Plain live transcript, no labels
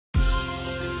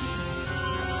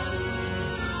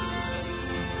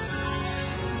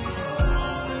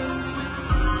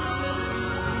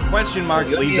Question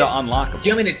marks lead to unlockables. Do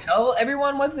you want me to tell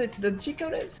everyone what the cheat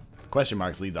code is? Question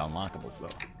marks lead to unlockables, though.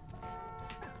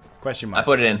 Question mark. I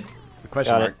put it in. The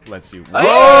question mark lets you.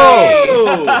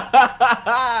 Whoa!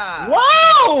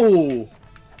 Whoa!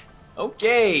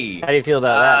 Okay. How do you feel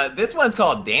about that? This one's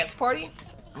called Dance Party.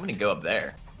 I'm gonna go up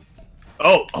there.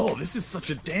 Oh, this is such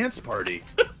a dance party.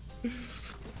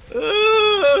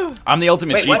 I'm the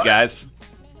ultimate cheat, what? guys.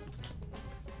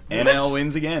 NL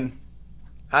wins again.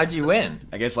 How'd you win?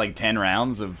 I guess like 10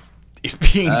 rounds of it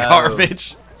being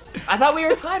garbage. I thought we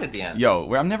were tied at the end.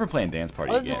 Yo, I'm never playing Dance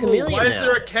Party again. Why is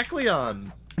there a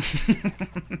Kecleon?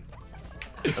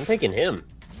 I'm thinking him.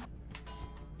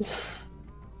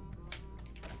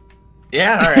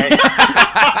 Yeah, alright.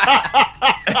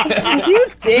 You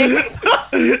dicks!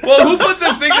 Well, who put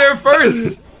the thing there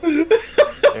first?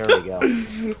 There we go.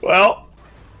 Well.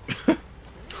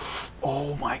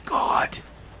 Oh my god.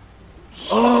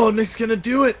 Oh, Nick's gonna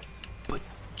do it. But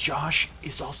Josh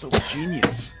is also a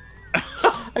genius.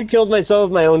 I killed myself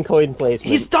with my own coin placement.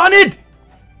 He's done it!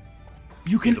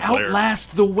 You can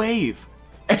outlast the wave.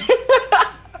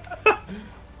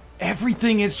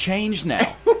 Everything has changed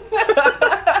now.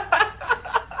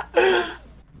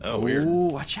 Oh, weird. Ooh,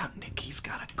 watch out, Nick. He's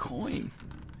got a coin.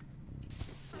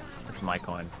 That's my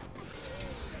coin.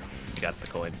 You got the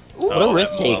coin. Ooh, what a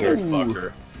risk taker.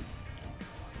 Fucker.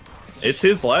 It's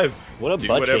his life. What a do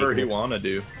butt whatever shaker. he wanna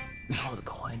do. Oh, the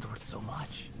coin's worth so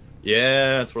much.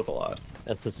 Yeah, it's worth a lot.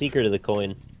 That's the secret of the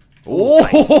coin.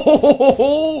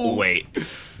 Oh! Wait.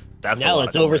 That's now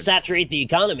let's oversaturate the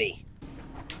economy.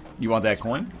 You want that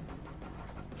coin?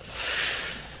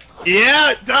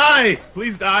 Yeah, die!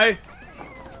 Please die.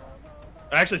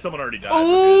 Actually, someone already died.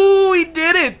 Oh, he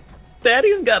did it!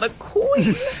 Daddy's got a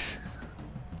coin.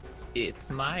 It's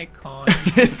my coin.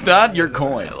 It's not your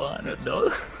coin. I wanna know.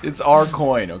 It's our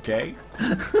coin, okay?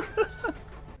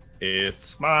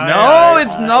 It's my No, ice.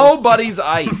 it's nobody's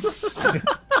ice.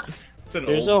 It's an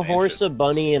There's old a horse, mansion. a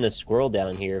bunny, and a squirrel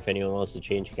down here if anyone wants to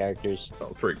change characters.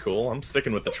 Sounds pretty cool. I'm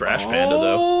sticking with the trash panda,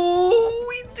 though. Oh,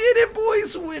 we did it,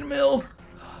 boys. Windmill.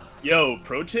 Yo,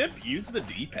 pro tip, use the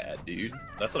D-pad, dude.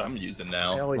 That's what I'm using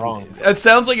now. Wrong. It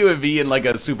sounds like it would be in like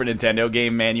a Super Nintendo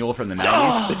game manual from the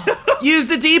 90s. Use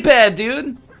the D-pad,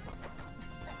 dude.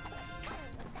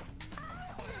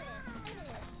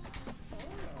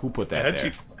 Who put that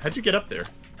there? How'd you get up there?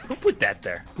 Who put that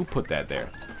there? Who put that there?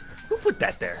 Who put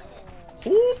that there?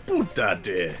 Who put that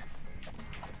there?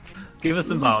 Give us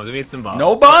some bombs. We need some bombs.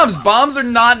 No bombs. Bombs are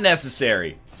not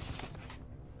necessary.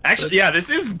 Actually, yeah, this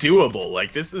is doable.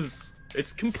 Like, this is...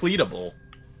 It's completable.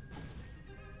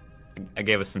 I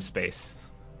gave us some space.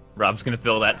 Rob's gonna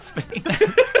fill that space. I'm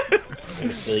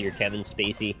gonna fill your Kevin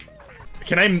Spacey.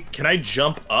 Can I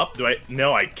jump up? Do I?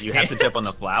 No, I can't. You have to jump on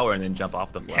the flower and then jump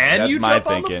off the flower. Can That's you my jump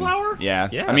thinking. on the flower? Yeah.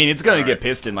 Yeah. I mean, it's gonna All get right.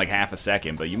 pissed in like half a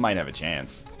second, but you might have a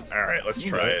chance. All right, let's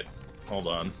try it. Hold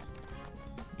on.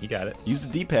 You got it. Use the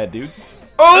D-pad, dude.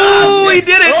 Oh, he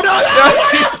did it!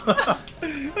 I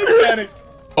panicked.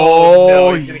 Oh,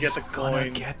 no, he's gonna get the gonna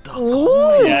coin. get the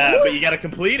coin. Yeah, but you gotta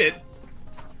complete it.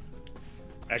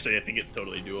 Actually, I think it's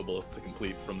totally doable to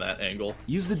complete from that angle.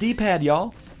 Use the D-pad,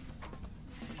 y'all.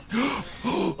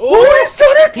 Oh, he's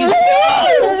done it!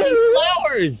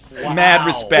 Flowers! Mad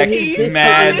respect. He's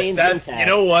Mad. done it. That's, you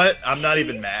know what? I'm not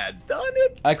even mad. Done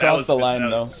it. I crossed was the good, line that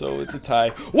though, was- so it's a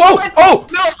tie. Whoa! Oh!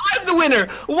 No, I'm the winner!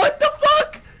 What the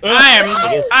fuck?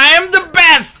 I am the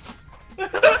best. And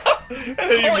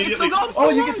then you immediately-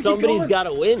 you get to Somebody's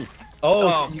gotta win.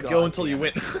 Oh, so you God, go until you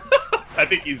win. I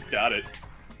think he's got it.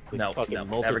 No, Fucking no,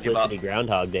 never give up. multiplicity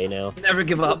Groundhog Day now. Never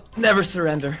give up. Never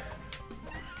surrender.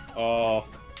 Oh.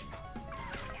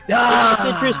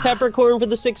 Citrus peppercorn for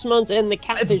the 6 months and the That's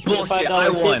catfish for the bullshit. $5 I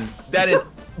tip. won. That is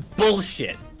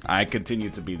bullshit. I continue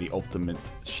to be the ultimate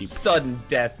sheep. Sudden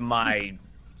death, my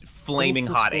flaming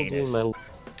hot anus. My-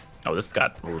 Oh, this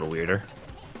got a little weirder.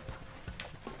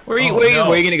 Where are you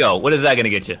gonna go? What is that gonna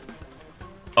get you?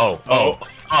 Oh.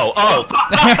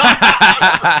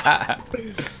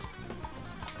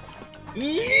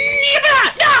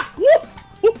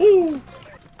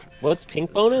 What's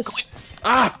pink bonus?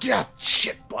 Ah, yeah,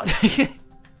 shit, bud.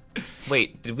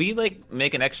 Wait, did we like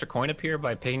make an extra coin appear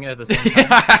by picking it at the same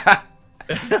time?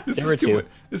 This were is too. two.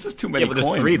 This is too many but there's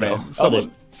coins, three, man. though.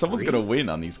 Someone's gonna win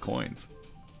on these coins.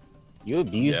 You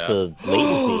abused Yeah. the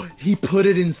latency. He put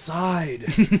it inside.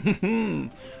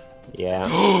 Yeah.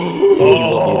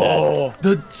 Oh,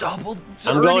 The double dirty.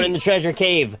 I'm going in the treasure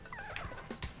cave.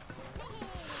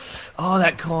 Oh,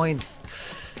 that coin.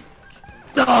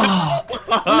 Oh, no,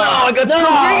 I got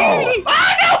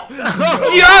so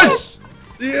greedy. Yes!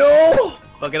 yo.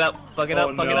 Fuck it up, fuck it up,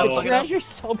 Oh, fuck it no. up, The fuck it up. treasure's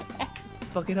so bad.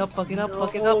 Fuck it up, fuck it up,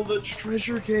 fuck it Oh, up. the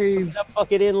treasure cave.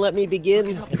 Fuck it in, let me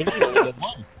begin. I think you only get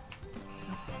one.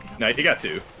 No, you got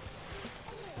 2.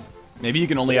 Maybe you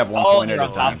can only have one Oh, coin at you're a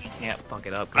on top. time. You can't fuck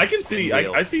it up. I can see.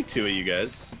 I see 2 of you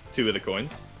guys. 2 of the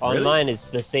coins. On Really? mine, it's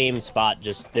the same spot,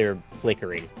 just they're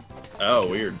flickering. Oh,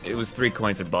 weird. It was 3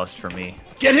 coins or bust for me.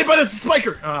 Get hit by the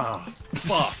spiker! Ah,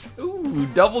 fuck. Ooh,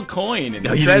 double coin in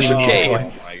the you treasure didn't cave. need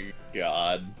Oh my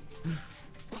god.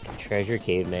 Treasure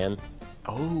cave, man.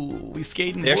 Oh, we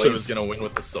skating, He actually boys. was gonna win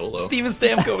with the solo. Steven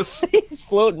Stamkos. He's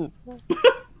floating.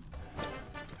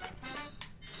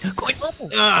 Coin.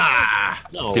 Ah!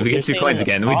 No, Did we get you're 2 saying coins a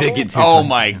again? We did get 2 Oh coins.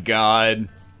 my god.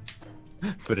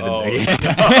 Put it Oh. in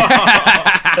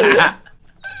there.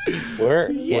 Where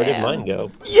did mine go?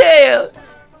 Yeah!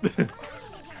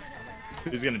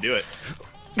 Who's gonna do it?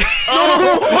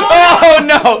 Oh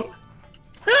no!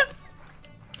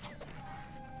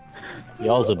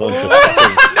 Y'all's a bunch of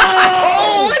suckers.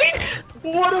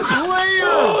 What a player!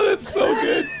 Oh, that's so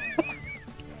good.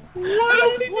 What a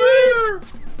player!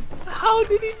 How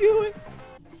did he do it?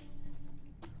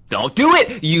 Don't do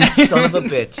it, you son of a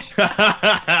bitch.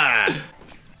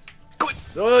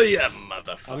 Oh yeah,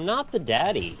 motherfucker. I'm not the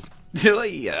daddy. Do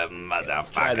ya,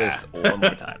 motherfucker. Try this one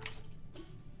more time.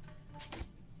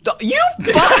 You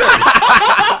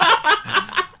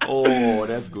fucker! Oh,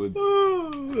 that's good.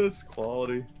 Oh, that's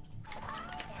quality.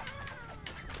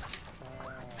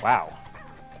 Wow.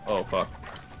 Oh fuck.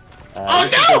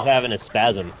 This guy's having a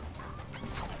spasm.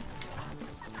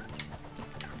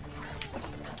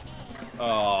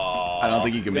 Oh. I don't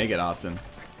think you can make it, Austin.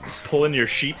 It's pulling your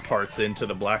sheep parts into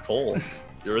the black hole.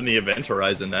 You're in the event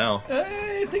horizon now.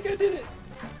 I think I did it.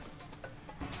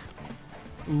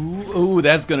 Ooh,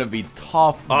 that's gonna be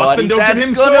tough, buddy. Austin, don't give That's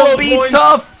him gonna solo be points.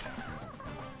 tough.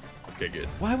 Okay, good.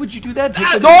 Why would you do that?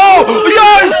 Take the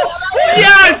yes!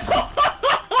 Yes!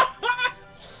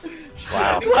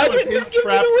 Wow. Why did his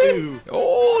trap too?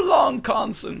 Oh, long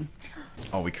Conson.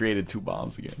 Oh, we created 2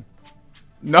 bombs again.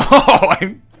 No,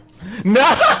 I'm. No!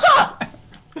 I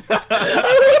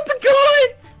want the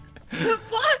coin!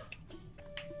 Fuck!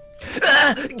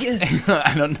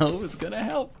 I don't know what's gonna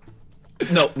help.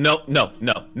 No, no, no,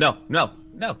 no, no, no, no.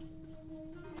 No,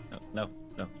 no, no,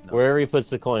 no. Wherever he puts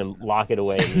the coin, lock it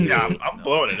away. Yeah, I'm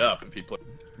blowing it up if he play.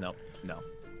 No, no,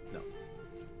 no.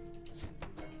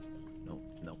 No,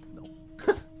 no, no.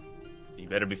 You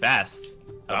better be fast.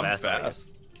 How I'm fast are you?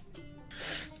 fast.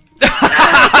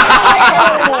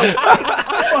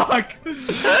 Fuck!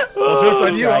 Well, joke's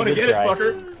on you. I want to Good get it, try.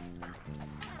 fucker.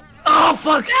 Oh,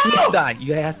 fuck! He has to die.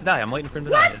 You has to die. I'm waiting for him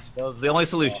to die. That was the only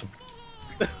solution.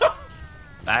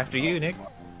 After you, Nick.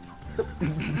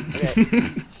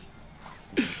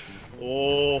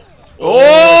 Oh.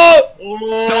 Oh!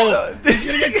 Oh!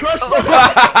 He's gonna get crushed.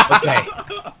 Okay.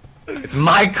 It's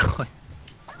my coin.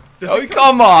 Does Oh, it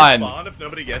come on! spawn if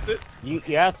nobody gets it? You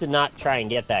have to not try and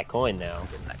get that coin now.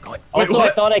 That coin. Also, I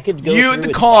what? thought I could go You through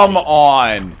his come body.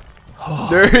 on.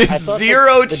 There I is thought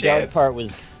zero the dark chance. part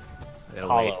was Gotta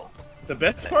wait. hollow. The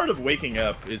best part of waking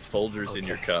up is Folgers in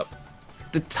your cup.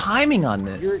 The timing on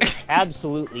this. You're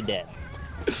absolutely dead.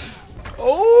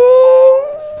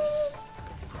 Oh!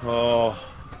 Oh.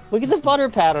 Look at the butter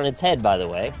pad on its head, by the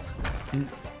way.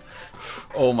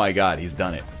 Oh my God, he's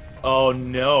done it. Oh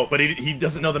no, but he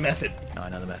doesn't know the method. No, I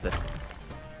know the method.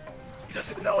 He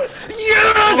doesn't know it.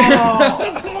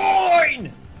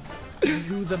 coin!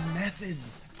 Do the method.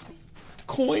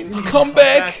 Coins come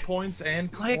back. Points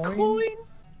and My coin?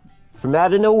 From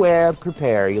out of nowhere,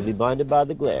 prepare. You'll be blinded by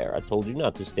the glare. I told you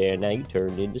not to stare. Now you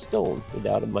turned into stone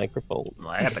without a microphone. Well,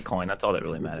 I got the coin. That's all that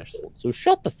really matters. So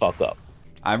shut the fuck up.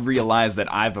 I've realized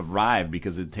that I've arrived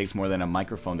because it takes more than a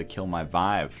microphone to kill my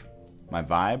vibe. My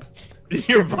vibe?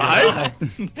 Your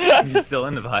vibe? He's still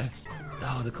in the vibe.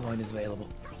 Oh, the coin is available.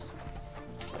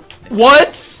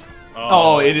 What?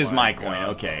 Oh, it is my God. coin.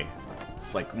 Okay.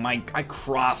 It's like I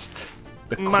crossed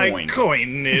the My coin.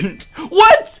 coin. It.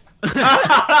 What?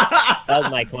 That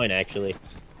was my coin, actually.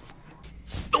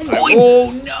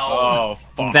 Oh no! Oh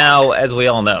fuck. Now, as we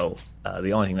all know,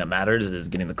 the only thing that matters is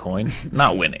getting the coin,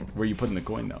 not winning. Where are you putting the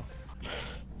coin though?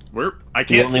 I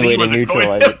can't only see way where to the coin.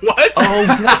 neutralize it. What? Oh,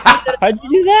 How'd you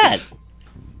do that?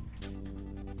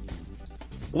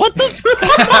 What the?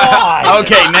 God.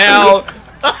 Okay,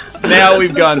 now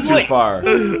we've gone too far.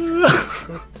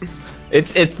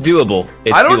 It's doable.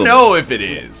 It's I don't doable. know if it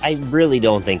is. I really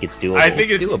don't don't think it's doable. I think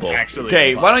it's doable. actually.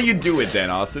 Okay, why don't you do it then,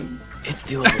 Austin? it's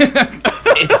doable.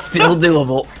 It's still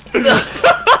doable.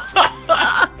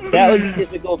 That would be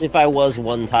difficult if I was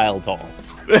one tile tall.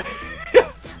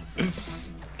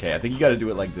 Okay, I think you got to do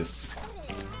it like this.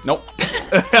 Nope.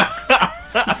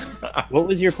 What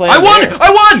was your plan? I won! there? I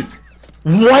won!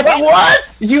 What?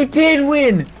 What? You did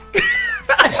win.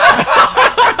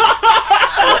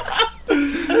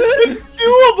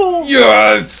 Doable.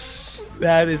 Yes!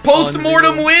 That is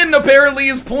Post-mortem unreal. win apparently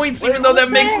is points, even though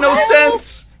that makes no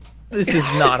sense. This is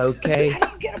not okay. How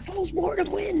do you get a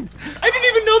post-mortem win? I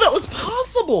didn't even know that was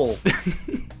possible.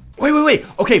 Wait.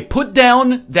 Okay, put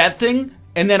down that thing,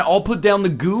 and then I'll put down the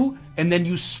goo, and then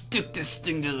you stick this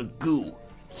thing to the goo.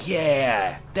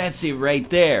 Yeah, that's it right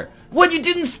there. What, you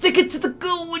didn't stick it to the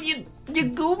goo when you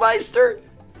Goo Meister?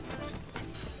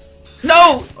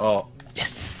 No! Oh.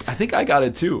 Yes. I think I got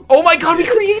it too. Oh my god, we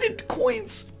created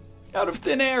coins out of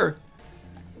thin air.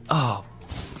 Oh.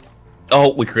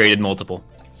 Oh, we created multiple.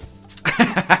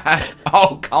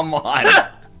 Oh, come on.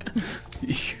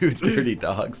 You dirty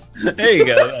dogs. There you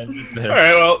go. That's better. All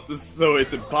right. Well, so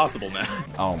it's impossible now.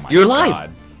 Oh my You're alive.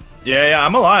 god. Yeah,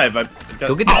 I'm alive.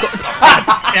 Go get the.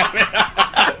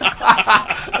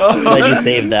 Glad you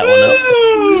saved that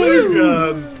one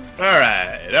up. All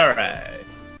right.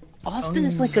 Austin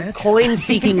is like a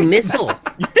coin-seeking missile.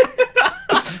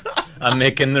 I'm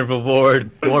making the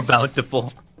reward more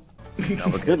bountiful.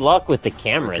 Good luck with the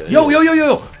camera. Yo.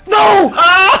 No!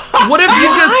 What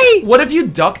if you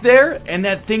duck there and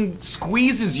that thing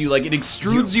squeezes you, like it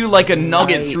extrudes you like a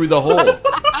nugget through the hole?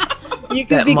 You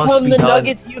That could must become be the done.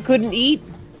 nuggets you couldn't eat.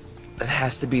 That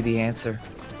has to be the answer.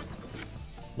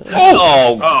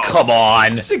 Oh! Oh, come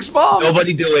on. 6 bombs.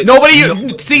 Nobody do it. Nobody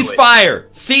do cease it. fire.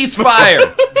 Cease fire.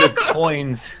 The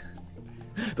coins.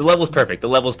 The level's perfect. The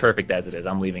level's perfect as it is.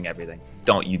 I'm leaving everything.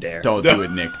 Don't you dare. Don't do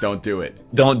it, Nick. Don't do it.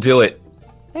 Don't do it.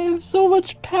 I have so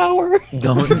much power.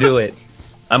 Don't do it.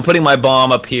 I'm putting my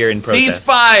bomb up here in protest. Cease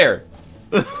fire.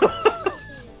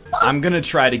 I'm gonna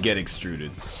try to get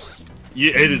extruded.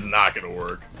 Yeah, it is not gonna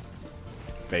work.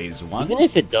 Phase 1. Even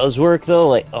if it does work, though,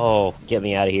 like, oh, get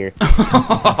me out of here.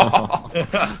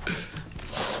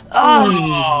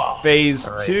 Phase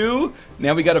 2.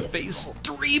 Now we got a phase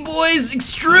 3, boys.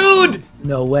 Extrude.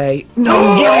 No way. No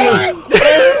way.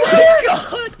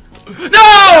 No!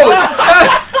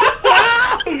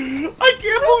 I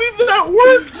can't believe that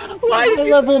worked. High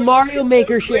level Mario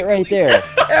Maker shit right there.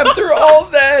 After all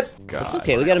that. It's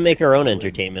okay, we gotta make our own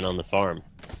entertainment on the farm.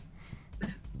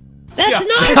 That's Yeah.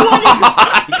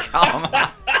 not what Come on.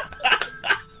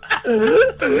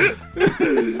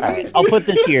 Alright, I'll put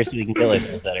this here so we can kill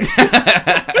it better.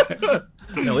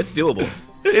 No, it's doable.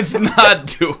 It's not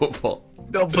doable.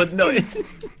 No, but no, it's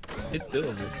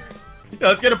doable. Yeah,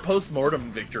 let's get a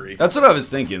post-mortem victory. That's what I was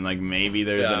thinking. Like maybe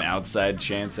there's Yeah. an outside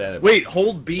chance at it. Wait,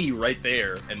 hold B right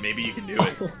there, and maybe you can do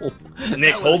it.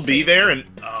 Nick, hold B there, and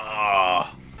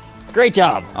Great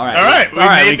job. All right. All right, All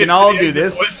right. made We it can to all the do exit,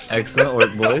 this. boys. Excellent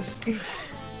work, boys.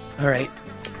 All right.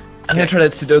 I'm gonna try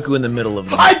that Sudoku in the middle of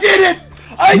them. I did it!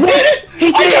 I did it!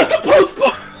 He did I got it! the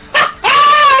post-mortem.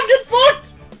 Get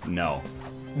fucked! No.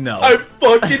 No. I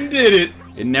fucking did it.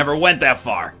 It never went that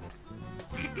far.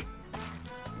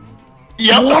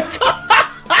 Yep. It's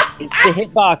the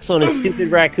hitbox on a stupid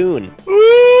raccoon.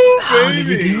 Ooh, How did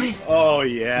baby. you do it? Oh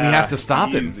yeah. We have to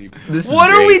stop it. Easy. This is What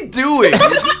are great. we doing? I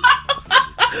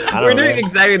We're don't doing know.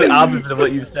 exactly the opposite of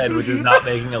what you said, which is not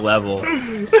making a level.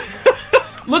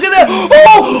 Look at that!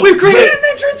 Oh, we've created an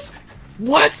entrance.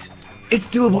 What? It's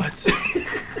doable.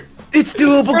 It's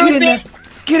doable. Get in there.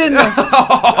 Get in there.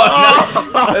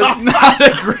 That's not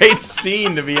a great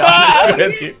scene, to be honest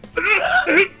with you.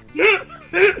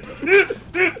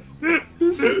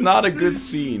 This is not a good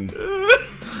scene.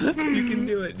 You can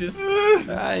do it. Just.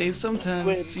 I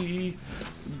sometimes see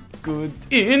good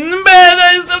in bad.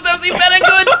 I sometimes see bad and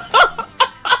good.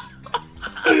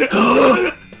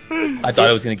 I thought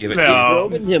I was gonna give it to No. you.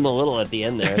 Opened him a little at the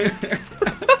end there.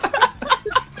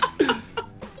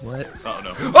 What? Oh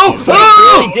no. Oh, It's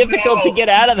oh! really difficult to get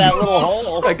out of that little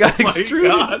hole. I got Oh my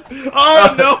extruded. God.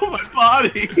 Oh no, my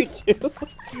body.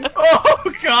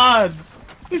 Oh god.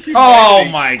 Oh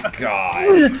my god.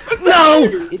 No!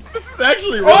 This is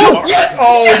actually really Oh, hard. yes!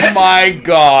 Oh my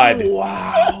god.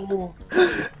 Wow.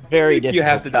 Very difficult You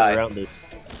have to die. get around this.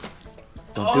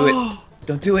 Don't do it.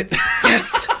 Don't do it.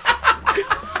 Yes!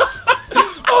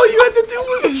 All you had to do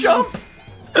was jump.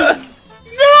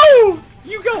 No!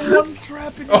 You got one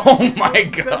trap in your Oh my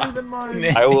better god. than mine.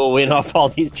 I will win off all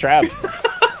these traps.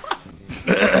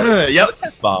 Yep.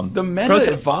 Protest bomb. The meta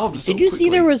Protest. evolved so Did you see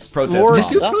quickly. there was protest more bomb.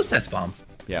 Just do a stuff? protest bomb.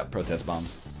 Yeah, protest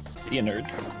bombs. See you,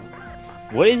 nerds.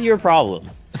 What is your problem?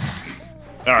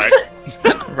 All right.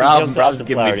 Jumped off Rob's the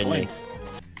giving flower, me didn't points.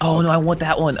 Oh no, I want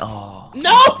that one. Oh.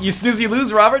 No! You snooze, you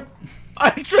lose, Robert.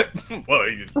 I tripped. Whoa,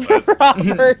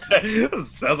 Robert!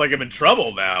 sounds like I'm in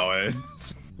trouble now.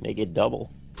 Make it double.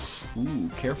 Ooh,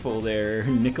 careful there,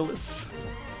 Nicholas.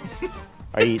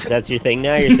 Are you? That's your thing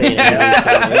now? You're saying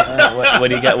What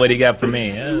do you got? What do you got for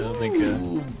me? I don't think.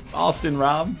 Ooh, Austin,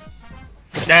 Rob.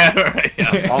 Yeah, right,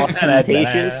 yeah.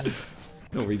 ostentatious?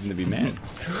 No reason to be mad.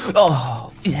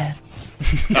 Oh yeah.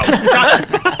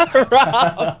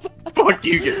 Rob, Fuck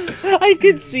you, kid. I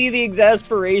could see the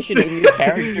exasperation in your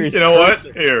character's You know what?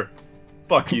 person. Here.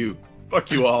 Fuck you.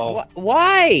 Fuck you all.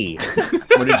 Why?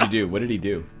 What did you do? What did he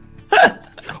do?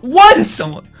 What?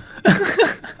 Someone.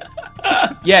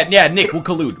 Yeah, Nick, we'll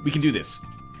collude. We can do this.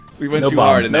 We went too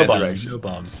hard in that direction. No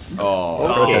bombs.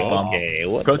 Oh, Protest bomb. Okay,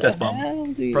 what Protest the bomb. hell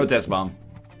do you- protest bomb.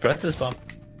 Protest bomb.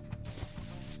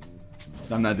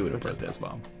 I'm not doing a protest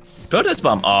bomb. Protest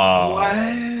bomb. Oh.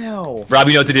 Wow. Rob,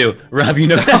 you know what to do. Rob, you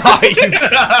know.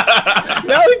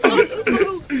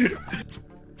 No.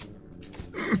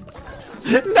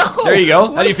 There you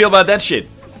go. How do you feel about that shit?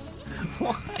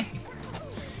 Why?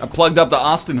 I plugged up the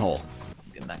Austin hole.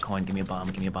 Give me that coin. Give me a bomb.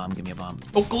 Give me a bomb. Give me a bomb.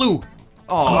 Oh, glue.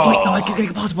 Oh wait, no, I can get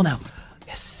it possible now.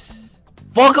 Yes.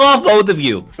 Fuck off, both of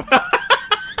you.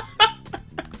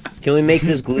 Can we make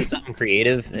this glue something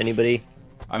creative? Anybody?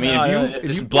 I mean, if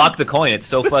Just you block the coin. It's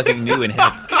so fucking new and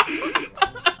hip.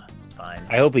 Fine.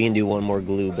 I hope we can do one more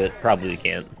glue, but probably we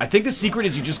can't. I think the secret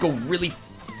is you just go really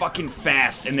fucking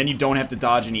fast, and then you don't have to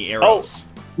dodge any arrows.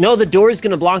 No, the door is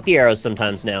gonna block the arrows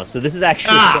sometimes now, so this is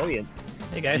actually brilliant.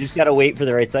 Hey You guys. just gotta wait for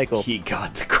the right cycle. He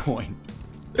got the coin.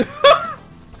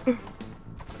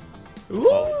 Ooh.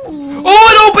 Oh,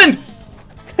 it opened!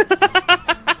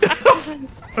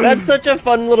 That's such a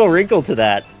fun little wrinkle to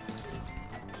that.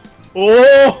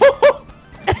 Oh!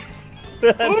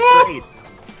 That's great.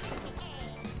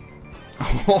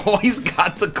 Oh, he's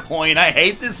got the coin. I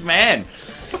hate this man.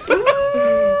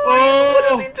 Oh!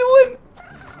 What is he doing?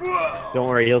 Don't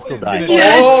worry, he'll still die.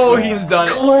 Yes! Oh, he's done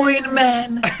it. Coin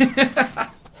man.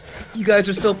 You guys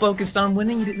were so focused on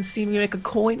winning, you didn't see me make a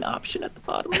coin option at the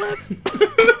bottom left.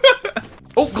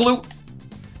 Oh, glue.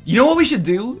 You know what we should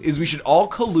do? Is we should all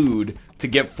collude to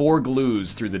get 4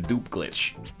 glues through the dupe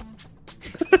glitch.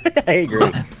 I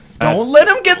agree. Don't let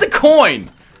him get the coin.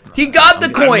 He got the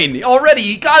coin already.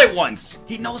 He got it once.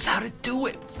 He knows how to do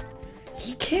it.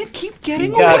 He can't keep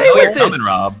getting got away it. with Coming, it.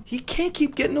 Rob. He can't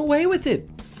keep getting away with it.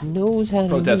 Knows how to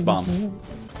Protest do bomb. it.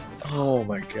 Oh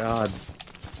my god.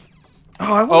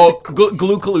 Oh, I Oh,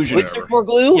 glue collusion. Wait, there's more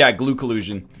glue? Yeah, glue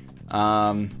collusion.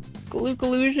 Glue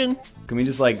collusion? Can we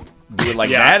just like do it like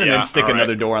Yeah, that and yeah, then stick all right.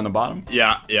 another door on the bottom?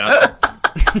 Yeah, yeah.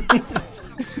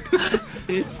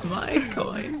 It's my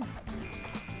coin.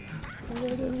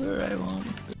 Whatever I want.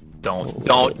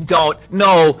 Don't,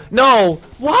 no,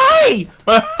 why?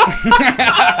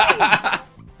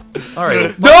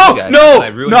 Alright, No, I no,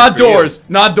 ruined not it for you. doors,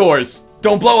 not doors.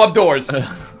 Don't blow up doors.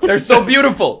 They're so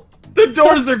beautiful. The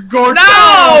doors are gorgeous. No!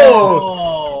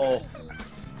 Oh!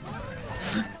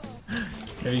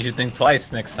 Maybe you should think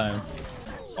twice next time.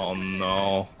 Oh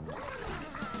no.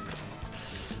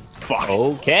 Fuck.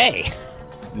 Okay.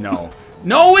 No.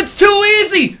 No, it's too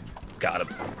easy! Got him.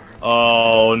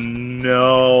 Oh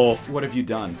no. What have you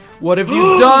done? What have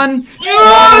you done?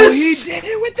 Oh, he Yes! did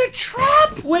it with the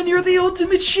trap! When you're the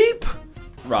ultimate sheep.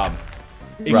 Rob.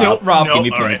 Rob, Rob, give me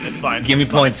all right, points. it's fine. Give me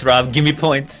points, Rob. Give me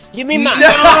points. Give me my. I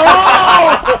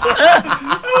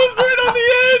was right on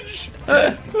the edge!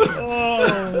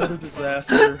 Oh, what a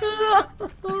disaster.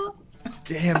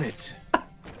 Damn it.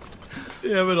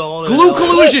 Damn it all. Glue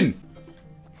collusion!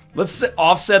 Let's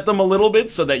offset them a little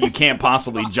bit so that you can't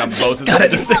possibly jump both of them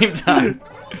at the same time.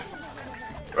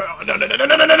 No, let him do it!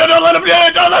 Don't let him do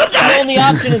The it! only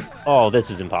option is. Oh,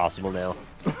 this is impossible now.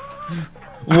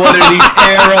 What are these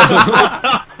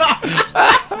arrows?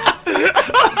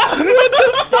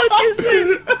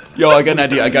 Yo, I got an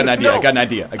idea. I got an idea. I got an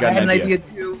idea. I I got had an idea.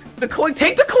 too. The coin,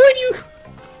 take the coin, you.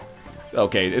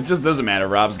 Okay, it just doesn't matter.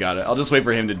 Rob's got it. I'll just wait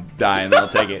for him to die and then I'll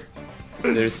take it.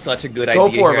 There's such a good Go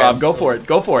idea. for it, here. Rob. I'm Go so- for it.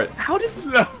 Go for it. How did?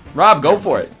 Rob, go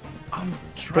for it. I'm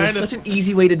trying There's to. such an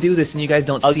easy way to do this, and you guys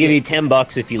don't I'll see give it. you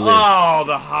 $10 if you live. Oh,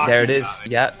 the hockey. There it is. guy.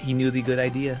 Yeah, he knew the good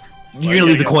idea. You're yeah, gonna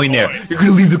leave the yeah, coin there. coin. You're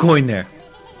gonna leave the coin there.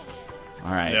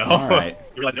 All right. No. All right.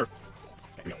 You realize they're-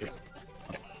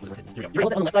 You're on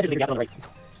the left side, there's a gap on the right.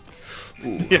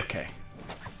 Ooh, Yeah. okay.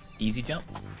 Easy jump.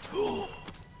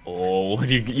 Oh,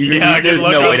 Yeah, good there's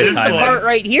luck no on way to this time one. it. Part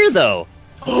right here, though.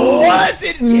 What?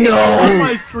 on No!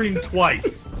 my screen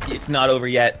twice. It's not over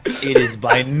yet. It is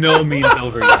by no means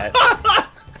over yet.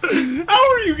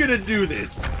 How are you gonna do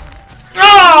this?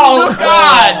 Oh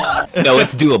God! No,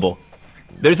 it's doable.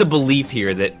 There's a belief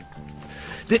here that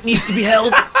needs to be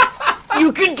held.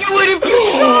 You can do it if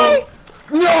you try.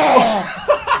 No!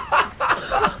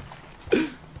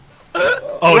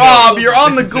 Oh, Rob, no. you're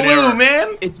on the This is an glue, error.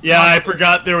 man. Yeah, I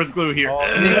forgot there was glue here.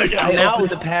 I opened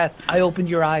the path. I opened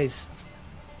your eyes.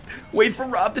 Wait for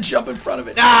Rob to jump in front of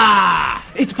it. Ah!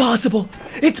 It's possible.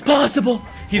 It's possible.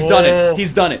 He's done it.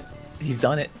 He's done it. He's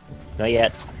done it. Not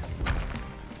yet.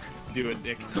 Do it,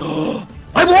 Nick. I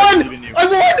won! Even you. I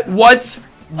won! What?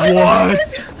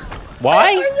 What?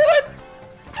 Why? I won!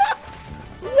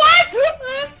 What?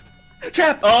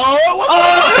 Trap! Oh!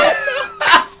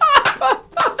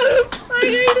 I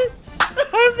hate it.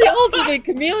 I'm the ultimate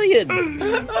chameleon.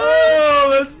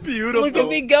 Oh, that's beautiful. Look at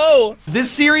me go. This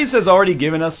series has already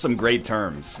given us some great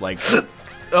terms. Like,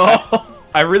 Oh.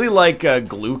 I really like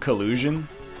glue collusion.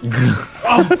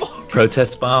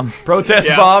 Protest bomb. Protest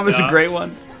Yeah, bomb is a yeah. great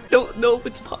one. Don't know if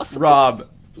it's possible. Rob,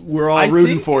 we're all I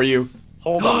rooting think- for you.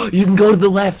 Hold on. You can go to the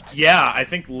left. Yeah, I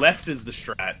think left is the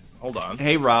strat. Hold on.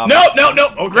 Hey, Rob. No, no, no.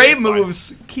 Okay, Great it's fine.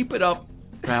 moves. Keep it up.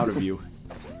 Proud of you.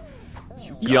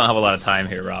 You don't have a lot of time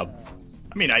here, Rob.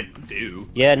 I mean, I do.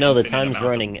 Yeah, no, the Infinite time's amount of-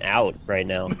 running out right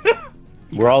now.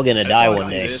 We're all gonna die one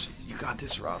day. this. You got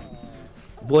this, Rob.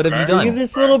 What have you Fair. Look at done?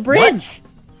 this little bridge.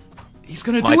 He's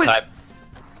gonna My do it. time.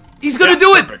 He's gonna Yeah,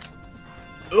 do it. perfect.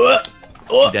 You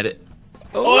did it.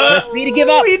 Press me to give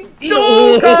up.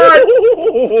 Oh, God.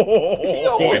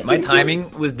 Wait, Damn. my timing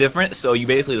was different, so you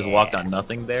basically just walked on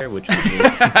nothing there, which was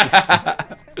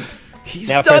He's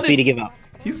Now done press me to it. give up.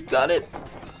 He's done it.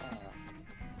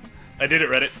 I did it,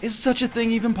 Reddit. Is such a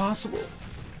thing even possible?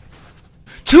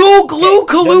 Two glue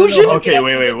collusion? Okay,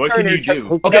 wait. What can you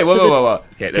do? Okay, whoa. Okay,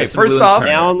 Okay, there's some first glue in off, the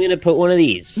Now I'm gonna put one of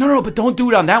these. no, but don't do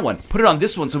it on that one. Put it on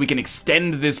this one so we can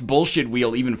extend this bullshit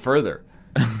wheel even further.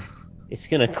 It's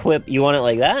gonna clip. You want it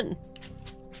like that?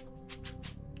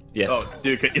 yes. Oh,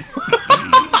 dude, could you...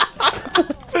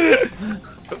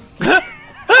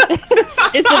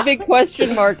 It's a big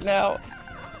question mark now.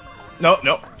 No.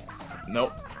 What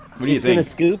do you It's gonna think?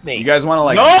 scoop me. You guys want to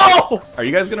like? No! Are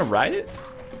you guys gonna ride it?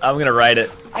 I'm gonna write it.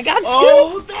 I got scooped.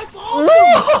 Oh, that's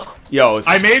awesome! Yo,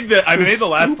 I made the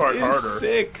last scoop part is harder.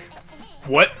 Sick.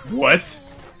 What? What?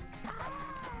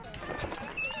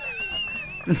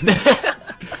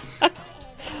 I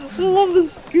love the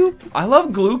scoop. I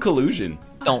love glue collusion.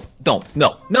 No.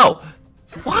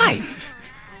 Why?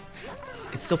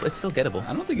 It's still gettable.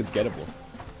 I don't think it's gettable.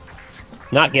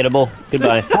 Not gettable.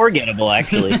 Goodbye. Forgettable,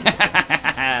 actually.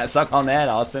 Suck on that,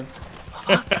 Austin.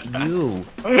 You.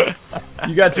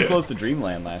 You got too close to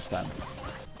Dreamland last time.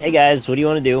 Hey guys, what do you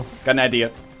want to do? Got an idea.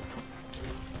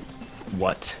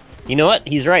 What? You know what?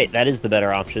 He's right. That is the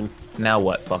better option. Now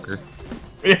what, fucker?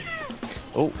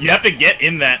 Oh. You have to get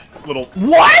in that little...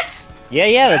 What?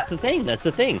 Yeah, that's the thing. That's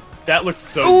the thing. That looked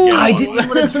so Ooh, good. I didn't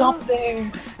want to jump there.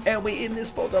 And we in this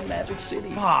photo magic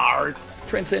city. Parts.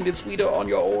 Transcended sweeter on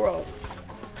your aura.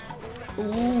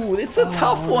 Ooh, it's a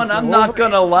tough one, I'm not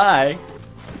gonna lie.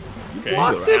 Okay,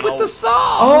 Blocked it with the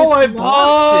saw. Oh, I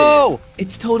blocked Oh!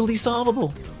 It's totally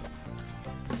solvable.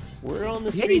 We're on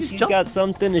the Yeah, you street. just You jump. got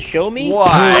something to show me?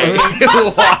 Why?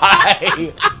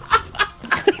 Why?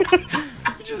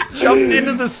 You just jumped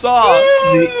into the saw.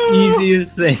 The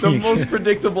easiest thing. The most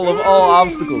predictable of all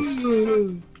obstacles.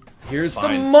 Here's the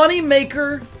Fine. money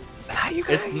maker.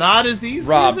 It's not as easy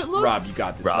Rob, as it looks. Rob, you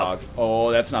got this, Rob. dog.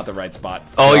 Oh, that's not the right spot.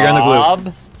 Oh, you're on the glue.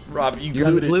 Rob, Rob, you You're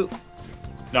on glued the it. glue.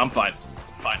 No, I'm fine.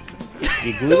 Fine.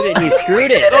 you glued it and you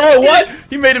screwed it. Oh, what?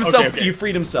 He made himself. Okay. He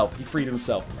freed himself. He freed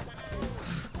himself.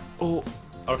 Oh,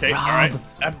 Okay, Rob. alright.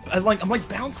 I'm like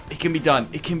bouncing. it can be done.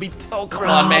 It can be. Oh, come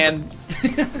on, man.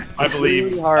 I It's believe.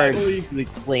 really hard to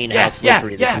explain Yeah, how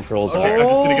slippery yeah. the controls Okay, are. I'm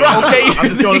just gonna go. Okay. I'm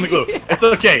just going in the glue. It's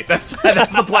okay. That's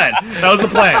the plan. That was the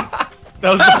plan.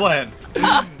 That was the plan.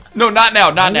 No, not now.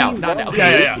 Not now. Not now.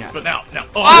 Yeah. But now.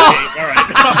 Oh, okay. Alright.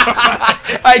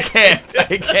 I can't.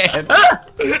 I can't.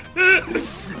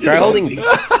 Try holding B.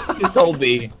 Just hold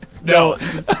B. No.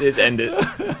 Just end it.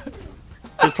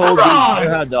 Just hold B.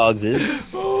 How dogs is.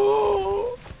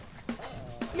 Oh.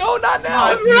 No, not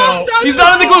now. No. He's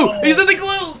not in the glue. He's in the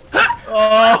glue.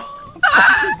 Oh.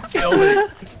 Kill me.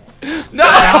 No.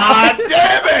 God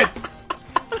damn it!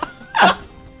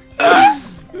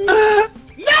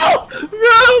 No!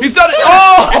 He's done it.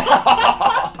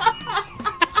 Oh.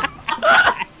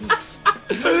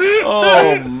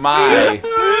 Oh my.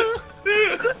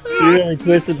 You really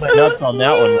twisted my nuts on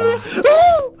that one.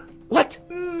 What?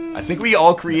 I think we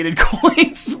all created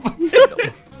coins.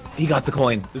 He got the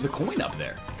coin. There's a coin up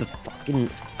there. The fucking.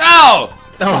 Ow!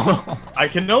 Oh. I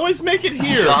can always make it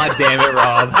here. God damn it,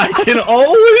 Rob. I can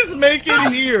always make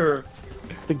it here.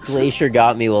 The glacier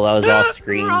got me while I was off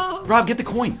screen. Rob, get the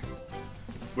coin.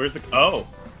 Where's the? Oh.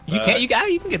 You can't. You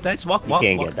can get that. Just walk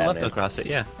can't walk get to that, the left man. across it.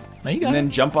 Yeah. No, you got And it. then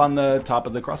jump on the top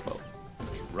of the crossbow.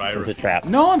 It's a trap.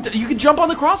 No, you can jump on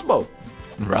the crossbow.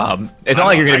 Rob, it's not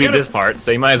like you're gonna beat this part,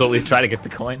 so you might as well at least try to get the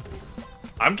coin.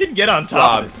 I can get on top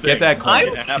Rob, of this get thing. that coin.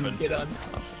 It happened. Get on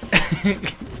top.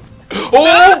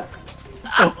 Oh!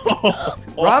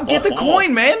 Rob, get the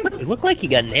coin, man. It looked like you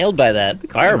got nailed by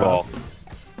that fireball.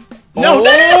 No,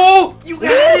 oh, you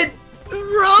had it.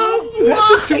 Rob, You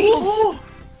had the tools.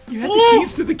 You had the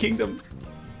keys to the kingdom.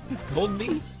 Hold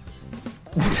me.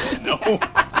 No,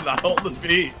 not holding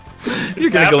B. You're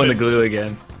gonna go in the glue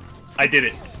again. I did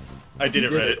it. I did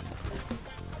it, Reddit.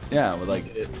 Yeah, with like.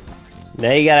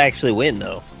 Now you gotta actually win,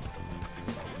 though.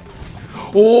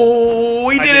 Oh,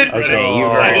 he I did it. Okay, you've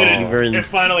I did earned, it. you've earned. It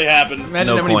finally happened.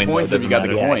 Imagine No how many coin, though, points if you got the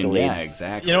doesn't matter. coin. Yeah, Yeah, accolades.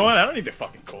 exactly. You know what? I don't need the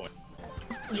fucking coin.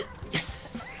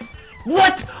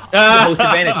 What? Host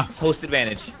advantage. Host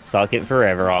advantage. Suck it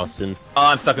forever, Austin. Oh,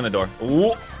 I'm stuck in the door.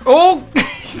 Ooh. Oh!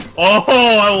 Oh,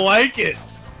 I like it.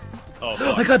 Oh, I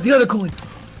fuck. got the other coin.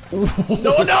 No,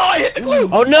 I hit the glue.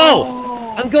 Oh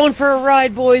no! I'm going for a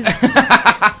ride, boys.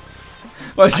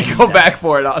 Why don't you go back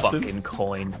for it, Austin? Fucking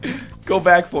coin. Go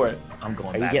back for it. I'm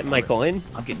going Are back. you getting for my it. coin?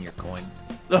 I'm getting your coin.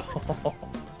 You're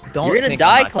gonna think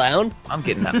die, I'm not- clown. I'm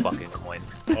getting that fucking coin.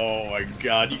 Oh my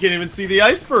god, you can't even see the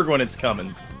iceberg when it's coming.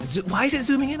 Why is it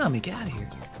zooming in on me? Get out of here.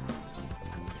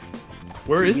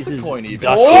 Where is the Uses coin even?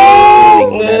 duct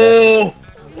Oh!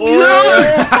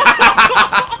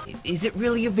 Is it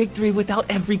really a victory without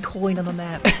every coin on the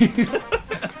map?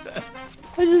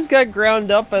 I just got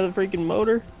ground up by the freaking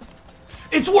motor.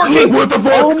 It's working! What the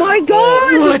fuck? Oh my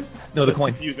god! What? No, the That's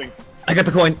coin. confusing. I got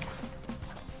the coin.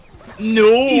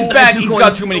 No! He's back. two He's got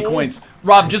coins. too many coins.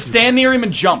 Rob, just stand near him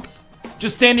and jump.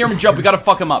 Just stand near him and jump. We gotta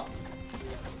fuck him up.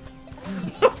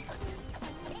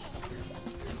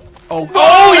 Oh,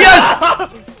 oh yes!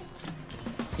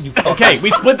 You Okay, we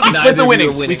split the Neither of you are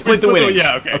winnings. winning. We split the winnings.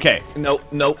 Yeah, okay. Okay. No,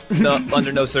 no, no,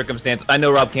 under no circumstance. I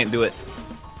know Rob can't do it.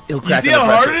 He'll You crack see under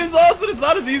how hard pressure. it is, Austin? It's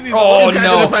not as easy as Oh, it looks. He'll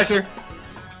crack no. under pressure.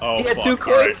 Oh, He had fuck. two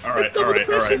coins. Alright, Double the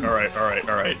pressure.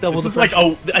 alright. Double This the is like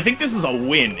I think this is a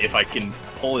win if I can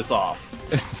pull this off.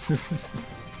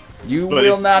 You But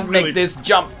will it's not really- make this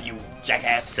jump, you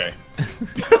jackass. Okay.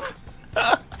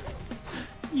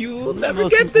 You will The never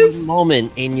most get important this.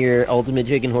 moment in your ultimate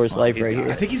chicken horse life he's right got I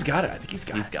here. think he's got it. I think he's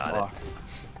got He's it. got it.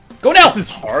 Go now! This is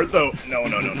hard though. No.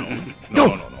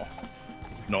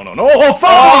 Oh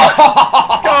fuck!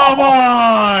 Come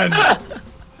on!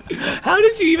 How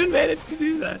did you even manage to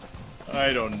do that?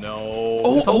 I don't know.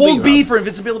 Oh, whole hold thing, B Rob. for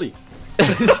invincibility.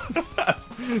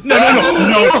 No!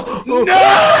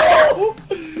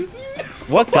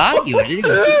 What got you, dude?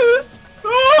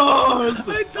 Oh, this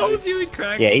I is told you he'd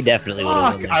crack. Yeah, he definitely would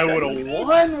have fuck! won I that. would have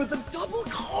won with a double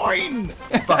coin.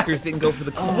 Fuckers didn't go for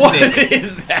the coin. What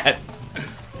is that?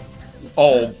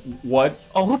 Oh, what?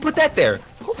 Oh, who put that there?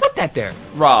 Who put that there?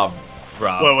 Rob.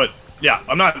 Rob. What? Yeah,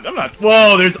 I'm not.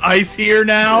 Whoa, there's ice here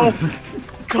now.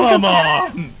 Come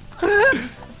on.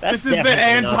 That's This is the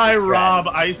definitely not anti-Rob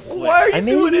strat. ice slip. Why are you I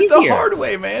made doing it it the easier. hard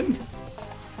way, man?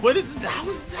 What is? How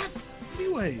is that?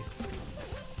 Anyway.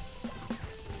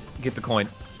 Get the coin.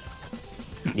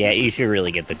 Yeah, you should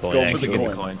really get the coin, Go for actually. the Get coin.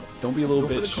 the coin. Don't be a little Go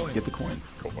for the bitch. coin. Get the coin.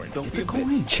 Don't Get the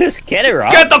coin. Just get it,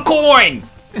 Rob. Get the coin!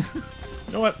 You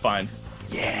know what? Fine.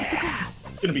 Yeah.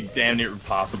 It's gonna be damn near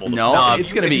impossible. To No. No,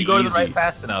 it's if gonna if be you go to the easy. right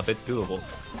fast enough, it's doable.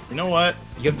 You know what?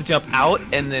 You have to jump out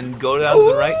and then go down to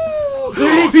the right.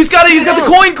 Ooh. He's got it. He's got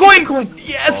the coin. Coin.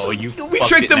 Yes. Oh, you we fucked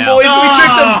tricked it him, now. boys. We tricked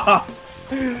Ah!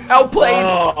 him. Outplayed.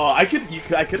 Oh, I could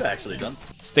have actually done.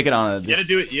 Stick it on You this. had to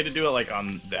do it. You had to do it like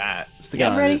on that. Stick Yeah, it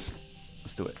I'm on ready. this.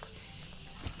 Let's do it.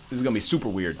 This is gonna be super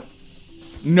weird.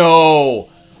 No.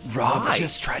 Rob Why?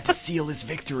 just tried to seal his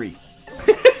victory.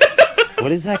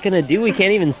 What is that gonna do? We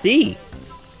can't even see.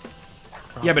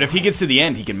 Yeah, but if he gets to the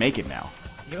end, he can make it now.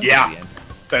 Yeah.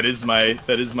 That is my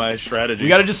strategy. We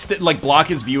gotta just like block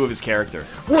his view of his character.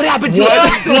 What happened to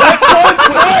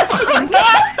What?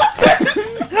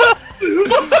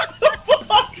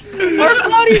 Our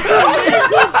bodies are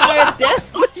mangled by a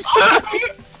death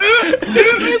machine.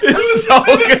 It's so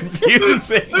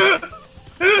confusing.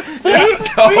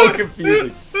 It's so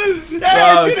confusing.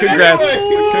 Rob,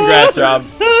 congrats, Rob.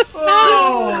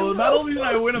 Oh, not only did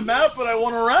I win a map, but I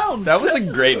won a round. That was a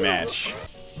great match.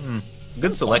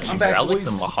 Good selection I'm here. back, I like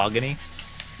the boys. mahogany.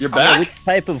 You're Yeah, back. which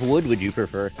type of wood would you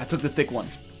prefer? I took the thick one.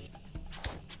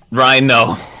 Ryan,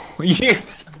 no.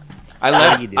 Yes.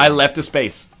 I you do. left a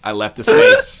space. I left a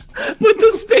space. But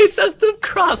the space has the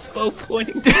crossbow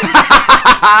pointing.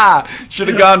 Should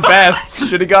have gone fast.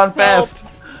 Should have gone fast.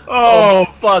 Oh,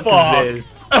 Fuck fuck.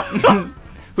 this.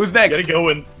 Who's next? Gotta go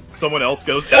when someone else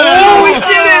goes. Oh, he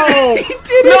did it! He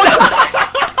did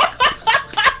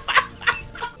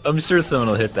it! I'm sure someone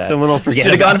will hit that. Someone will forget.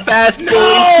 Should have gone fast. No!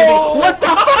 What the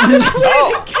fuck?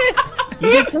 Oh, you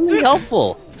did something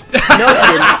helpful. No,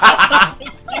 I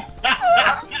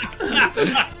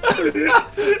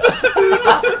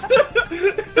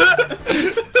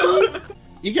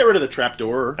You get rid of the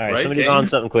trapdoor, All right, right? somebody Gang? bomb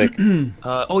something quick.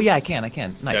 Oh yeah, I can.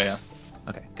 Nice. Yeah.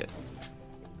 Okay, good.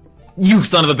 You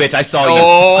son of a bitch! I saw you.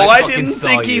 Oh, I fucking didn't saw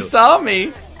think he you. saw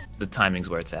me. The timing's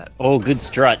where it's at. Oh, good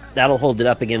strut. That'll hold it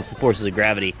up against the forces of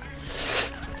gravity.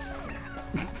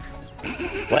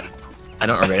 What? I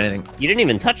don't regret anything. You didn't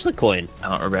even touch the coin. I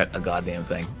don't regret a goddamn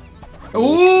thing.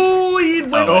 Ooh, he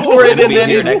went Oh, for it, We'll and be then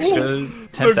here he... an extra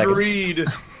 10 The seconds. greed.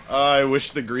 I wish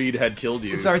the greed had killed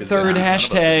you. It's our 'cause third none of us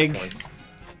hashtag. have points.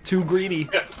 Too greedy.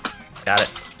 Got it.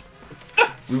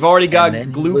 We've already got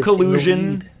then glue with the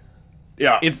collusion.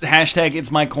 Yeah. It's hashtag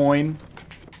it's my coin.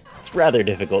 It's rather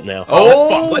difficult now.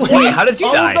 Oh, Wait, how did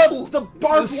you die? The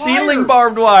barbed the ceiling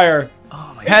barbed wire.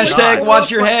 Oh my Hashtag God.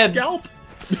 watch your head. Scalp.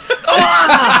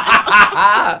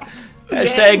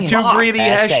 Hashtag too greedy.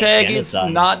 Hashtag Hashtag it's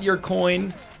genocide. not your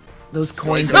coin. Those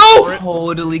coins No! are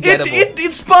totally It, gettable.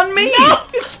 it spun me.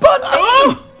 It spun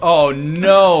me. Oh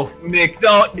no. Nick,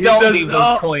 don't does leave those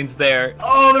not- coins there.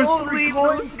 Oh, there's 3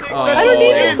 coins. Oh. I don't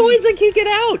need the coins. I can't get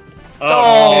out.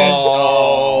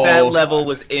 Oh. That level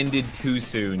was ended too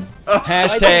soon.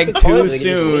 Hashtag I too don't-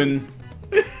 soon.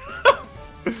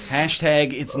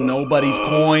 Hashtag it's nobody's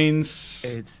coins.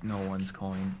 It's no one's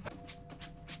coin.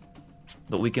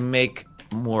 But we can make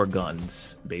more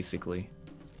guns, basically.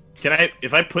 Can I,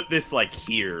 if I put this like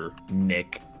here?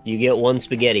 Nick. You get one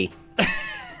spaghetti.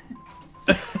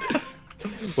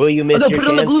 Will you miss your Put it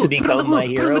on the chance glue. to Put it on become the glue. my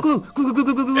Put it on hero? the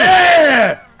glue. Glue.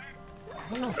 Yeah!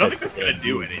 I don't know if I don't think that's gonna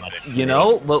do anything. You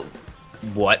know, well,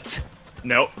 what?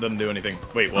 No, doesn't do anything.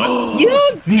 Wait, what? You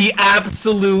The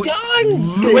absolute done!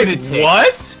 lunatic.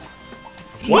 What?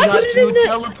 He What? got Put it 2 in the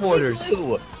teleporters.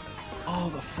 glue. Oh,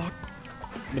 the fuck.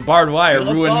 The barbed wire What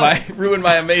the ruined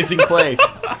my amazing play.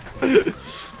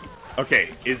 Okay,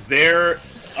 is there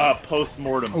a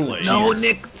post-mortem play? No, here?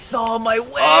 Nick saw my way.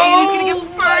 Oh, He's gonna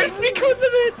get first because of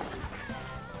it.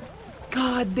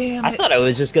 God damn I it. thought I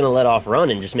was just gonna let off run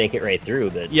and just make it right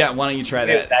through, but Yeah, why don't you try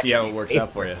that? See how it works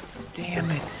out for you. Damn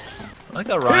it. I like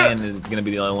how Ryan is gonna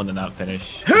be the only one to not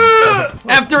finish.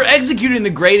 After executing the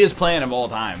greatest plan of all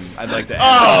time, I'd like to.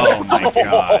 Oh, my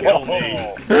god! Kill me.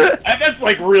 That's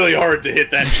like really hard to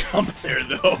hit that jump there,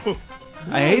 though.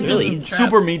 I hate Really? this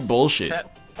super meat bullshit.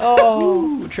 Trap.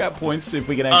 Oh, trap points if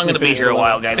we can actually. I'm gonna be finish here a the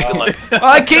while, level. guys. Good luck.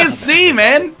 I can't see,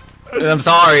 man. I'm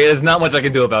sorry. There's not much I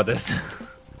can do about this.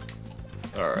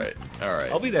 Alright, alright.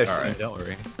 I'll be there soon. Alright, Don't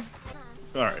worry.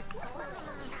 alright.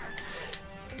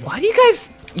 Why do you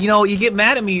guys? You know, you get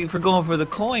mad at me for going for the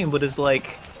coin, but it's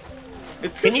like.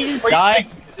 Can you just die?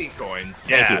 Easy coins.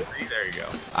 Yeah, you. see, there you go.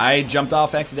 I jumped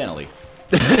off accidentally.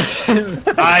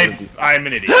 I'm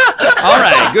an idiot. All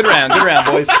right, good round,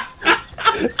 boys.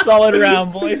 Solid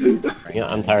round, boys. Yeah,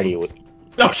 I'm tired of you.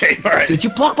 Okay, alright. Did you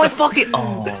block my fucking?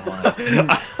 Oh.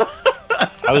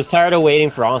 I was tired of waiting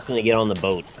for Austin to get on the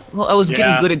boat. Well, I was getting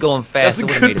Yeah. good at going fast.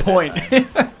 That's a I would've made good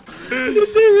it point.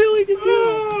 really just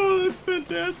Oh, that's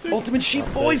fantastic. Ultimate sheep,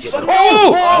 boys. Son.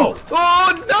 Oh! Oh!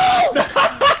 Oh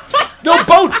no! No,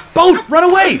 boat, run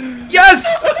away! Yes,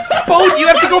 boat, you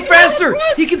have to go faster.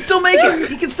 He can still make it.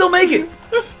 He can still make it.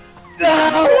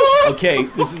 Okay,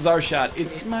 this is our shot.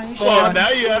 It's my Oh, shot. now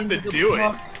you have to do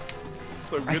it.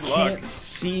 So I good luck. can't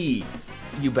see.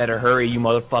 You better hurry, you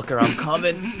motherfucker! I'm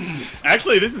coming.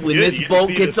 Actually, this is When good. this You can boat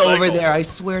see gets the over cycle. there, I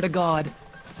swear to God.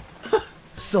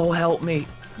 So help me.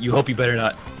 You hope you better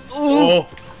not. Oh,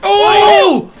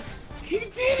 Oh! he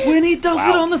did it. When he does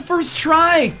it on the first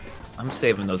try. I'm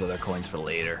saving those other coins for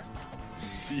later.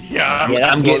 Yeah. Yeah,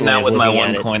 that's I'm getting one way out of with my looking at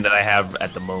one it. coin that I have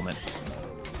at the moment.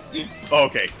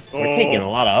 Okay. We're taking a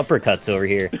lot of uppercuts over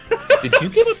here. Did you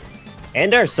get it?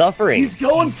 And our suffering. He's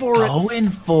going for it. Going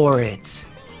for it.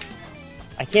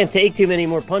 I can't take too many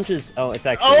more punches. Oh, it's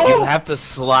actually... Oh! You have to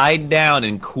slide down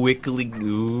and quickly go.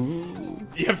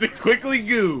 You have to quickly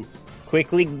goo.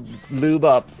 Quickly lube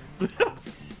up.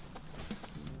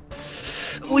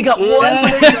 We got one.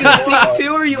 Are you gonna take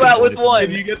 2 or are you out with Did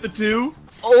one? you get the 2?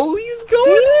 Oh, he's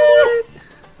going for it.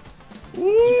 Ooh.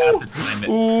 You have to time it.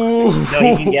 Ooh. No,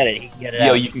 you can get it. You can get it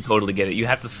Yo, out. you can totally get it. You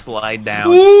have to slide down.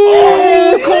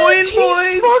 Ooh, coin,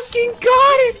 boys. Fucking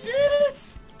got it, did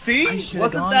it. I See? should've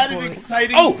Wasn't gone that for an it.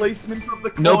 exciting Oh! placement of the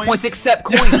coin? No points except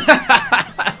coins.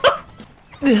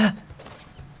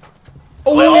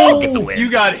 Oh, Get the win. You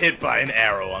got hit by an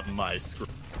arrow on my screen.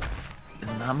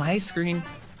 Not my screen.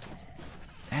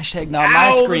 Hashtag not my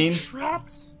Ow, the screen.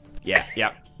 traps. Yeah.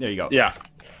 There you go. Yeah.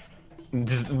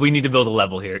 We need to build a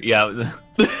level here. Yeah.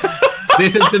 This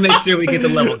This is to make sure we get the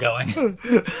level going.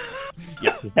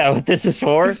 Is that what this is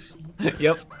for?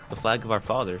 Yep. The flag of our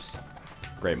fathers.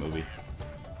 Great movie.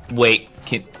 Wait.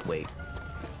 Wait.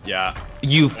 Yeah.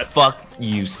 You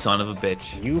son of a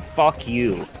bitch. You fuck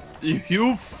you.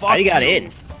 You fuck. How you got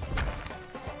in?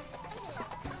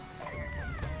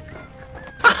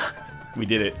 We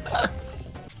did it.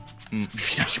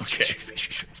 Okay.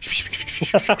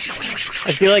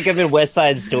 I feel like I'm in West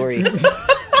Side Story.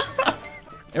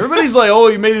 Everybody's like, oh,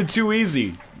 you made it too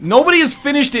easy. Nobody has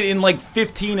finished it in like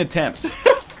 15 attempts.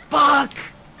 Fuck!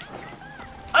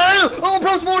 Oh,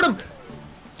 postmortem!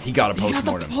 He got a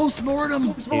postmortem.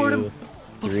 Postmortem. 2,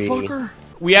 3.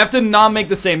 We have to not make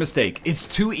the same mistake. It's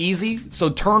too easy, so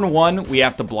turn 1, we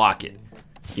have to block it.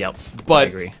 Yep. But I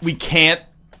agree. we can't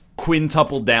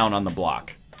quintuple down on the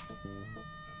block.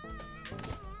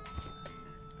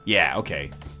 Yeah, okay.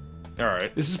 All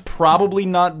right. This is probably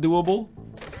not doable.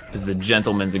 This is a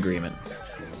gentleman's agreement.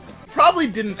 Probably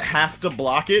didn't have to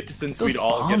block it since Those we'd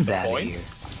all get bombs the outta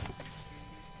points.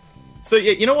 So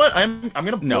yeah, you know what? I'm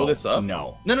gonna blow this up.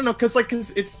 No. No, cause we're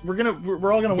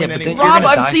all gonna win but anyway. then you're Rob, gonna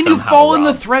I've die seen you somehow, fall in the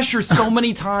Rob. thresher so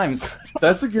many times.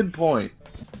 That's a good point.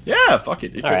 Yeah, fuck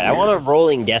it. All right, I want a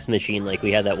rolling death machine like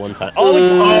we had that one time.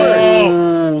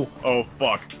 Oh, Oh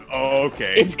fuck. Oh,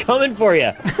 okay. it's coming for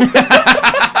you.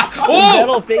 Oh!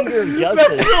 Metal finger of That's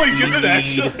justice. really good,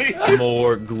 actually.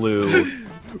 More glue.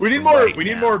 We need more. Right we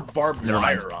need now. more barbed Never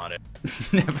mind. wire on it.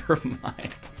 Never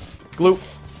mind. Glue.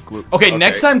 Okay,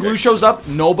 next time glue shows up,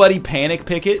 nobody panic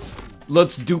pick it.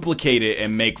 Let's duplicate it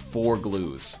and make 4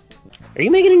 glues. Are you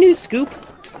making a new scoop?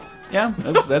 Yeah,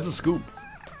 that's a scoop.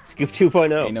 Scoop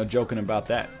 2.0. Ain't no joking about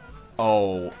that.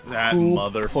 Oh, That who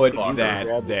motherfucker. put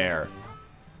that there?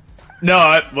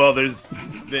 No, well,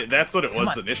 that's what it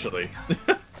was initially.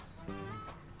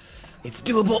 It's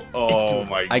doable. Oh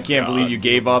my god. I can't believe you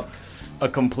gave up a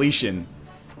completion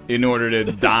in order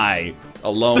to die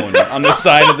alone on the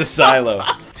side of the silo.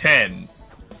 10,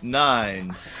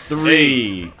 9,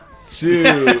 3,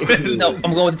 2. No, I'm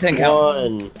going with the 10 count. 1.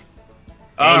 And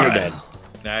All you're right. dead.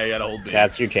 Now you gotta hold big.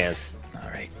 That's your chance.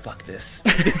 Alright, fuck this.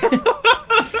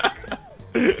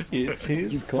 It's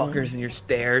his Fuckers and your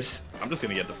stairs. I'm just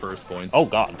gonna get the first points. Oh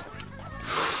god.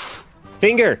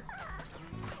 Finger.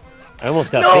 I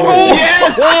almost got No! finger.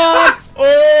 Yes! What?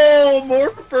 Oh, more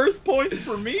first points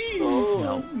for me.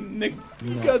 Oh, Nick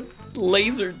got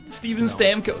lasered. Steven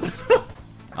Stamkos.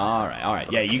 All right.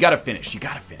 Yeah, you gotta finish.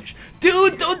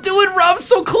 Dude, don't do it, Rob.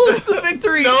 So close to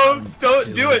victory. No,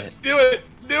 don't do it. Do it.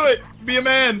 Be a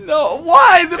man. No,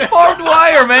 why? The barbed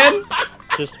wire, man.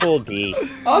 Just hold B.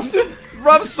 Austin,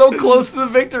 Rob's so close to the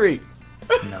victory.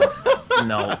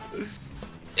 No.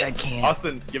 I can't.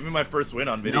 Austin, give me my first win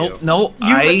on video. No,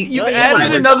 You've No,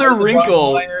 added no, another no.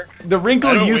 wrinkle. I The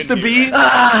wrinkle don't used win to be. here.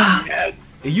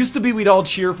 Yes. It used to be we'd all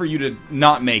cheer for you to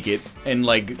not make it and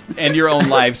like end your own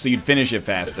life so you'd finish it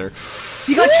faster.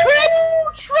 You got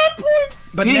Trap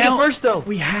points. But You didn't now get first, though.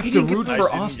 we have You to didn't get root I for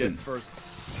didn't get Austin. first.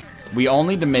 We all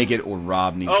need to make it, or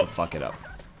Rob needs Oh. to fuck it up.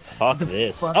 Fuck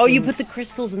this. fucking- Oh, you put the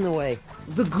crystals in the way.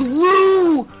 The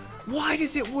glue! Why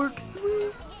does it work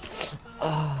through?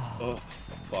 Oh,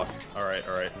 fuck. All right.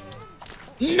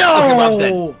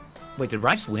 No! Wait, did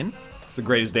Ryan just win? It's the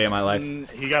greatest day of my life.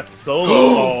 He got solo.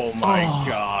 Oh my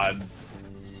god.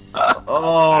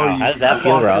 Oh, How does that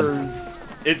feel, Rob? fuckers.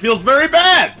 It feels very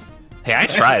bad. Hey, I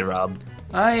tried, Rob.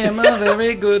 I am a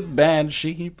very good bad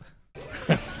sheep.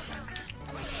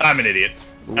 I'm an idiot.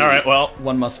 All right, well.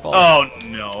 One must fall. Oh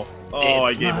no. Oh, I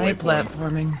It's gave my away points.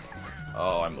 platforming.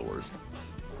 Oh, I'm the worst.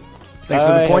 Thanks for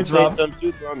the I points, have made Rob. some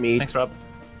soup on me. Thanks, Rob.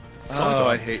 Oh,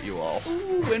 I hate you all.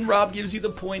 Ooh, when Rob gives you the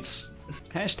points.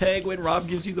 Hashtag when Rob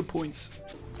gives you the points.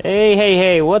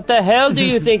 Hey, what the hell do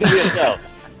you think of yourself?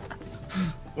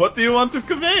 What do you want to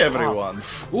convey, everyone?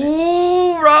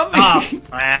 Ooh, Rob.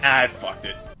 I fucked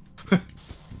it.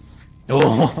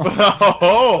 Oh.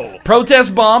 Oh,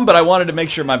 Protest bomb, but I wanted to make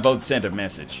sure my vote sent a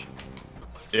message.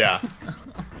 yeah.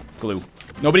 Glue.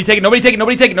 Nobody take it.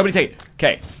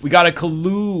 Okay, we gotta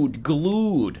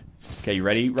glued. Okay, you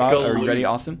ready, Rob? Are you ready,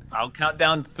 Austin? I'll count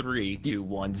down 3, 2,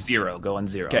 1, 0. Go on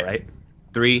 0, 'Kay. right?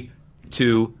 3,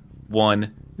 2,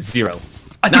 1, 0.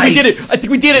 I think we did it. I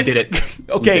think we did it. We did it.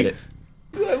 Okay. We did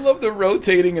it. I love the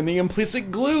rotating and the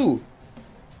implicit glue.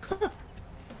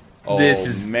 Oh, This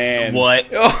is man. what?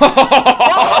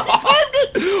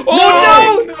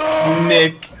 Oh no!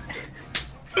 Nick.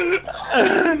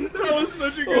 That was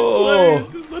such a good Oh. play.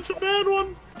 This is such a bad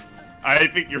one. I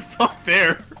think you're fucked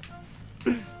there.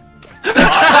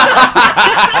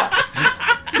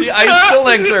 The ice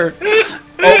collector.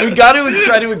 Oh, we got to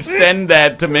try to extend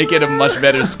that to make it a much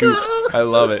better scoop. I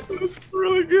love it. That's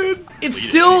really good. It's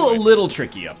still a little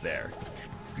tricky up there.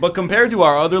 But compared to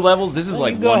our other levels, this is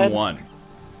like go ahead. 1-1.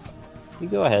 You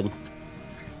go ahead.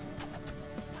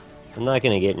 I'm not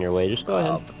gonna get in your way. Just go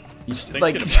ahead. You should, Thinking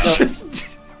like, about it. just...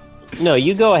 No,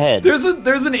 you go ahead. There's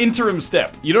an interim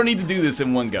step. You don't need to do this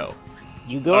in one go.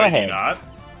 You go ahead. Not?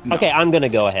 No. Okay, I'm gonna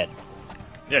go ahead.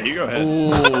 Yeah, you go ahead.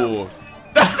 Ooh.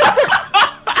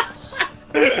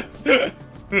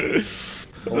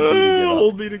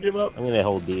 Hold me to give up. I'm gonna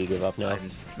hold B to give up now. I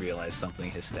just realized something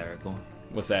hysterical.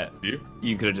 What's that?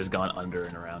 You could have just gone under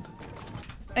and around.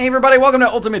 Hey everybody, welcome to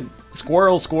Ultimate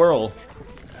Squirrel.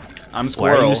 I'm Why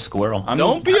Squirrel. are you squirrel?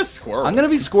 Don't be a squirrel. I'm gonna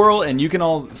be Squirrel, and you can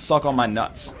all suck on my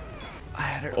nuts. I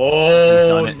had her. Oh,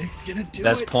 done it. Nick's gonna do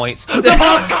That's it. points.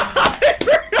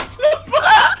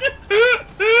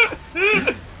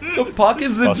 The puck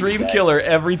is the Fuck dream that. killer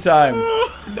every time.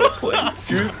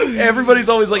 Everybody's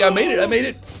always like, I made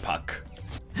it. Puck.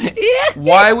 Yeah.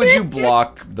 Why would you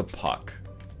block the puck?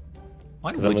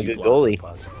 Why I'm a would you good block goalie. the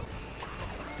puck?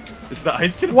 Is the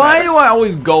ice gonna Why matter? do I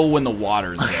always go when the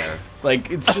water's there? Like,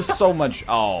 it's just so much.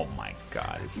 Oh my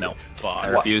god. It's No. I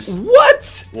Fuck. refuse.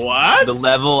 What? What? The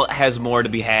level has more to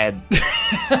be had.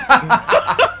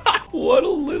 What a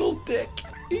little dick.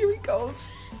 Here he goes.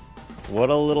 What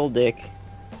a little dick.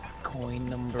 Coin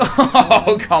number.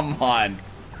 Oh, come on.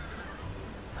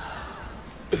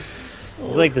 It's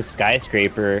like the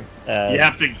skyscraper. You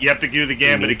have to do the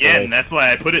gambit Unique again. life. That's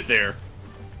why I put it there.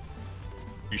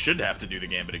 You should have to do the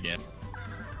gambit again.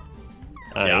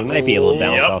 I don't know, Yeah. you might be able to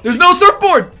bounce Yep. off. There's no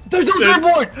surfboard. There's no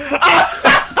surfboard!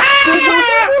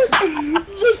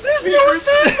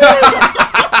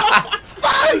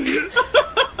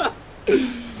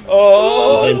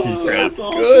 Oh, Vince it's is so trapped.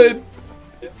 good.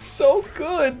 It's so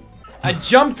good. I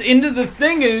jumped into the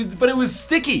thing, but it was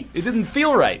sticky. It didn't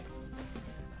feel right.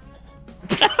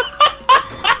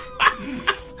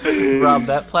 Rob,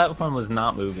 that platform was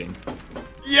not moving.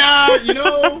 Yeah, you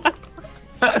know.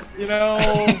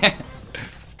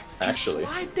 Actually.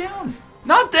 Slide down.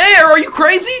 Not there. Are you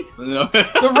crazy? No.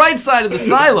 The right side of the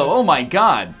silo. Oh my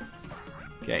god.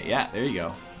 Okay, yeah, there you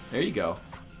go. There you go.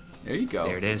 There you go.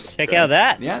 There it is. Check out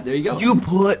that. Yeah, there you go. You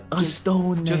put a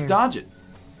stone there. just dodge it.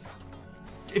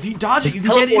 If you dodge it, you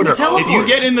Just can get in the teleporter. teleporter. If you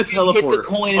get in the teleporter, the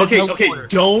coin in the okay, teleporter.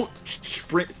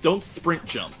 don't sprint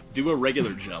jump. Do a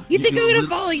regular jump. You think I'm gonna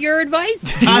follow your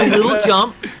advice? I Little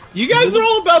jump. You guys are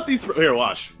all about these. Here,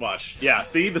 watch. Yeah,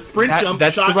 see the sprint jump.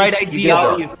 That's the shot right you too idea, You far.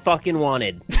 got what you fucking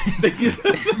wanted.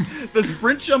 The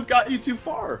sprint jump got you too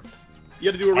far.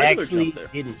 You had to do a I regular actually jump there.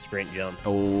 didn't sprint jump.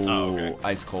 Oh, Oh, okay.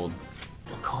 ice cold.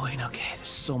 Coin, okay. There's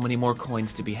so many more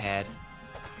coins to be had.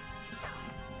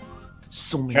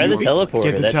 So many Try the more. teleporter.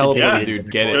 Get the that should teleporter, take you dude.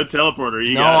 to Get Good it. teleporter.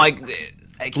 You No, got I it.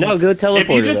 can't. No, go teleporter. If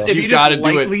you just though. if You you gotta just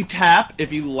do it. lightly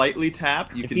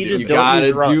tap, you can you do just it. You Don't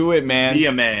use gotta run. do it, man. Be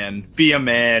a man. Be a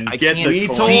man. I Get can't the We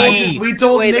see. coin. told we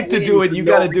told Way to Nick to do win it. You for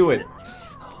gotta no do it.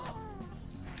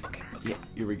 Okay. Yeah,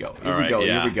 here we go. All Here we right, go.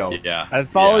 yeah, Here we go. Yeah. I've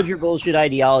followed your bullshit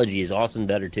ideologies. Austin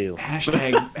better too.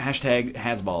 Hashtag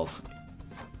hasballs.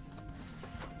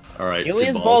 All right. He good only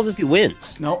has balls if he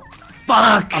wins. Nope.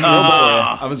 Fuck! I'm rooting for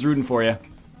you. I was rooting for you.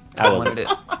 I wanted it.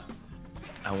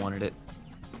 I wanted it.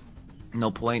 No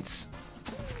points.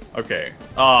 Okay.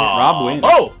 Rob wins.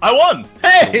 Oh, I won.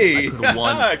 Hey. I could have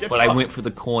won, Good but I job. went for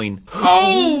the coin.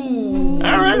 Oh!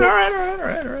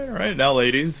 All right. Now,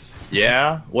 ladies.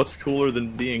 Yeah. What's cooler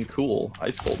than being cool?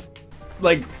 Ice cold.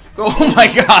 Like, oh my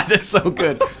god, that's so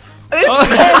good.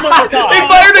 Oh my god! He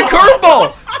fired a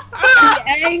curveball. The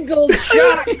angled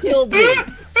shot killed me.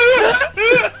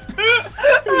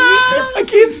 I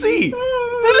can't see.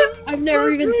 I've never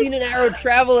even seen an arrow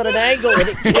travel at an angle and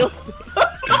it killed me.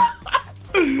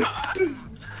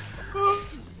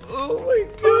 Oh my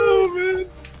god, man.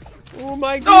 Oh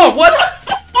my god! Oh, what?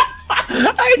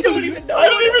 I don't even know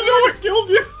what killed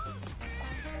you.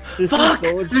 This Fuck! is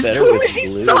so much There's better too with many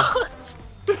blue. songs!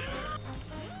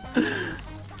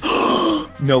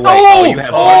 No way. Oh, you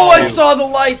have I saw the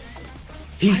light.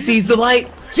 He sees the light.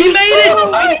 He made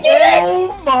it.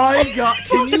 Oh my god.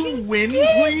 Can you win,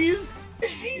 please?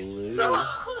 Blue.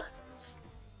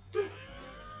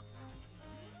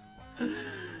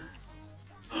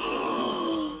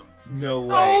 No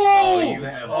way. Oh, you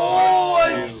have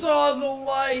I saw the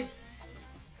light.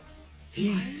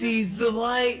 He sees the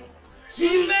light. He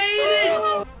made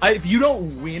it. If you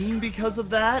don't win because of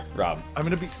that, Rob. I'm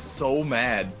gonna be so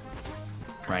mad.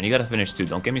 Ryan, you gotta finish too.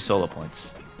 Don't give me solo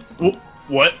points.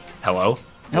 What? Hello?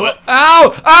 What?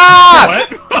 Ow! Ah!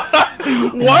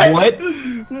 What? What? What?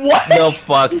 What? No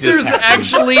fuck just There's happened.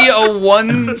 actually a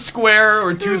 1 square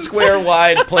or 2 square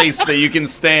wide place that you can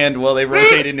stand while they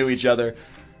rotate into each other.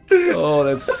 Oh,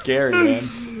 that's scary, man.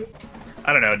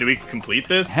 I don't know. Do we complete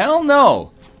this? Hell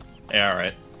no. Yeah, all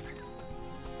right.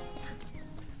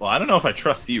 Well, I don't know if I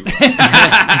trust you.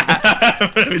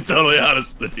 I'm gonna be totally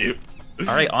honest with you. All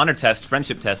right, honor test,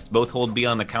 friendship test. Both hold B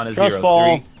on the count of Trust 0.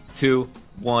 fall. 3, 2,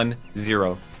 1,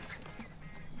 0.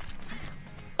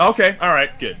 Okay, all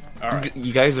right, good. All right,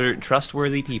 You guys are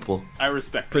trustworthy people. I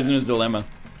respect that. Prisoner's dilemma.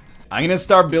 I'm gonna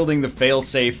start building the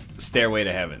fail-safe stairway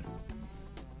to heaven.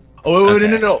 Oh, wait,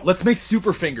 Okay. no. Let's make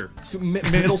super finger.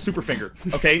 Middle super finger.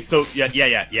 Okay, so yeah.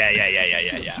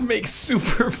 Let's make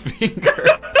super finger.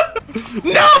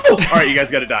 No! All right, you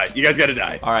guys gotta die. You guys gotta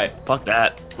die. All right. Fuck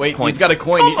that. Wait, Points. he's got a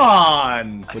coin. Come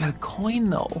on! I got a coin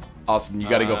though. Austin, you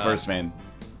gotta go first, man.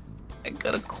 I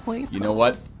got a coin. You know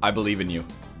what? I believe in you.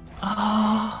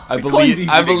 Ah. I coin's believe. easy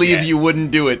I to believe get. you wouldn't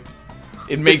do it.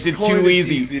 It makes it too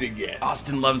easy. Easy to get.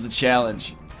 Austin loves the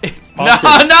challenge. It's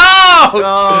Austin. no.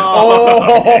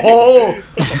 Oh!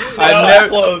 I've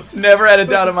close. never had a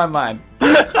doubt in my mind.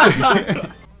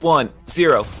 1,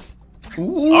 0.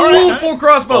 Ooh, right, 4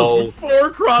 crossbows. 4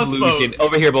 crossbows. Illusion.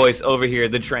 Over here, boys. Over here.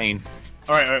 The train.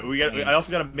 All right. I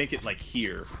also gotta make it like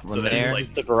here, so One that there. it's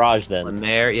like The barrage One then.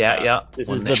 there. Yeah. This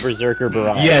One is there. the Berserker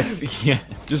barrage. Yes. Yeah.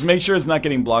 Just make sure it's not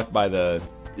getting blocked by the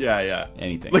yeah.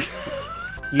 anything. Like,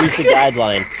 Use the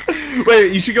guideline.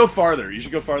 wait, you should go farther. You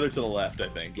should go farther to the left. I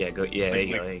think. Yeah. Go. Yeah. There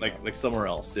you go. Like somewhere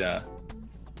else. Yeah.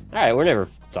 All right, we're never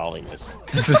solving this.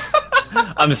 This is.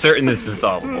 I'm certain this is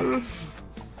solvable.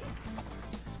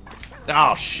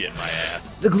 Oh shit, my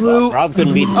ass. The glue. Rob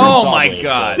couldn't beat. Oh my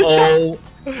god. Oh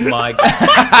my god.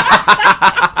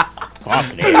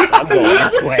 Fuck this. I'm going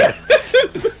this way.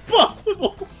 It's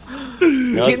impossible.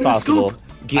 No, Get it's in the possible. scoop.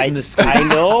 Get in the scoop. I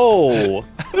know.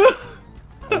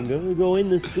 I'm gonna go in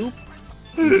the scoop.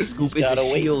 The scoop is Gotta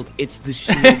a wait. shield. It's the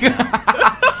shield.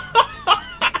 now.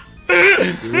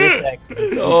 Give me a sec.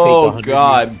 This will Oh, take 100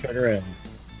 God. years to turn around.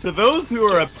 To those who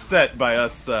are upset by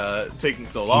us taking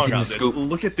so long in on the this, scoop.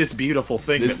 look at this beautiful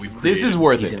thing This, that we've created. this is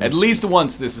worth He's it. in At this. least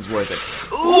once, this is worth it.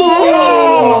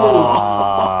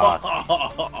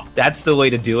 Ah, That's the way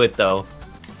to do it, though.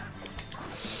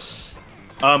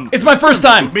 It's my first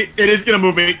time. It is gonna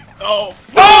move me. Oh,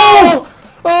 Oh!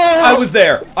 I was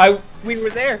there. We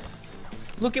were there.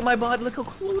 Look at my bod. Look how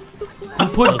close the flower.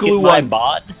 Who put look glue at my on?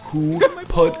 bod. Who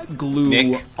put glue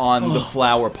Nick. on the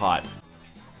flower pot?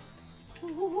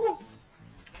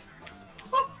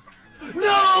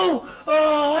 No!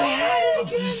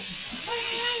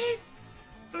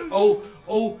 Oh!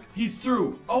 Oh, he's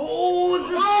through. Oh,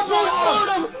 the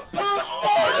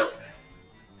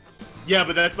yeah,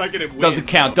 but that's not gonna win. Doesn't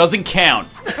count. Doesn't count.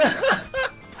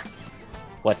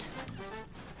 What?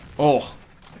 Oh.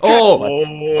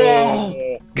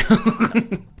 Oh.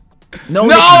 No!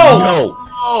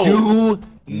 No! Do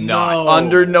No.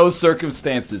 Under no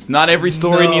circumstances. Not every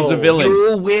story needs a villain.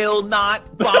 You will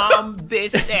not bomb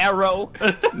this arrow.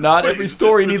 Not every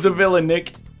story needs a villain,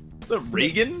 Nick. Is that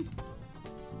Reagan?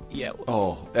 Yeah,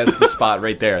 Oh, that's the spot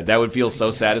right there. That would feel so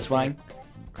satisfying.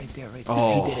 right there.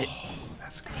 Oh, He did it.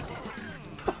 that's good.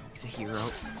 He's a hero.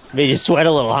 Made you sweat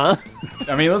a little, huh?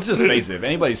 I mean, let's just face it. If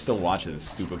anybody's still watching this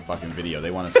stupid fucking video,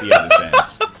 they want to see how this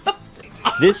ends.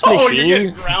 This Oh, you're machine.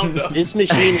 getting ground up. This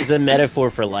machine is a metaphor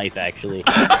for life, actually.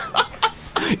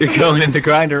 You're going in the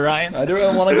grinder, Ryan. I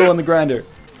don't want to go on the grinder.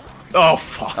 Oh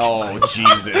fuck. Oh,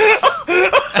 Jesus.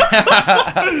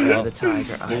 The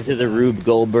tiger. Into the Rube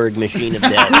Goldberg machine of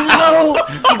death.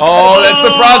 Oh, that's the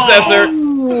processor.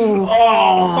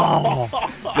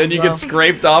 Then you get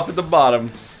scraped off at the bottom.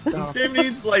 This game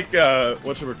needs like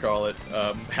whatchamacallit,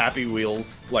 Happy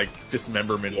Wheels like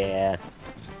dismemberment. Yeah.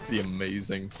 Be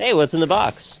amazing. Hey, what's in the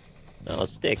box? Oh, a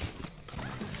stick.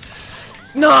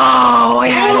 No, I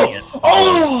had it.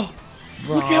 Oh!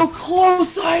 Look how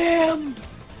close I am!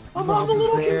 I'm on the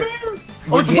little there. conveyor!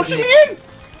 We're Oh, it's getting pushing it. me in!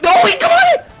 No, he got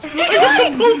it! He got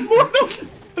it! Close more!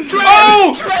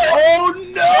 Oh! Oh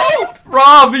no!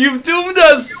 Rob, you've doomed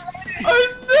us.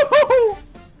 I know!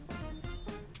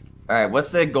 Alright,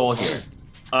 what's the goal here?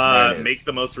 There it is. Make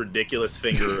the most ridiculous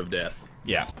finger of death.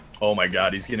 Yeah. Oh my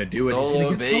god, he's gonna do it. He's Solo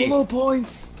gonna get B. solo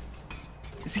points.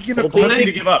 Is he gonna? Hold B. Does he need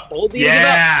to give up? Hold B to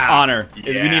Yeah. Honor.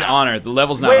 Yeah. We need honor. The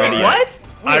level's not Wait, ready yet. what?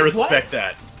 I Wait, respect what?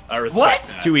 that. I respect What?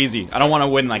 that. Too easy. I don't want to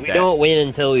win like We that. don't win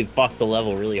until we fuck the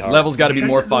level really hard. Level's got to be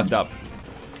more fucked up.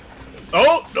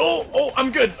 Oh no! Oh,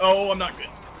 I'm good. Oh, I'm not good.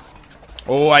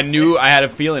 Oh, I knew. I had a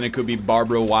feeling it could be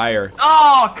Barbara Wire.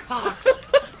 Oh, cops!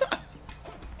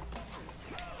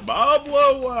 Bob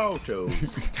Wow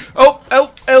toes. Oh.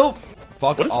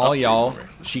 Fuck What is all up y'all. there?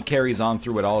 She carries on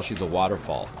through it all. She's a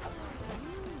waterfall.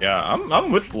 Yeah,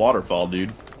 I'm with Waterfall,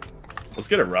 dude. Let's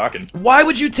get it rocking. Why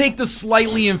would you take the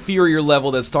slightly inferior level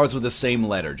that starts with the same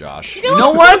letter, Josh? You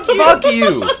know what? Fuck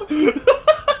you.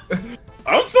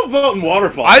 voting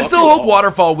Waterfall. I still hope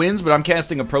Waterfall wins, but I'm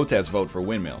casting a protest vote for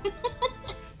Windmill.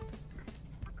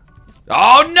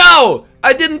 Oh no!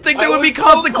 I didn't think there would be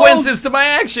consequences to my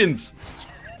actions.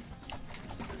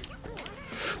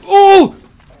 Oh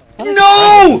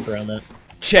no!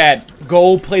 Chad,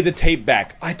 go play the tape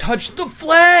back. I touched the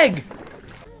flag.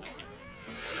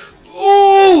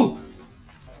 Oh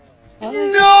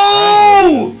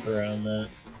no!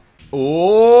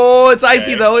 Oh, it's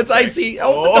icy though. It's icy.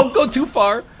 Oh, but don't go too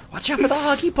far. Watch out for the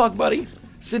hockey puck, buddy.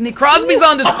 Sidney Crosby's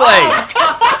on display.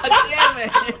 Damn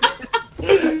it!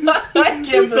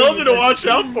 I told you to watch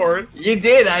out for it. You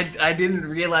did. I didn't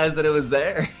realize that it was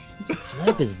there.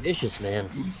 Snap is vicious, man.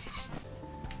 You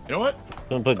know what?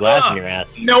 Don't put glass in your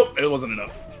ass. Nope, it wasn't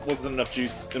enough. Wasn't enough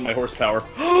juice in my horsepower.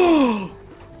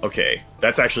 Okay,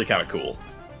 that's actually kind of cool.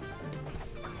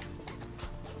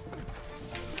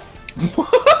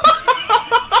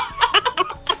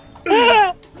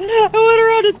 I went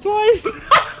around it twice.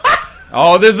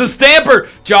 Oh, there's a stamper.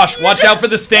 Josh, watch out for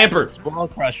the stamper. Ball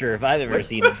crusher, if I've ever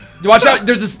seen it. Watch out.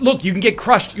 There's this. Look, you can get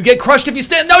crushed. You get crushed if you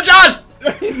stand. No, Josh.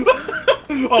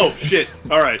 Oh shit!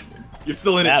 All right, you're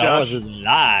still in it, That horse Josh. is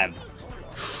live.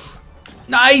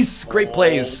 Nice. Great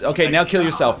plays. Okay, now kill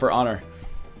yourself for honor.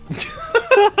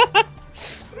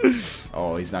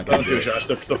 Oh, he's not gonna Don't do do it. it, Josh.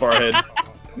 They're so far ahead. I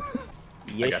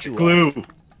Yes, got you. you Glue. Nick,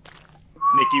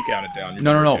 you count it down. You're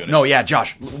No. doing No, yeah,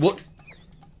 Josh. What?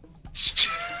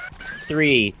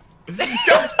 3.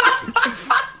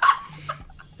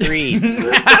 3.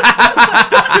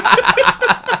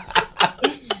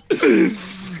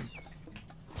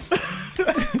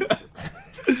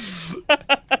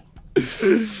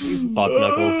 Fuck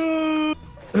Knuckles.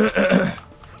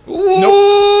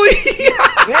 Ooh!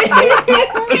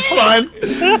 It's fine.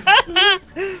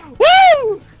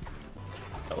 Woo!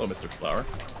 Hello, Mr. Flower.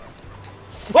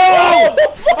 Oh!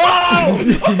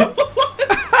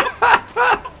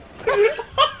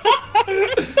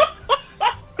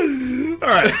 All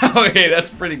right, Okay, that's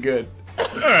pretty good. all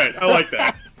right. I like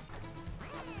that.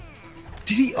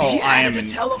 Did he? Oh, he I added am a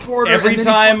teleporter. Every and then he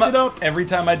time, fucked it up. every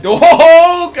time I do.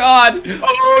 Oh God!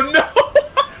 Oh no!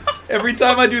 Every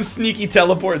time I do sneaky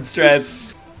teleport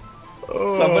strats,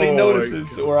 somebody Oh,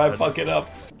 notices my or I God. fuck it up.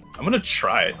 I'm gonna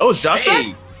try it. Oh, is Josh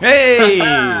Hey. back? Hey!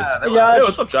 Ah, Hey, that was-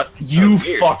 what's up, Josh? You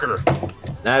weird. fucker.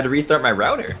 I had to restart my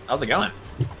router. How's it going?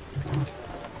 It's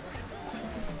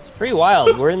pretty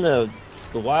wild. We're in the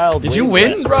wild. Did you Wild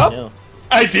win, West Rob? right now.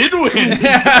 I did win.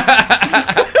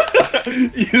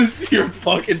 Use your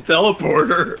fucking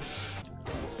teleporter.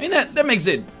 I mean, that makes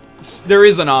it. There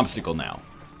is an obstacle now.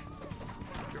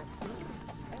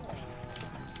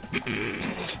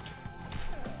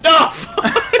 No.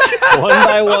 One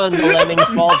by one, the lemmings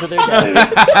fall to their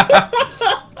death.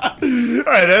 All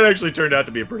right, that actually turned out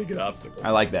to be a pretty good obstacle. I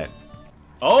like that.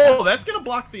 Oh, that's gonna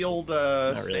block the old.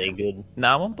 Not really good. No,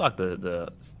 I won't block the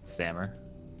stammer.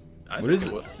 I What think is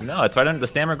it? would. No, it's right under. The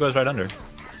stammer goes right under.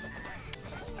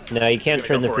 No, you can't Go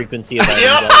turn the for it. frequency of items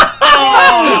Yep. up.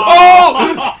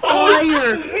 Oh!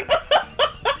 Fire!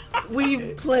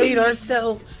 We've played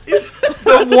ourselves.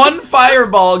 The one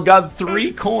fireball got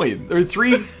 3 coin or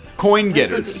 3 coin He's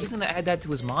getters. gonna add that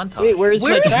to his montage. Wait, where's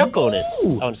my Where's trap the bonus?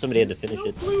 glue? Oh, somebody had to finish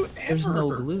it. There's no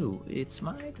glue. It's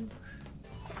mine.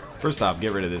 First off,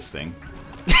 get rid of this thing.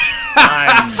 All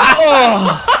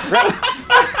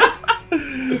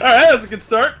right, that's a good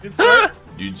start. Good start.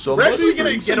 Dude, We're actually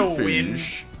gonna get a win.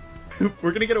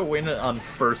 We're gonna get a win on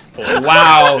first pull.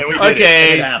 Wow, And we did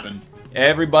okay. It. It happened.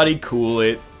 Everybody cool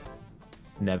it.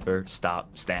 Never stop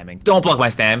stamming. Don't block my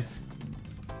stam.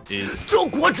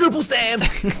 Don't quadruple stam.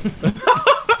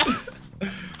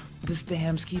 The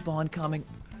stams keep on coming.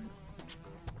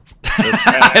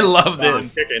 I love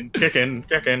this. Kicking.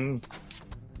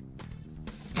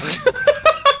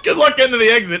 Good luck getting to the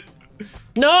exit.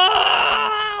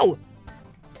 No!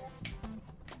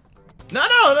 No,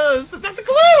 that's a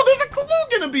glue. There's a glue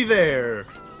gonna be there.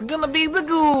 Gonna be the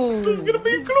goo. There's gonna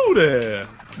be a glue there.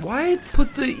 Why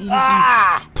put the easy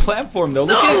platform though?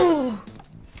 Look at,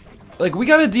 like, we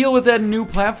gotta deal with that new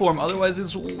platform, otherwise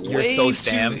it's way so too.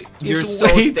 stammed. It's You're so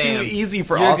way stammed. too easy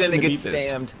for You're Austin gonna to get beat this.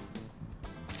 stammed.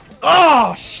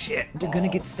 Oh shit. You're gonna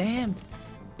get stammed.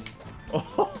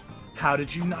 Oh, how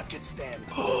did you not get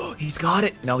stamped? Oh, he's got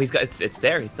it. No, he's got it's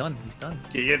there. He's done. He's done.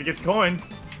 You gotta get the coin.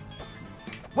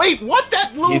 Wait, what?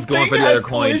 That little He's going thing for the has other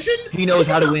coin. collision? He knows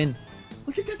how to win.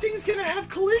 Look at that thing's gonna have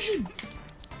collision.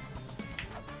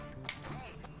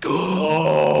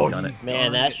 Oh, Done it. he's Man,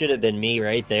 done that it. should have been me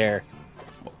right there.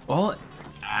 Well,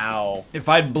 Ow. if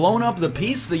I'd blown up the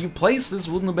piece that you placed, this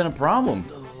wouldn't have been a problem.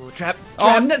 Oh, trap.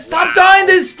 Oh, stop dying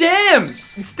to stems!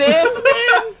 Stam,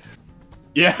 man.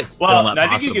 Yeah. It's still Well, not I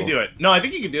think you possible. can do it. No, I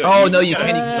think you can do it. Oh, no, you gotta-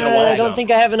 can't you even gotta do wall it. I don't jump.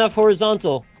 think I have enough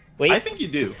horizontal. Wait. I think you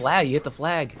do. Flag, you hit the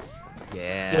flag.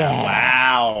 Yeah. Yeah.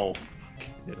 Wow.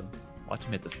 Dude, watch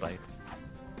him hit the spikes.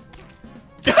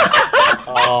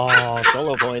 Oh,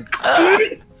 solo points.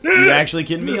 You actually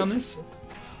kidding me on this?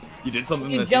 You did something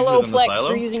You that's Jello easier than the Plex silo?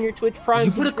 for using your Twitch Prime.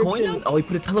 Did you put a coin subscription. out? Oh, he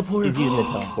put a teleporter. He's using the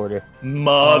teleporter.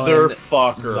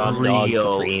 Motherfucker. Dog Dog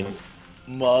Real. Supreme.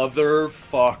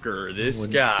 Motherfucker. This When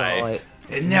he saw guy. it.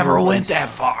 It never went that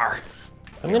far.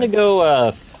 I'm gonna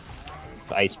go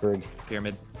iceberg.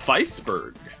 Pyramid.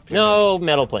 Feisberg. No,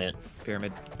 metal plant.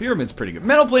 Pyramid. Pyramid's pretty good.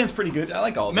 Metal Plant's pretty good. I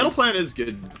like all of Metal these. Plant is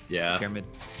good. Yeah. Pyramid.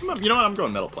 You know what? I'm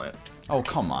going Metal Plant. Oh,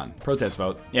 come on. Protest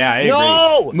vote. Yeah, I agree.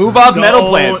 No! Move off Metal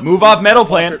Plant. Don't Move off Metal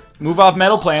Plant. Move off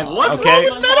Metal Plant. What's okay.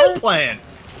 wrong with Metal Plant?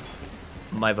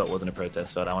 My vote wasn't a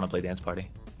protest vote. I want to play Dance Party.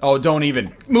 Oh, don't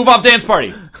even. Move off Dance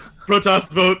Party. Protest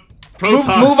vote. Move,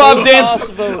 Protest move off vote. Dance.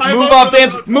 Protest vote. I Move vote off for the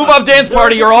Dance. vote. Move off Dance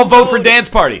Party, or I'll vote for Dance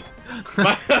Party.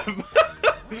 My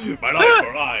life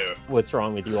for hire. What's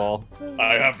wrong with you all?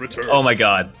 I have returned. Oh my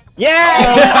god.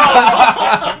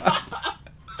 Yeah!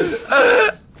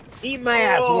 Eat my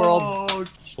ass, world. Oh,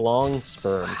 Schlong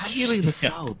sperm. How do you leave a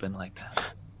cell open like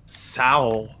that?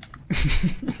 Sal.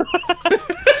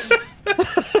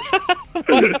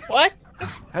 What?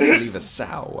 How do you leave a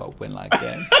sow open like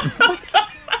that?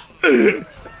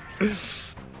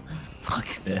 Fuck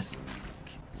this.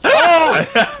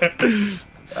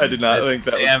 I did not think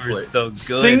that was Amber's played. so good.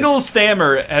 Single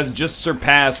Stammer has just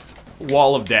surpassed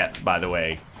Wall of Death, by the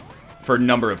way, for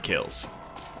number of kills.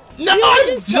 No, You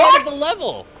just started the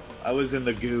level. I was in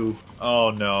the goo.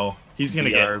 Oh no. He's gonna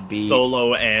BRB. get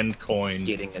solo and coin.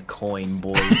 Getting a coin,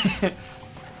 boys.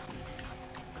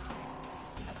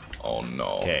 Oh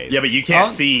no. Okay. Yeah, but you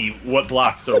can't see what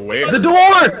blocks are where. The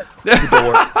door!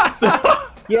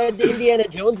 Yeah, Indiana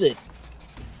Jones it.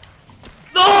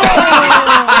 No!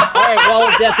 Alright, Wall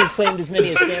of Death has claimed as many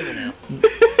as Stammer now.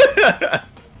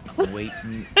 I'm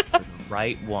waiting for the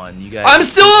right one. You guys. I'm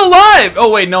still alive!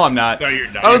 Oh, wait, no, I'm not. No, you're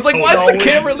not. I was like, You're why is the totally-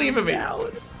 camera leaving me?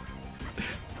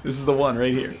 This is the one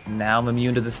right here. Now I'm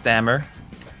immune to the stammer.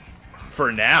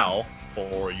 For now,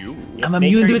 for you. I'm Make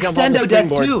immune sure to you jump on the extendo death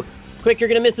springboard. too. Quick, you're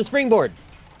gonna miss the springboard.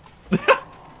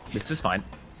 This is fine.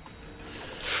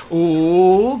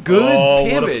 Ooh, good Oh,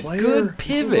 what a pivot. player. Good This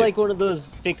pivot. is like one of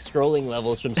those fixed scrolling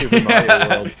levels from Super Mario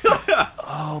World.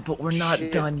 Oh, but we're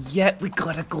not done yet. We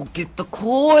gotta go get the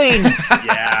coin.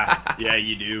 Yeah,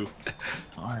 you do.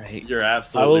 All right. You're I will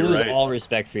absolutely lose right. all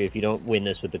respect for you if you don't win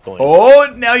this with the coin.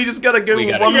 Oh, now you just gotta go We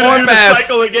gotta- one you gotta more do the pass.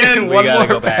 cycle again. We One gotta more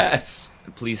go back. pass.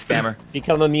 Please, stammer.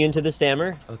 Become immune to the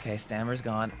stammer. Okay, stammer's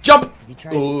gone. Jump. You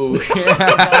tried. Ooh.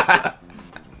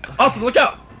 Austin, look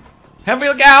out! Have a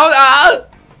look out. Ah.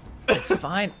 It's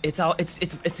fine. It's all. It's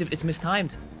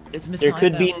mistimed. It's mistimed. There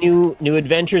could be new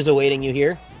adventures awaiting you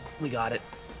here. We got it.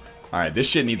 All right, this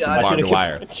shit needs some God, barbed Gonna get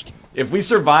wire. punched. If we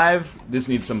survive, this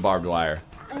needs some barbed wire.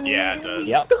 Yeah, it does.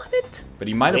 Yep. Got it. But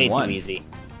he might Way have too won. easy.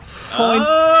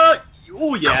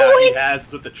 Oh yeah, he has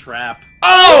with the trap.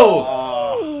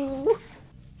 Oh! Oh,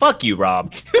 Fuck you,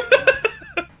 Rob.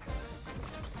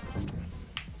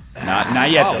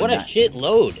 Not yet. Oh, though, what a not- shit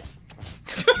load.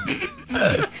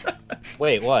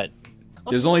 Wait, what?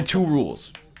 There's only two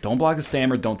rules. Don't block the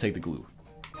stammer, don't take the glue.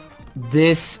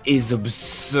 This is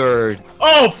absurd.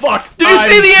 oh fuck! Did you I'm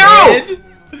see the arrow? dead.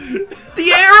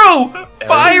 The arrow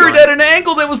fired gone. at an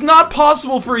angle that was not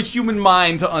possible for a human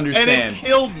mind to And it understand.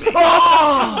 killed me.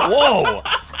 Whoa!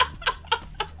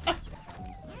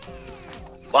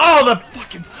 Oh, the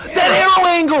fucking That arrow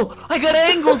angle! I got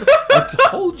angled! I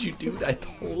told you, dude. I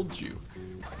told you.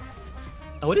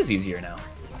 Oh, it is easier now.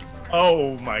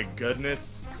 Oh my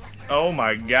goodness. Oh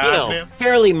my You know, godness.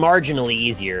 fairly marginally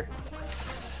easier.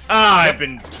 Ah, I've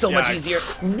been So much easier.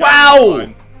 Wow!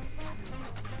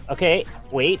 Okay,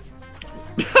 wait.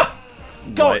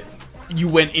 What? You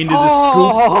went into the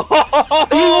scoop?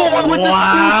 Oh, with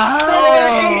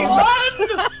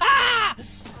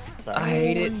Sorry. I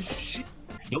hate it.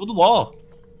 Build the wall.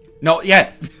 No,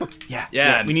 yeah.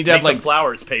 Yeah. We need to have make like the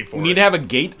flowers pay for we it. need to have a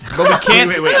gate, but we can't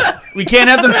Wait. we can't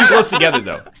have them too close together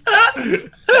though.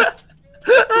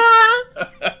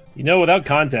 You know, without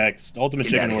context, Ultimate Get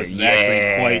Chicken outta Horse is here. actually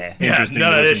Yeah. quite Yeah, interesting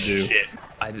none to of this listen to. shit.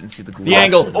 I didn't see the glue. The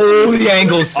angle. Oh, the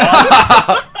angles.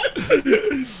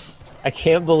 I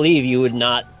can't believe you would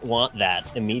not want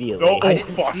that immediately. Oh, I didn't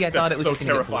fuck, see. I thought it that's was so gonna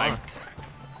get terrifying. blocked.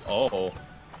 Oh.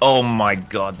 Oh my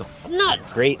god. The I'm not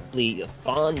greatly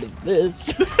fond of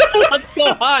this. Let's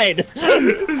go hide.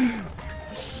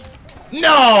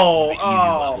 No! level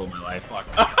Oh. of my life.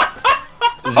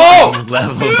 Oh!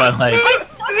 Level of my life.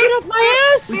 Suck it up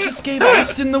my ass. We just gave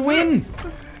Austin the win.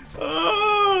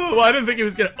 Oh. Oh, I didn't think he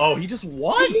was gonna. Oh, he just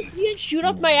won. You didn't shoot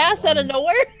up my ass out of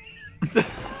nowhere.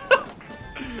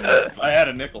 I had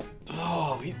a nickel.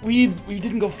 Oh, we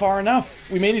didn't go far enough.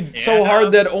 We made it so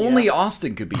hard that only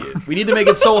Austin could beat it. We need to make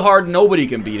it so hard nobody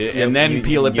can beat it, and then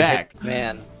peel it back.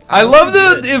 Man. I love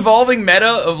the evolving meta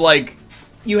of, like,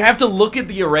 you have to look at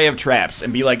the array of traps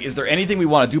and be like, is there anything we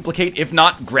want to duplicate? If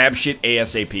not, grab shit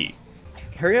ASAP.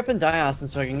 Hurry up and die, Austin,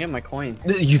 so I can get my coin.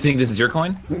 You think this is your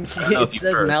coin? It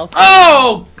says Malcolm.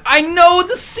 Oh! I know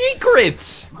the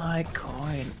secret! My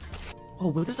coin. Oh,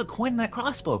 well, there's a coin in that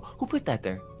crossbow. Who put that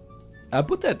there? I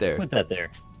put that there. Put that there.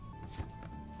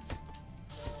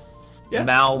 Yeah.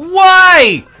 Mouth.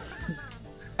 Why?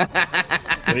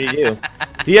 What do you do?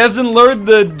 He hasn't learned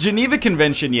the Geneva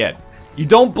Convention yet. You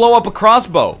don't blow up a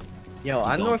crossbow. Yo,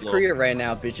 I'm North Korea right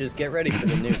now, bitches. Get ready for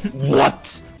the nuke.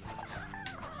 What?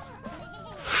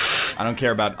 I don't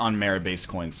care about unmerit-based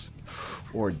coins.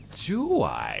 Or do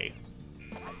I?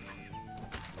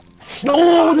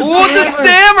 No, the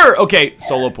stammer! Okay,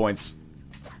 solo points.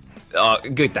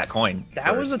 Get that coin.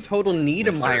 That was a total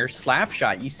Niedermeyer slap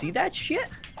shot. You see that shit?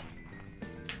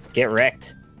 Get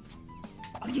wrecked.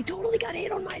 Oh, you totally got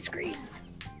hit on my screen.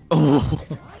 Oh.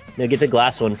 No, get the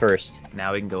glass one first.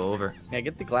 Now we can go over. Yeah,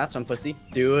 get the glass one, pussy.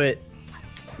 Do it.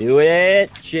 Do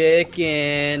it.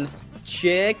 Chicken.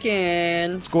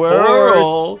 Chicken.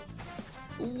 Squirrel.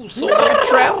 Ooh, solo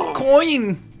trap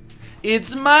coin.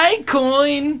 It's my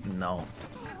coin. No.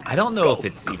 I don't know if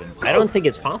it's even. I don't think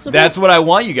it's possible. That's what I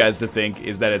want you guys to think,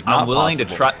 is that it's not I'm willing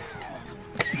possible. to try.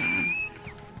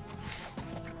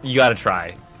 You gotta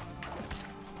try.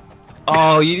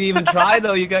 Oh, you didn't even try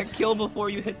though. You got killed before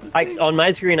you hit the thing. on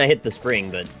my screen, I hit the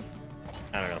spring, but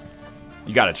I don't know.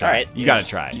 You gotta try. All right. You gotta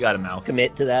try. You got a mouth.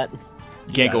 Commit to that.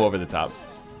 You can't got go it. over the top.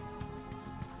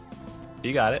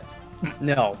 You got it.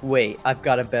 No, wait. I've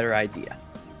got a better idea.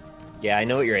 Yeah, I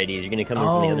know what your idea is. You're gonna come in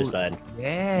from the other Oh. side.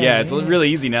 Yeah. Yeah, it's really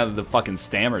easy now that the fucking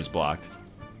stammer's blocked.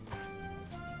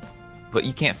 But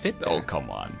you can't fit there. Oh,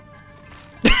 come on.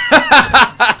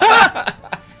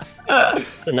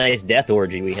 It's a nice death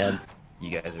orgy we had.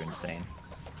 You guys are insane.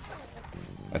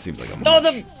 That seems like a No,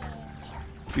 much,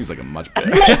 seems like a much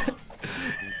better.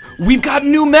 We've got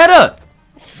new meta.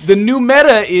 The new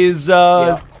meta is dangerous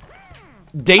I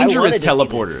wanted to see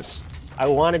teleporters. I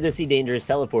wanted to see dangerous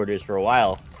teleporters for a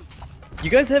while. You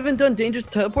guys haven't done dangerous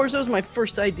teleports? That was my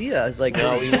first idea. I was like,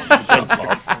 No, no, we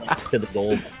went to the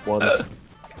gold ones.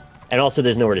 And also,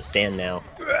 there's nowhere to stand now.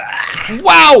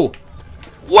 Wow!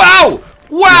 Wow!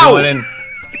 Wow! Going in.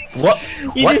 What?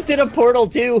 You just did a portal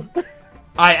too.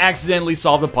 I accidentally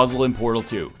solved a puzzle in Portal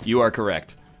 2. You are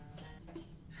correct.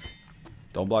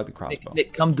 Don't block the crossbow.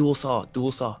 Nick, come dual saw.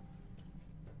 Dual saw.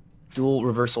 Dual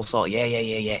reversal saw. Yeah.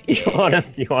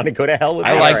 You wanna go to hell with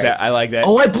I me? like Alright. that. I like that.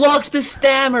 Oh, I blocked the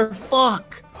stammer.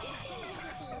 Fuck.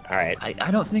 All right,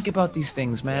 I don't think about these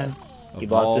things, man. you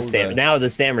blocked the stammer. Now the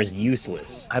stammer's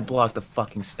useless. I blocked the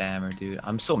fucking stammer, dude.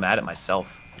 I'm so mad at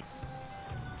myself.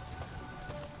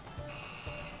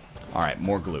 All right,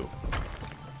 more glue.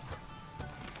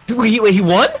 Wait, he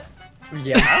won?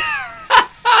 yeah.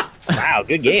 Wow,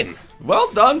 good game. Well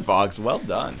done, Fox. Well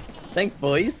done. Thanks,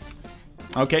 boys.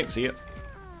 Okay, see ya.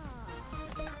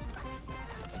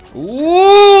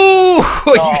 Ooh!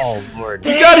 Oh lord.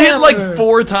 You got hit like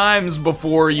 4 times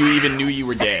before you even knew you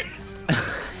were dead.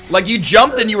 Like you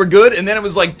jumped and you were good, and then it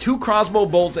was like 2 crossbow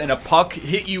bolts and a puck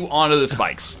hit you onto the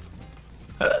spikes.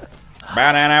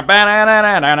 Wait,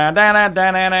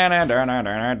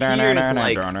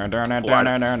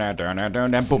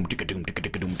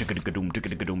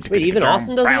 even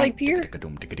Austin doesn't like Pier?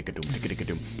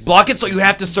 Block it so you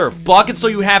have to surf. Block it so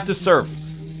you have to surf.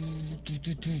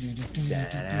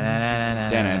 Dana,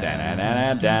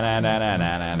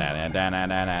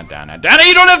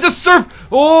 you don't have to surf.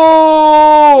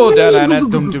 Oh!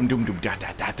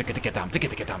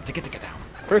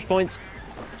 First points.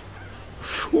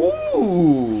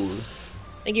 Ooh!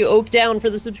 Thank you, Oak Down,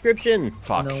 for the subscription.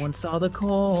 Fuck. No one saw the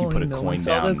coin. He put a coin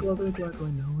down. No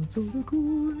one saw the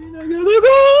coin. I got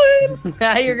the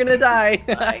Now you're gonna die.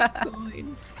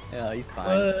 coin. Yeah, he's fine.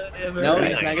 Whatever. No,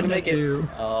 he's not gonna make it.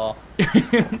 Oh.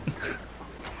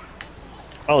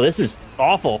 Oh, this is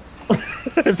awful.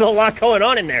 There's a lot going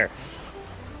on in there.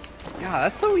 Yeah,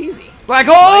 that's so easy. Black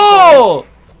hole!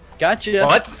 Gotcha.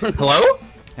 What? Hello?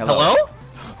 Hello?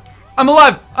 I'm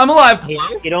alive! I'm alive!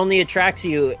 It only attracts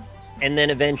you and then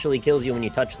eventually kills you when you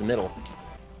touch the middle.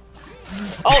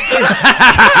 Oh, there's...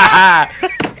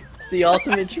 The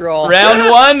ultimate troll. Round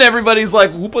 1, everybody's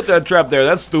like, who put that trap there?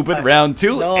 That's stupid. Round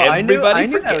 2, No, everybody I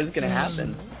knew that forgets. was gonna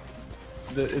happen.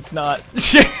 It's not.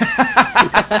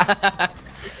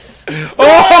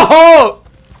 Oh!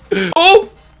 Oh!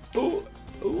 Oh!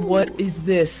 What is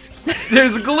this?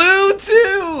 There's glue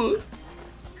too.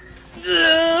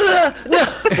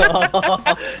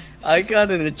 I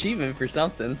got an achievement for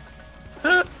something.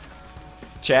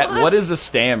 Chat, what is a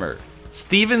stammer?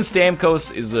 Steven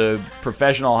Stamkos is a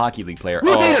professional hockey league player.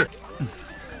 Rotator!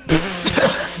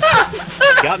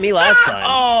 Got me last time.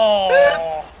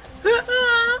 Oh!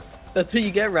 That's what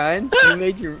you get, Ryan. You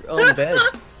made your own bed.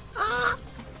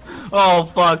 Oh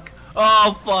fuck!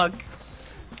 Oh fuck!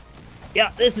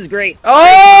 Yeah, this is great.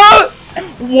 Oh!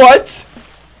 What?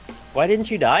 Why didn't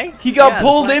you die? He got Yeah, the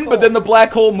pulled black in, hole. but then the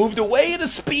black hole moved away at a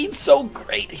speed so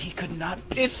great he could not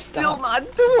be It's stopped. still not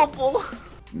doable.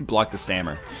 Block the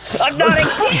stammer. I'm not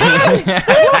again!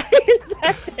 Why is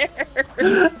that there?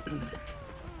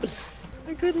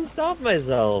 I couldn't stop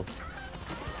myself.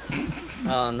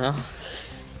 Oh no.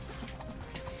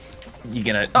 You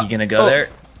gonna go there?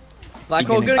 Black You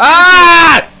hole gonna- gonna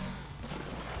Ah!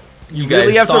 You guys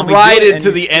really have to saw me ride do it and to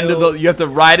you the end of still- the. You have to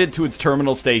ride it to its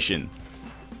terminal station.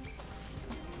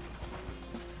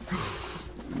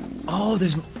 Oh,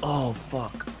 there's. Oh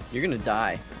fuck! You're gonna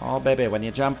die. Oh baby, when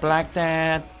you jump like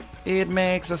that, it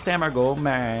makes a stammer go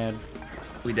mad.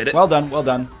 We did it. Well done, well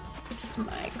done. it's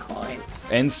my coin.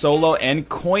 And solo and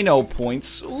Koino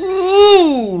points.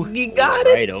 Ooh! You got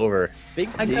it. Right over. Big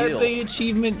I deal. got the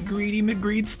achievement, Greedy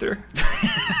McGreedster.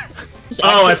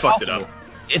 Oh, I fucked it up.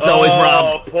 It's always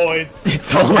Rob. Points.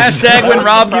 It's always Hashtag when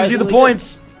Rob gives you the surprisingly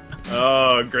points.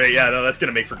 Oh, great. Yeah, no, that's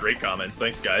gonna make for great comments.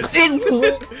 Thanks, guys.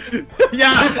 It-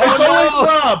 Yeah, it's always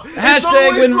Rob. It's Hashtag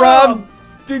always when Rob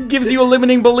gives you a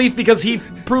limiting belief because he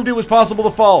proved it was possible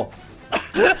to fall.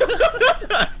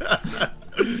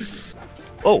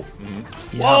 Oh.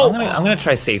 Yeah, I'm gonna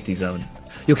try safety zone.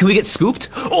 Yo, can we get scooped?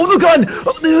 Oh, the gun!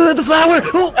 Oh, the flower!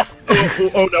 Oh.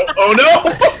 Oh no! Oh no!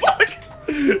 Oh, fuck!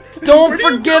 Don't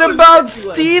forget about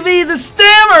Stevie the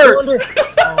Stammer!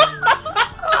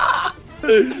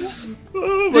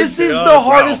 Oh my This is God, the wow.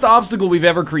 hardest obstacle we've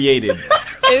ever created.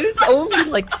 It's only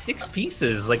like 6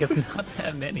 pieces. Like, it's not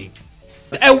that many.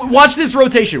 And watch this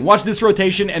rotation. Watch this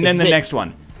rotation, and then the next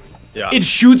one. Yeah. It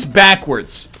shoots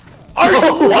backwards.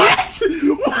 Oh, what?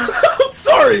 I'm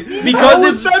sorry. Because How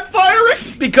it's- is that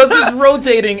firing? Because it's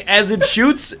rotating as it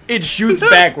shoots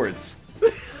backwards.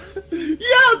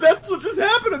 Yeah, that's what just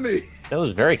happened to me. That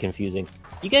was very confusing.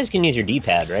 You guys can use your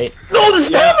D-pad, right? No, the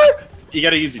stammer! You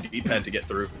gotta use your D-pad to get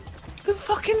through. The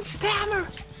fucking stammer!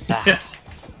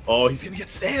 Oh, he's gonna get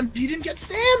stammed. He didn't get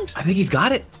stammed. I think he's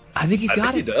got it. I think he's I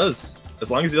got think it. he does.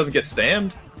 As long as he doesn't get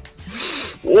stammed.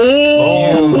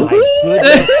 Oh my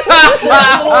goodness.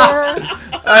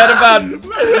 I had about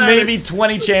maybe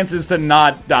 20 chances to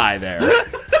not die there.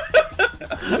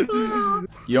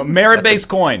 You know, merit-based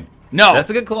coin. No. That's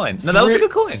a good coin. No, that was a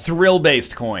good coin.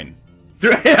 Thrill-based coin.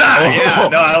 yeah,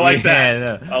 no, I like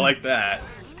that. Yeah, I like that.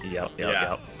 Yep,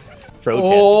 Yeah.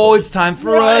 Protest. Oh, it's time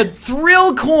for a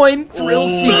thrill coin. Thrill Oh.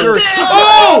 seeker.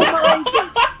 Oh!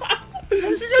 You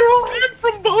get stammed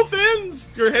from both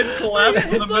ends. Your head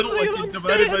collapsed in the middle like you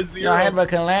divided by zero. I have a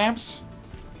collapse.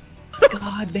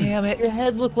 God damn it. Your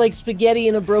head looked like spaghetti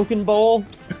in a broken bowl.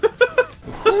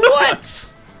 What?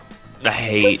 I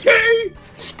hate Okay.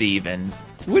 Steven.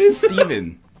 What is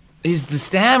Steven? He's the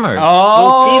stammer.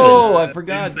 Oh, I Steven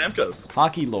forgot. Stamkos.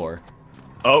 Hockey lore.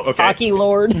 Oh, okay. Hockey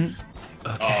Lord.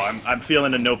 Oh, I'm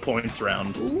feeling a no points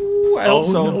round. Ooh, I hope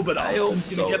so. no, but I hope Austin's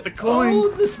so. gonna get the coin. Oh,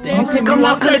 the I stammer. think I'm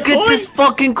not gonna get this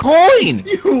fucking coin.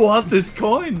 You want this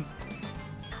coin?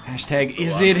 Hashtag,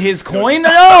 is it his coin?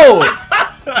 No!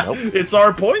 It's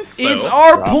our points, though. It's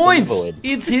our Drop in the points. void.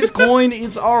 It's his coin.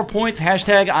 It's our points.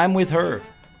 Hashtag, I'm with her.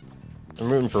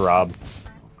 I'm rooting for Rob.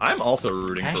 I'm also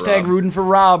rooting for Hashtag Rob. rooting for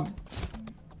Rob.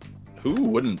 Who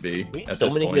wouldn't be We have at so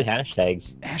this many point? good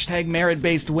hashtags. Hashtag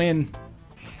merit-based win.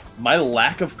 My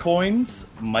lack of coins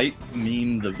might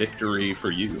mean the victory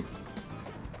for you.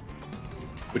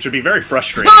 Which would be very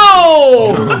frustrating.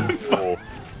 Oh!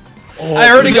 I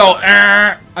heard it go,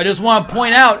 "Ah." I just want to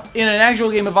point out, in an actual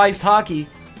game of iced hockey,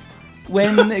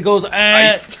 when it goes, "Ah,"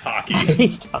 Iced hockey.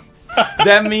 He's tough.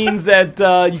 that means that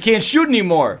you can't shoot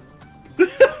anymore.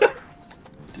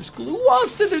 There's glue,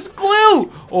 Austin, there's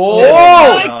glue!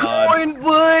 Oh! God. Coin,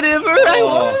 whatever I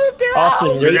want to do.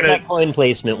 Austin, You're rate gonna- that coin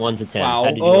placement 1 to 10. Wow. How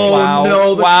did you Oh, like wow.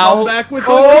 no, the wow. comeback with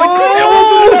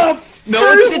Oh! No,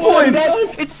 First it's points. sudden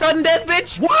death. It's sudden death,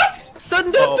 bitch. What?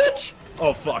 Sudden death, Oh. bitch.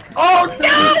 Oh, fuck. Oh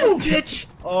no, bitch.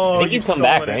 Oh, I think you've come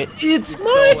back, right? It's You've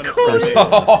my stolen it from coin. me.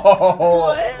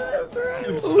 Oh!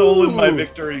 You've stolen my Ooh.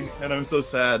 victory, and I'm so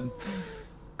sad.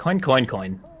 Coin, coin,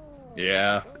 coin.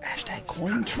 Yeah. Hashtag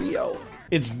coin trio.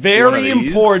 It's One very of these.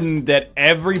 important that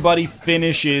everybody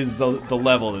finishes the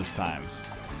level this time.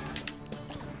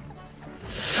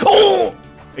 Oh!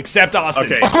 Except Austin.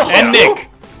 Okay. And Nick.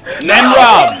 And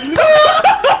Rob.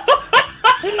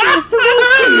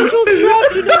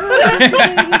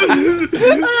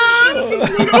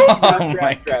 Oh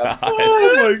my god.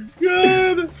 Oh my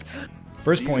god.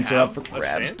 First points are up for have a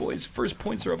grabs, chance? boys. First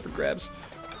points are up for grabs.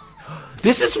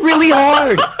 This is really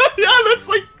hard. Yeah, that's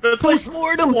like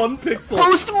Postmortem. 1 pixel.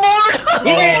 Postmortem.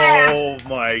 Oh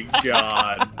my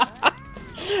god.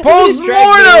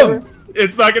 Postmortem!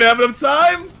 It's not gonna have enough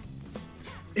time.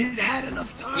 It had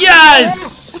enough time.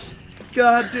 Yes!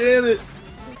 God damn it.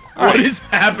 What is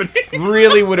happening?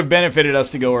 Really would have benefited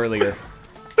us to go earlier.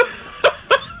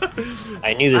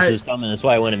 I knew this was coming. That's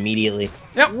why I went immediately.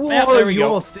 Yep, Whoa, yep, there we you go.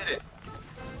 almost did it.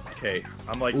 Okay,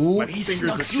 I'm like, Ooh, my he fingers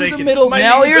snuck are through shaking. the middle. My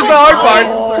Now knees here's are- the hard part.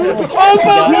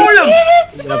 Oh,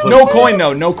 postmortem! No coin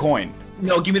though, no coin.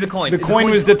 No, give me the coin. The coin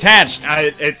was detached.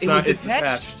 It's not. It's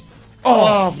detached? detached.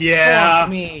 Oh, Yeah.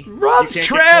 me. Rob's You can't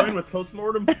trap! get coin with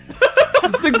postmortem.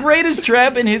 It's the greatest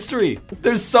trap in history.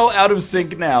 They're so out of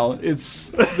sync now. It's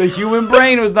the human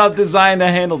brain was not designed to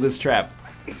handle this trap.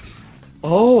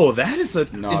 Oh, that is a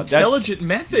No, intelligent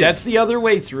method. That's the other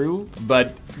way through,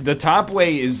 but the top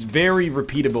way is very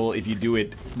repeatable if you do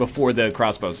it before the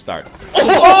crossbows start.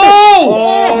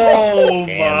 Oh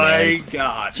Damn, my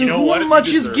god! To You know whom what? much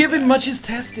You is deserve given, that. much is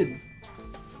tested.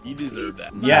 You deserve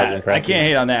that. Yeah, I impressive. can't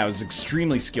hate on that. It was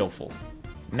extremely skillful.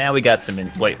 Now we got some.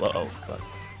 Wait. Oh. Fuck.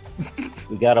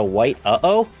 We got a white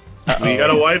uh-oh? We got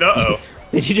a white uh-oh.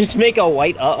 Did you just make a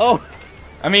white uh-oh?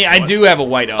 I mean, I do have a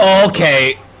white up.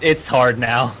 Okay, it's hard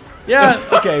now. Yeah,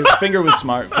 okay. Finger was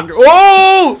smart. Finger.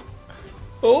 Oh!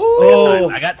 Oh!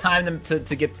 I got time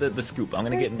to get the scoop. I'm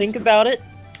gonna get in. Think about it.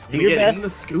 Do You your get best. in the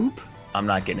scoop? I'm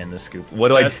not getting in the scoop. What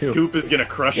do I That do? scoop is gonna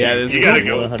crush Yeah, you. the You gotta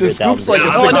scoop- go. The scoop's like a Oh,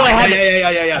 cigar. no, I have it.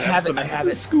 Yeah. I have it. I have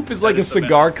The it. scoop is like a is the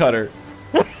cigar cutter.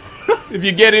 If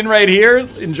you get in right here,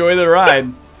 enjoy the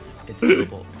ride. It's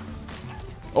doable.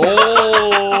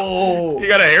 Oh! You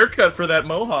got a haircut for that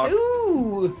mohawk.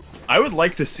 Ooh! I would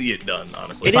like to see it done,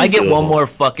 honestly. If I is get one doable. more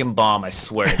fucking bomb, I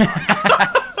swear to God.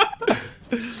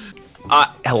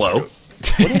 Hello?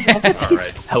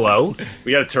 Alright. Hello?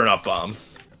 We gotta turn off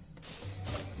bombs.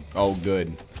 Oh,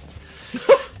 good.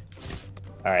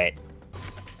 Alright.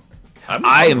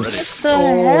 I am ready.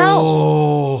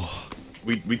 Oh!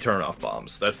 We turn off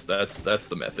bombs. That's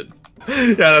the method.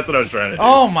 Yeah, that's what I was trying to do.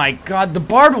 Oh my god, the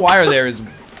barbed wire there is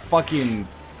fucking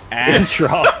ass.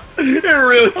 It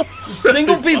really, The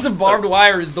single piece of barbed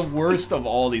wire is the worst of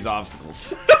all these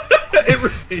obstacles. it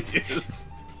really is.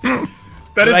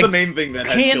 That is I the main thing that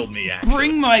has killed me. Actually,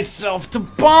 bring myself to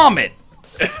bomb it.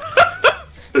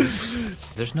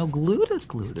 There's no glue to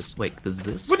glue this. Wait, does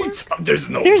this what are you work? talking? There's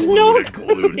no. There's no glue to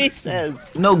glue he this. says.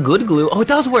 No good glue. Oh, it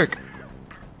does work.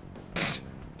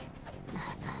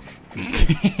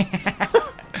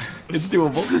 It's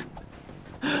doable.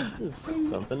 This is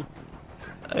something.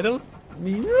 I don't.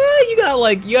 You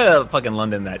gotta fucking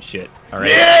London that shit. All right.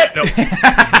 Yeah. No. You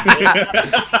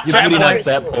Trap booty nuts points.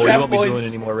 that pole. You Trap won't be points.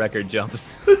 doing any more record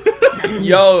jumps.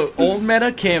 Yo, old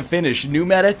meta can't finish. New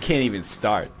meta can't even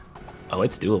start. Oh,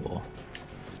 it's doable.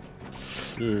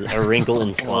 This is a wrinkle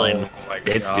in slime. Oh my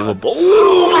It's God. doable.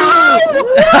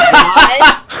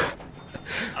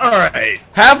 All right.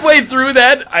 Halfway through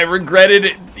that, I regretted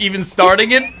it, even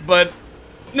starting it, but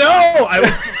No, I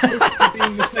was supposed to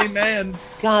be the same man.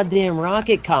 Goddamn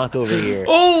rocket cock over here.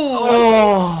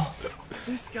 oh,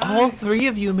 This guy. All three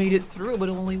of you made it through, but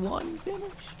only one finished.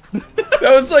 that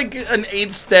was like an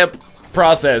 8-step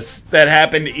process that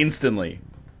happened instantly.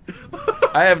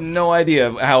 I have no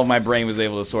idea how my brain was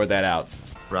able to sort that out.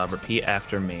 Rob, repeat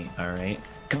after me. All right.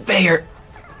 Conveyor.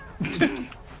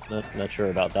 Not sure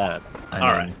about that. All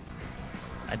right.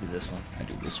 I do this one. I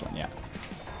do this one, yeah.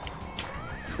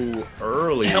 Too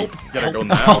early. Help, Gotta help. go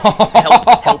now.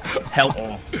 Help.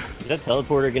 Is that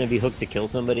teleporter gonna be hooked to kill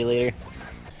somebody later?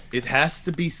 It has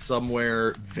to be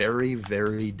somewhere very,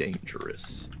 very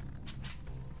dangerous.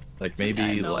 Like maybe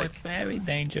I know like. it's very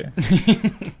dangerous.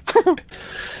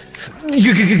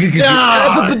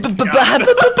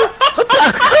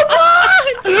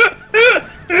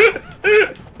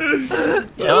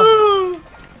 No,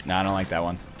 I don't like that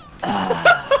one.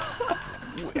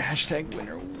 Hashtag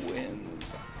winner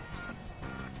wins.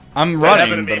 I'm happened to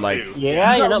running, me but like, too.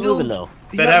 Yeah, you're not No. moving though.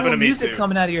 You That got happened little to me music too.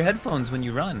 coming out of your headphones when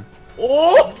you run.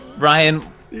 Oh! Ryan.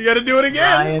 You gotta do it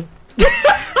again. Ryan.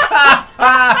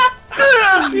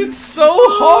 it's so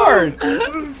hard.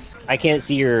 I can't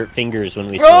see your fingers when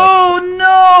we select.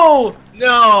 Oh no!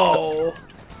 No.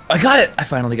 I got it. I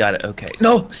finally got it. Okay.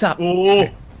 No, stop. Oh.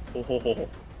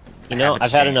 You know, have a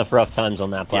I've had chance. enough rough times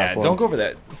on that Yeah, platform. don't go for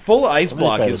that. Full ice I'm gonna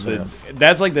block try is this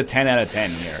that's like the 10 out of 10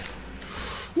 here.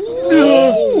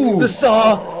 The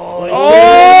saw. Oh!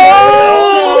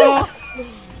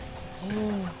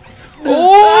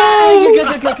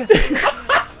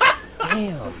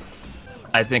 Damn.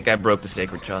 I think I broke the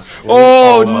sacred trust.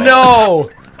 Oh no!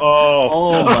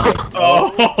 Oh,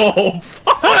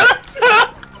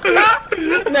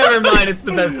 Never mind, it's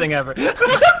the best thing ever.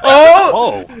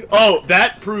 Oh! oh,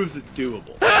 that proves it's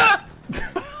doable.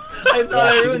 I thought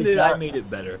I ruined it. I made it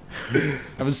better.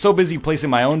 I was so busy placing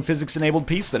my own physics-enabled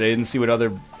piece that I didn't see what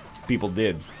other people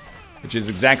did, which is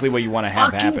exactly what you want to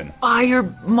have happen. Fire,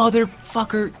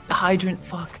 motherfucker, hydrant,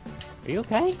 fuck. Are you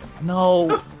okay?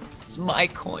 No, it's my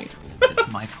coin.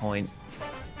 It's my coin.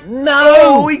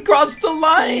 No, he crossed the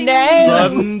line.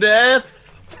 Sudden death.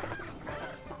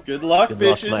 Good luck, Good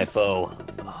luck, bitches. my foe.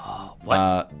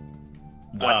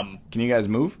 Can you guys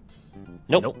move?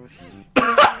 Nope.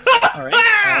 All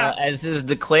right. As is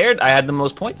declared, I had the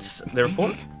most points.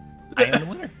 Therefore, I am the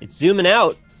winner. It's zooming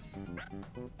out.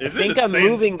 Is I think it I'm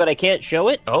moving, but I can't show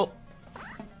it. Oh,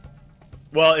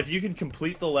 Well, if you can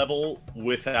complete the level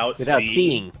without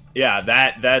seeing. Yeah,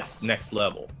 that's next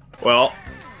level. Well,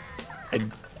 I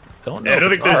don't know. I don't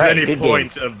think there's Alright, any good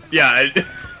point of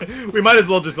we might as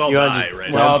well just all You wanna die just-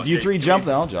 right Well, now. if you three jump,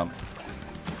 then I'll jump.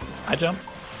 I jumped.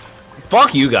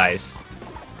 Fuck you guys.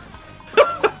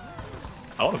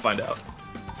 I want to find out.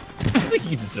 I think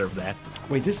you deserve that.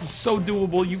 Wait, this is so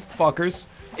doable, you fuckers.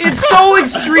 It's so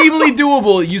extremely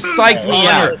doable. You psyched me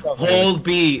Honor, out. hold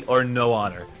B or no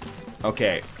honor.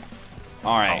 Okay.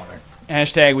 All right. Honor.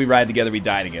 Hashtag we ride together, we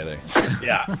die together.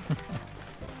 Yeah.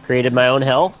 Created my own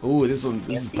hell. Ooh, this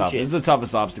is tough. This is the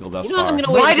toughest obstacle thus You know, far. I'm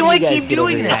gonna wait Why till do I you guys keep get over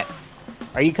doing here. that?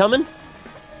 Are you coming?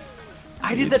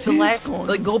 I did It's that the his last, coin.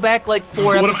 like, go back like 4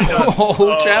 What have I episodes. done?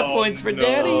 Oh, trap points for no.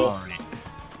 Daddy.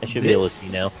 I should be able to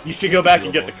see now. You should go back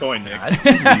and get the coin, Nick. That's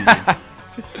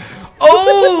easy.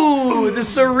 Oh, the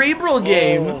cerebral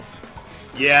game.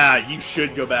 Yeah, you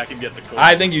should go back and get the coin.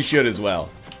 I think you should as well.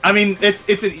 I mean, it's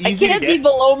an I easy. can't to see get.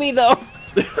 below me though.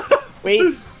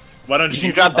 Wait. Why don't You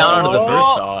you can drop down onto the first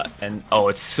Oh. saw, and oh,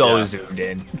 it's so Yeah. zoomed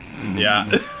in. Yeah.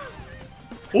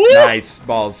 Nice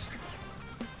balls.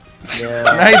 Yeah.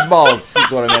 Nice balls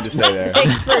is what I meant to say there.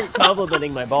 Thanks for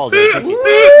complimenting my balls. I took it.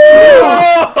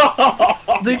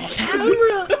 The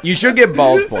camera. You should get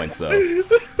balls points though.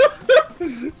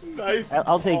 Nice.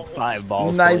 I'll take 5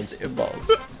 balls. Nice points.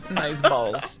 balls. Nice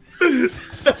balls. You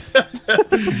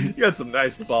got some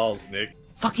nice balls, Nick.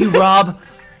 Fuck you, Rob.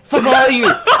 Fuck all of you.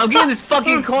 I'm getting this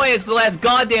fucking coin. It's the last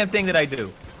goddamn thing that I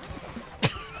do.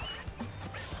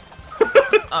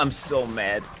 I'm so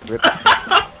mad.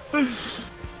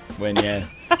 When yeah.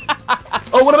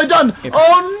 Oh, what have I done?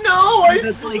 Oh no! I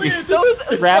That's like-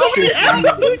 slid. Rapture. So many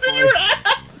arrows in your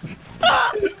ass.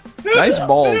 Nice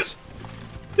balls.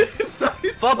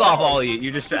 Nice Fuck off, all of you.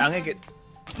 You're just. I'm gonna get.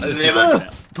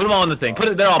 Put them all in the thing. Put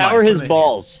it. They're all How are mine. his Put them in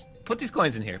balls? here. Put these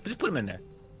coins in here. Just put them in there.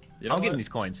 You know I'm getting what? these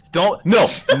coins. Don't. No.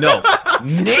 No.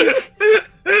 Nick.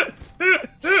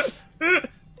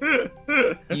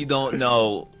 You don't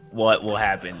know what will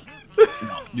happen. No.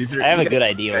 These are, I have a you good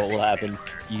guys- idea what will happen.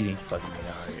 You didn't fucking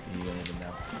know. You don't even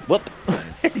know. Whoop.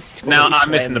 It's totally Now I'm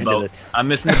missing the slammed boat. into I'm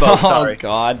missing the boat. Sorry. Oh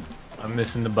God. I'm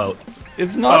missing the boat.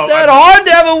 It's not Oh, that I'm hard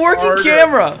to have a working harder.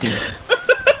 camera.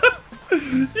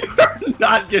 You're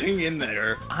not getting in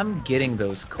there. I'm getting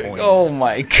those coins. Oh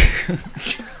my God.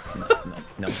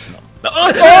 No.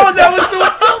 Oh, that was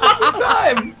the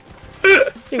time.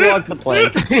 He walked the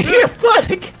plank. Your butt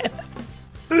again.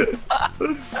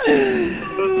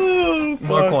 Oh,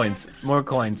 More fuck. coins. More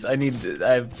coins. I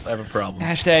have a problem.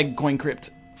 Hashtag coin crypt.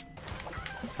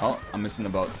 Oh, I'm missing the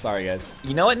boat. Sorry, guys.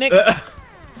 You know what, Nick?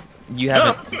 You No,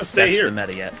 haven't it's gonna assessed stay here. the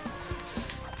meta yet.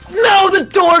 No, the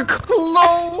door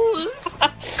closed.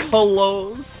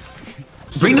 Closed.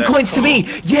 Bring the That's coins to me.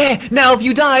 Yeah. Now, if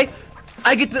you die,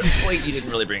 I get to. Wait, you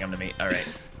didn't really bring them to me. All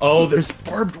right. Oh, there's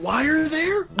barbed wire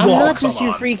there? I'm Whoa, not come just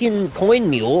your on. freaking coin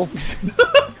mule.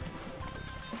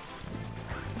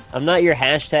 I'm not your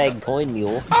hashtag coin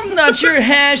mule. I'm not your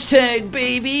hashtag,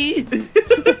 baby.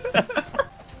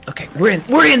 Okay,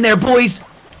 we're in there, boys.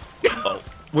 Oh,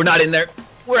 we're not in there.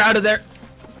 We're out of there.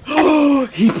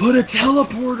 He put a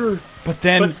teleporter. But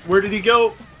then But where did he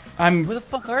go? I'm. Where the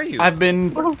fuck are you? I've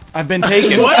been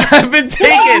taken. What? I've been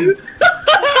taken.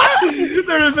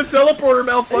 There is a teleporter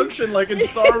malfunction like in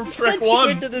Star Trek Sent you 1.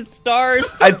 into the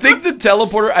stars. I think the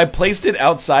teleporter. I placed it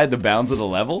outside the bounds of the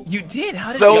level. You did. How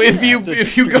did So you if you So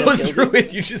if you you go got killed? through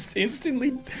it, you just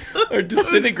instantly are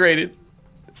disintegrated.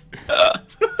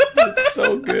 It's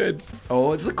so good.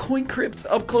 Oh, it's a coin crypt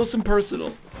up close and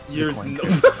personal. There's no.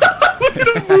 Look at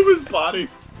him move his body.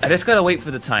 I just gotta wait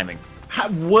for the timing.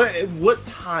 What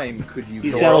time could you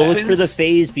He's go? got to look opens, for the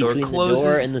phase door between the closes.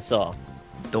 door and the saw.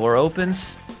 Door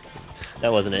opens.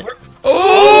 That wasn't it.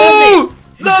 Oh!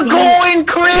 The coin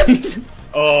crypt!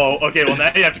 Oh, okay. Well,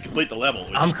 now you have to complete the level.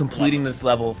 Which I'm completing this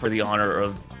level for the honor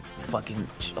of fucking.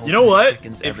 You know what?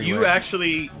 chickens If you everywhere.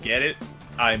 actually get it,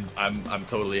 I'm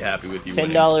totally happy with you.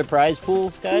 winning. $10 prize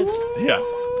pool, guys. Yeah.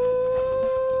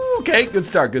 Okay, good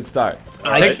start, good start.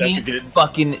 All I right, that's a can't good.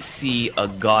 fucking see a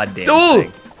goddamn Oh!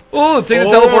 thing. Oh, take the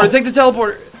Oh. teleporter, take the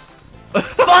teleporter.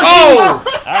 Oh!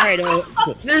 All right.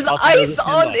 There's Also ice $10.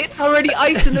 on. It's already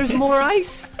ice, and there's more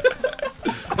ice.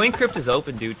 Coin crypt is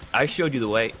open, dude. I showed you the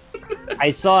way.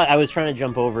 I saw it. I was trying to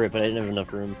jump over it, but I didn't have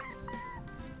enough room.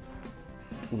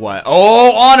 What?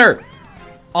 Oh, honor!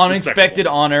 Unexpected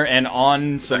Respectable. honor and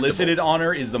unsolicited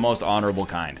honor is the most honorable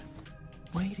kind.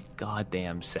 Wait a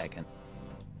goddamn second.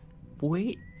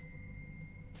 Wait.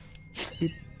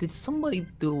 Did somebody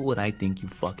do what I think you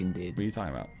fucking did? What are you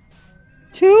talking about?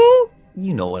 2?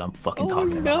 You know what I'm fucking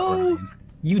talking no. about, Ryan.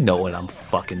 You know what I'm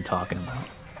fucking talking about.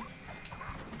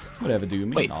 Whatever, do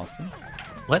me, Wait. Austin.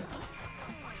 What?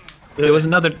 There was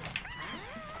another.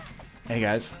 Hey,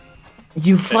 guys.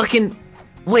 You fucking.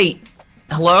 Wait.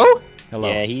 Hello? Hello.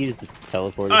 Yeah, he used the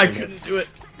teleporter. I thing. couldn't do it.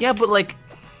 Yeah, but like.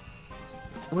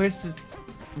 Where's the.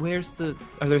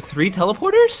 Are there 3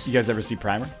 teleporters? You guys ever see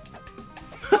Primer?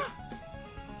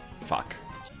 Fuck.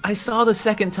 I saw the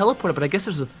second teleporter, but I guess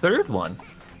there's a third one.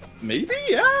 Maybe,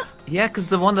 yeah. Yeah, because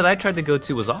the one that I tried to go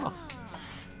to was off.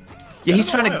 Yeah, he's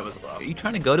I don't trying know to. why it was off. Are you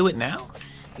trying to go to it now?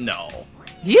 No.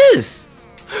 He is.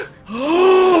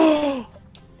 I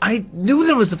knew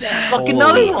there was a fucking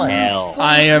Holy other one. hell.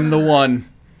 I am the one.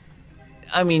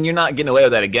 I mean, you're not getting away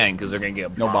with that again because they're gonna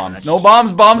get No bombed. bombs. That's- No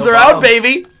bombs. Bombs No are out, bombs.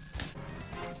 baby.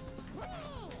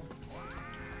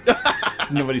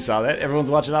 Nobody saw that. Everyone's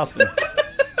watching Austin.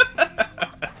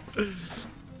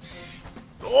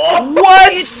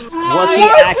 What? What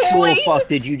the actual fuck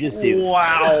did you just do?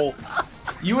 Wow.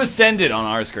 You ascended on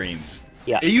our screens.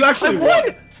 Yeah. You actually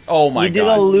won. Oh my You did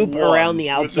god. a loop One around the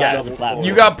with outside that of the platform.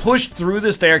 You got pushed through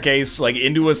the staircase, like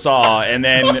into a saw, and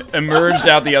then emerged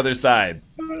out the other side.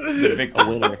 The a victor.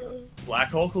 winner.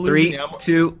 Black hole collision. 3,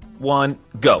 2, 1,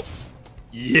 go.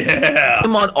 Yeah.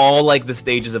 I'm on all like the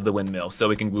stages of the windmill, so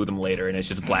we can glue them later, and it's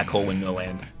just black hole windmill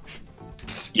land.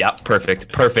 Yep,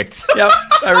 perfect, perfect. Yep,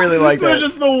 I really like So that. it's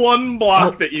just the one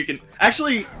block that you can.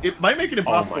 Actually, it might make it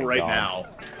impossible my right God. now.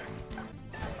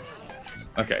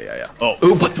 Okay, yeah. Oh,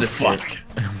 Ooh, what the that's fuck? it.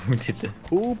 We did this.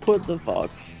 Who put the fuck?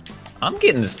 I'm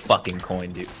getting this fucking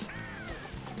coin, dude.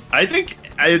 I think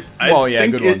I Well, yeah,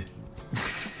 think good it,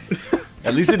 one.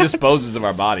 At least it disposes of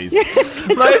our bodies.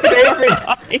 My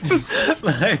favorite.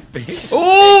 My favorite.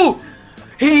 Ooh!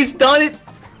 He's done it.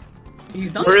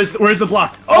 He's done it. Where's the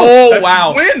block? Oh, that's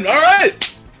wow. Win! All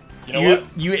right. You know what?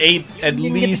 You ate at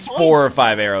didn't get the least point. 4 or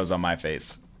 5 arrows on my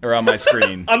face. Or on my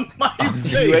screen. On my You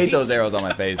face. ate those arrows on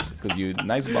my face because you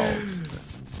nice balls.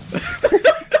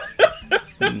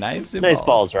 Nice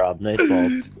Balls, Rob. Nice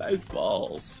balls. Nice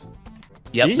balls.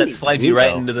 Yep, You that didn't slides do you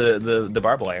right though. into the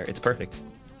barbed wire. It's perfect.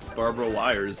 Barbara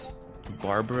Wires.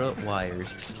 Barbara wires.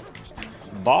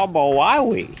 Baba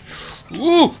Wowie.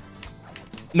 Ooh!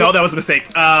 No, that was a mistake.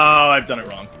 Oh, I've done it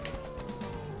wrong.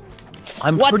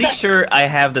 I'm What pretty the- sure I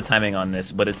have the timing on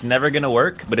this, but it's never gonna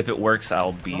work. But if it works,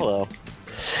 I'll be. Hello.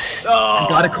 Oh,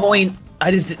 Got a coin.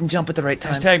 I just didn't jump at the right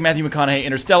time. Hashtag Matthew McConaughey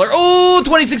Interstellar. Oh,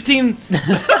 2016!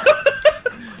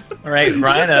 All right,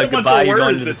 Ryan. said a bunch Goodbye. of You're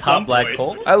going words to the at top some black point.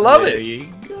 hole. I love There it.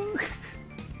 you go.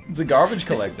 It's a garbage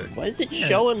collector. Why is it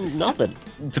showing nothing?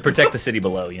 To protect the city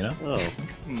below, you know. Oh.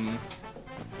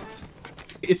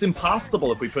 it's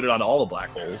impossible if we put it on all the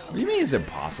black holes. What do you mean it's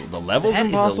impossible? The level's That is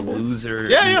impossible? a loser.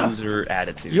 Yeah. Loser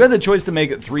attitude. You had the choice to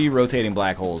make 3 rotating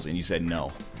black holes, and you said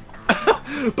no.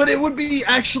 But it would be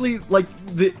actually like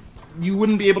you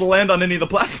wouldn't be able to land on any of the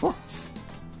platforms.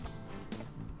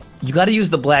 You got to use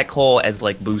the black hole as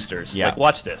like boosters. Yeah. Like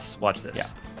watch this. Watch this. Yeah.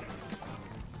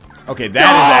 Okay, that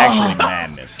is actually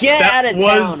madness. Get That out of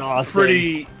was town, Austin.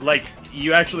 pretty like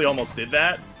you actually almost did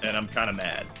that, and I'm kind of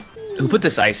mad. Who put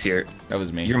this ice here? That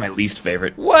was me. You're my least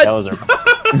favorite. What? That was a...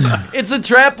 It's a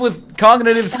trap with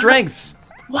cognitive strengths.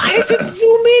 Why does it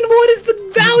zoom in? What is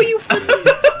the value for me?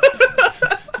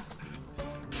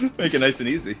 Make it nice and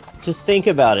easy. Just think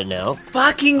about it now.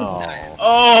 Fucking.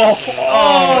 Oh.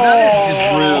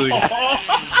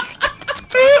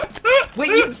 Wait,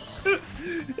 you.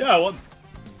 Yeah, well,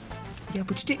 Yeah,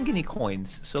 but you didn't get any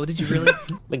coins. So did you really?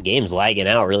 The game's lagging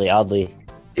out really oddly.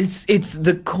 It's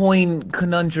the coin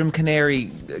conundrum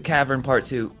canary cavern part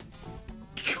 2.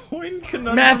 Coin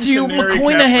Conundrum Matthew Canary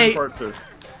McConaughey. Captain Part 2.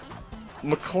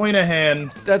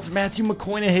 McConaughey. That's Matthew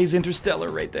McConaughey's Interstellar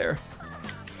right there.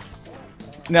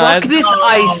 No, Fuck that's, this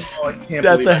ice. I can't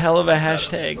that's believe a I hell of a did that.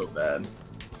 hashtag. So bad.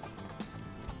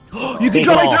 You can Take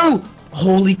drop it right all. through!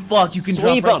 Holy fuck, you can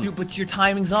Sweep drop right 'em. through, but your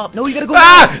timing's up. No, you gotta go.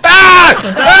 Ah! Ah!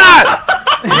 Ah!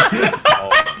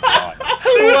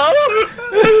 Hello?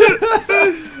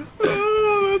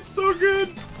 Oh, that's so good.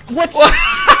 What?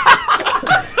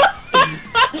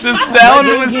 The sound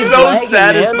was keeps so lagging,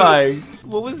 satisfying.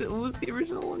 What was it? What was the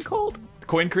original one called?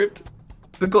 Coin crypt?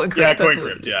 The coin crypt. Yeah, that's coin what-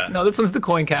 crypt, yeah. No, this one's the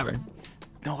coin cavern.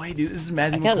 No way, dude. This is I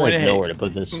Matthew can't like know McConaughey. where to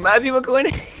put this. Matthew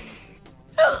McConaughey.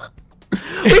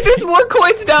 Wait, there's more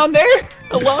coins down there.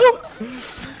 Hello?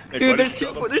 Dude, there's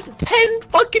 10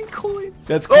 fucking coins.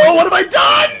 That's Oh, what have I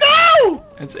done? No!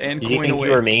 That's and Did you coin think away.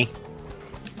 you were me?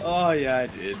 Oh yeah, I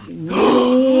did.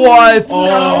 What?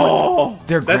 Oh,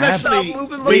 They're that's grabbed. actually. Stop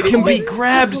moving They my can be coins.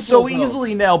 grabbed so Though.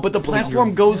 easily now, but the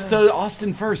platform goes to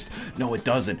Austin first. No, it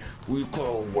doesn't. We're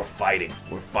fighting.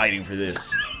 We're fighting for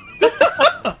this.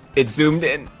 It zoomed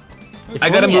in. I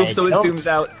gotta Yeah, move so it don't. zooms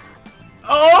out.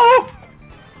 Oh!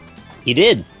 He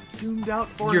did. Zoomed out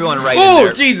for You're me. going right in Oh,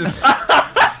 there. Jesus!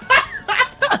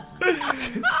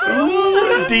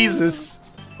 Ooh, Jesus.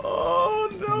 Oh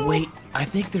no! Wait, I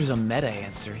think there's a meta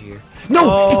answer here. No!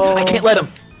 Oh. I can't let him.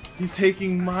 He's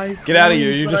taking my. Get outta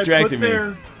here, coins you're that I distracting put me.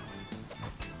 there.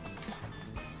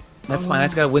 That's fine, I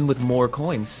just gotta win with more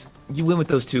coins. You win with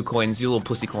those 2 coins, you little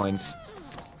pussy coins.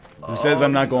 Who says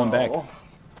I'm not going back?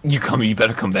 You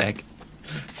better come back.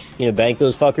 You gonna bank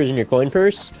those fuckers in your coin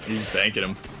purse? He's banking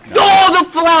him. Oh, the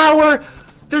flower!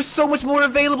 There's so much more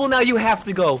available now, you have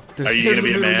to go. Are you gonna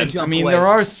be a man? I mean, there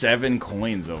are 7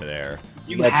 coins over there.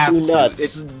 You got have 2 to. nuts.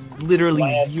 It's literally I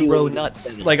have 0 2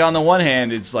 nuts. Like, on the one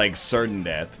hand, it's like certain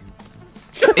death.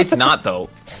 It's not though.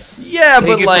 Yeah,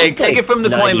 but like, take it from the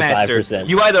coin master. 95%.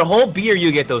 You either hold B or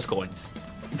you get those coins.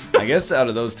 I guess out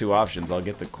of those 2 options, I'll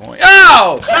get the coin.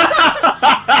 Ow!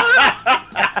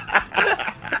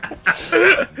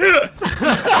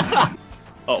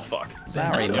 Oh fuck!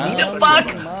 Sorry, What the Mom.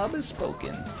 fuck? Mom has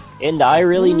spoken. And I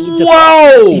really need to.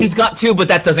 Whoa! He's got 2, but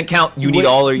that doesn't count. You need Wait,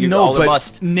 all or you no, all or but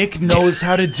bust. Nick knows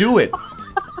how to do it.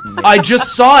 I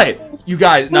just saw it. You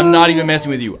guys, and I'm not even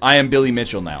messing with you. I am Billy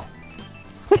Mitchell now.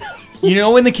 You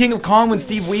know in the King of Kong when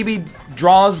Steve Wiebe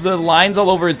draws the lines all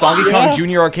over his Donkey Kong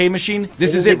Jr. arcade machine?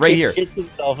 This is it right here. Hits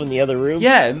himself in the other room.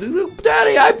 Yeah,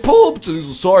 Daddy, I pooped.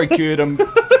 Sorry, kid. I'm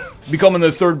becoming the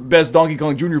 3rd best Donkey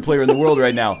Kong Jr. player in the world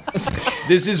right now.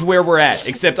 This is where we're at,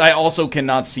 except I also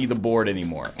cannot see the board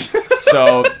anymore.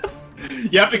 So,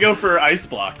 You have to go for ice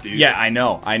block, dude. yeah, I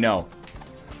know, I know.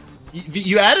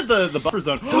 You added the buffer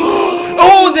zone.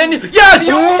 Oh, then, yes!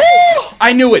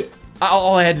 I knew it.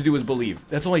 All I had to do was believe.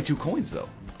 That's only 2 coins, though.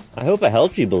 I hope I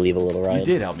helped you believe a little, Ryan. You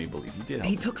did help me believe. You did help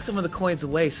He me. took some of the coins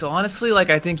away, so honestly, like,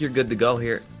 I think you're good to go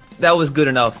here. That was good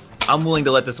enough. I'm willing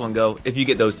to let this one go if you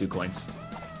get those 2 coins.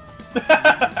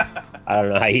 I don't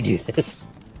know how you do this.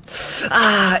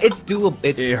 Ah, it's doable.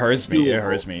 It hurts me. It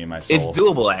hurts me in my soul. It's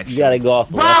doable, actually. You gotta go off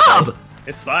the left side. Rob!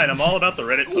 It's fine. I'm all about the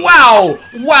Reddit. Wow!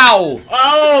 Wow!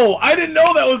 Oh, I didn't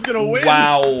know that was gonna win.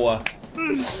 Wow!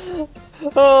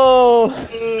 Oh,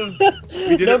 We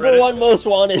did it, number Reddit. 1 most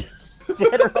wanted,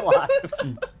 dead or alive.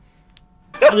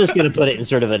 I'm just gonna put it in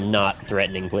sort of a not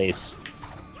threatening place.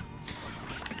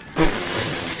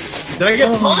 Did I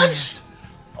get punched?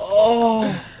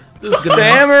 Oh! The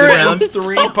stammer Good and round.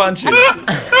 3 punches.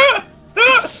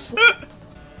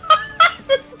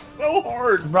 This is so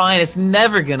hard. Ryan, it's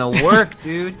never gonna work,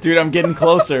 dude. Dude, I'm getting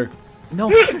closer.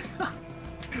 No.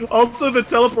 Also, the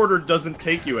teleporter doesn't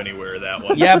take you anywhere. That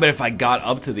one. Yeah, but if I got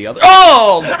up to the other.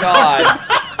 Oh, God!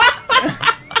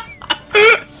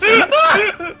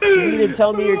 You mean to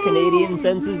tell me your Canadian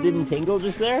senses didn't tingle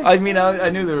just there? I mean, I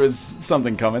knew there was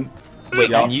something coming. Wait,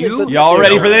 Y'all- and you? Y'all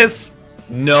ready for this?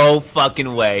 No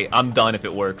fucking way. I'm done if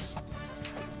it works.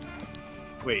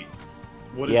 Wait.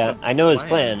 What is Yeah, the I know his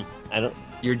plan. I don't.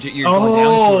 You're going down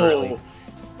too early.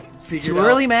 Figured Too out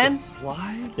early, the man?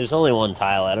 Slide? There's only 1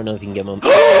 tile. I don't know if you can get him.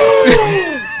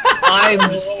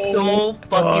 I'm so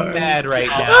fucking mad right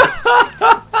now.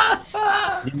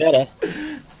 You meta.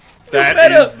 That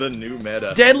Meta. is the new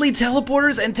meta. Deadly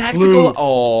teleporters and tactical. Blue.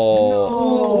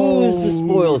 Oh. Who's the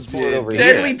spoil sport over here?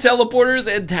 Deadly teleporters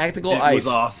and tactical It ice. was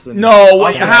Austin. No,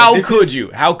 Austin, how this could is-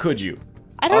 you? How could you?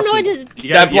 I don't know. I Austin, just. you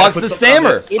gotta- That you gotta blocks put the something on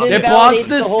stammer. this. It It invalidates blocks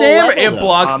the the whole stammer. level, It though.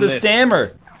 blocks On the this.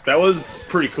 stammer. That was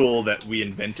pretty cool that we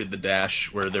invented the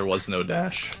dash where there was no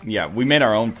dash. Yeah, we made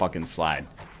our own fucking slide.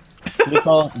 We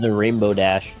call it the Rainbow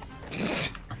Dash.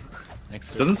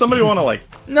 Doesn't somebody want to like?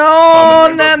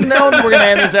 No, no, we're gonna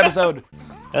end this episode.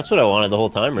 That's what I wanted the whole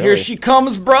time, really. Here she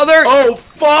comes, brother. Oh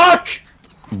fuck!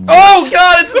 Oh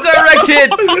God, it's a direct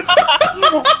hit.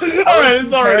 All right,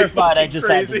 it's already Terrified I fucking just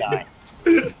crazy. had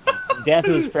to die. Death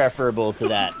was preferable to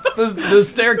that. The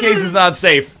staircase is not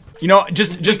safe. You know,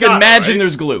 just got it, imagine right?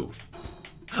 there's glue.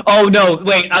 Oh no!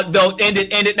 Wait, no! End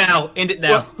it now! End it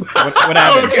now! What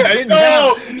happened? Okay,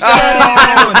 no!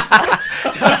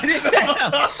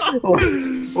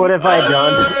 What have I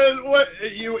done? What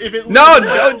you? If it No,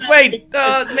 no, wait.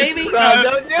 Maybe. Rob,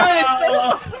 don't do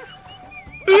it!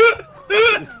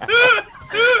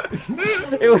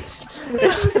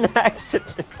 It's an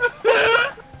accident.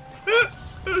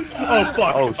 Oh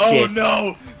fuck! Oh, Oh shit.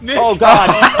 no! Nick. Oh god.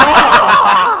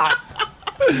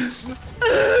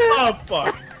 Oh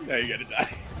fuck! Now you're gonna die.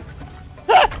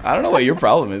 I don't know what your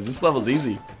problem is. This level's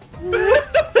easy. I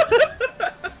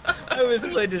was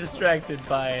really distracted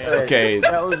by it. Okay.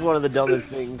 That was one of the dumbest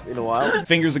things in a while.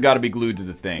 Fingers have got to be glued to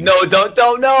the thing. No, don't,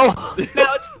 no! Now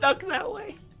it's stuck that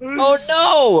way. Oh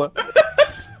no!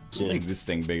 Make this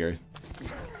thing bigger.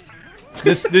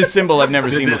 This symbol I've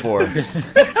never seen before.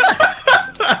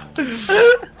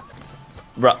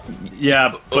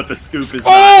 Yeah, but the scoop is.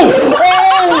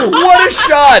 Oh! What a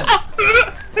shot!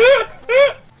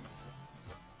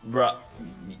 Bruh.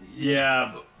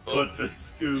 Yeah, but the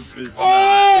scoop is.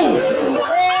 Oh!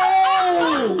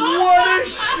 What a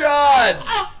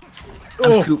shot!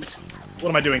 I'm scooped. What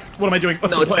am I doing? What am I doing?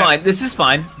 What's No, the it's plan? fine. This is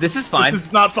fine. This is fine. This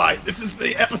is not fine. This is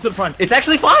the episode fine. It's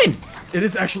actually fine. It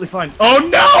is actually fine. Oh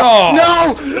no! Oh,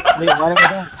 No! Wait, why did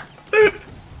I die?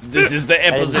 this is the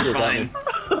episode do that. fine.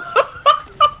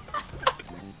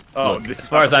 Oh, Look, this as is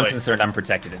far as I'm play. concerned, I'm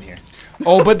protected in here.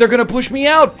 Oh, but they're gonna push me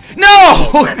out. No!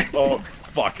 Oh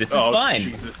fuck! This is oh, fine.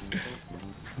 Jesus.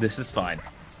 This is fine.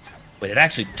 Wait, it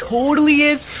actually totally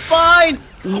is fine.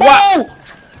 Wow!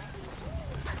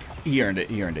 He earned it.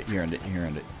 He earned it. He earned it. He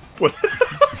earned it. What?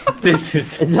 This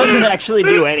is It doesn't actually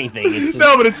do anything. It's just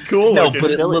No, but it's cool. no, looking.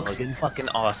 but it Silly looks looking. fucking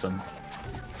awesome.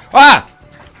 Ah!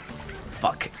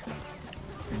 Fuck.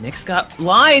 Nick's got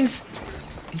lines.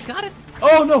 He's got it.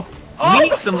 Oh no! Oh, We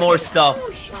need the some more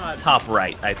stuff. shot. Top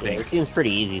right, I it think. seems pretty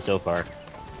easy so far.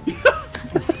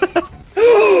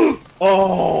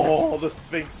 Oh, the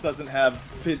Sphinx doesn't have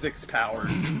physics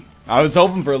powers. I was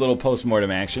hoping for a little post-mortem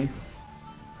action.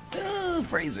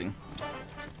 Phrasing.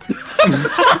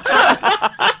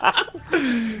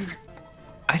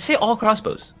 I say all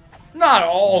crossbows. Not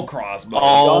all crossbows.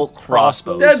 All Just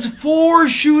crossbows. That's 4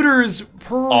 shooters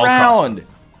per All round.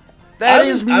 That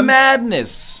is I'm-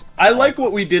 madness. I like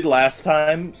what we did last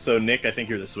time, so Nick, I think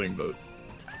you're the swing boat.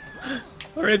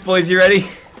 All right, boys, you ready?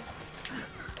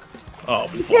 Oh,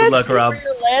 fuck. Good luck, Rob.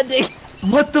 You're landing.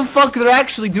 What the fuck? They're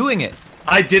actually doing it.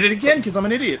 I did it again because I'm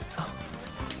an idiot.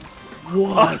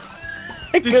 What?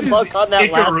 Good luck on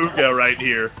that last one. Ikaruga right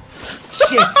here.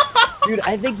 Shit. Dude,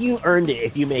 I think you earned it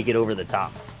if you make it over the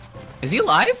top. Is he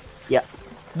alive? Yeah.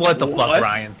 What the What? fuck,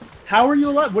 Ryan? How are you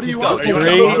alive? What do you Just go. want? Are you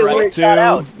Three. gonna go, right? Wait, got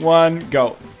out. 2, 1,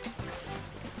 go.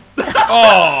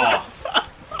 Oh!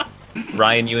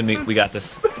 Ryan, you and me, we got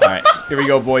this. All right, here we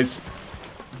go, boys.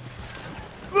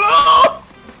 Oh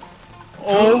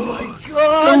my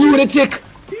god! The lunatic!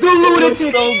 The lunatic!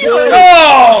 So good.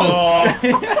 Oh!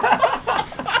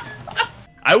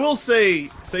 I will say,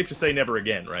 safe to say, never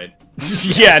again, right?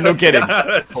 Yeah, no kidding.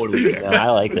 Totally fair. No, I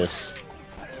like this.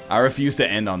 I refuse to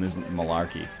end on this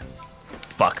malarkey.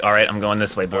 Fuck. All right, I'm going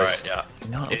this way, boys. Alright, yeah.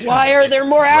 No, it's Why are there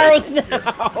more arrows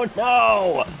now?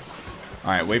 No.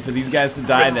 All right, wait for these guys to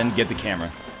die, then get the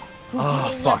camera.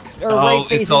 Oh fuck! Or Oh,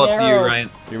 right-facing it's all up to you, arrow. Ryan.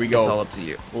 Here we It's all go. up to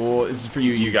you. Oh, this is for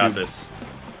you. You got YouTube. this.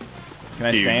 Can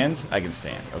I Dude. stand? I can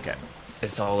stand. Okay.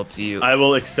 It's all up to you. I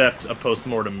will accept a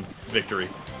post-mortem victory.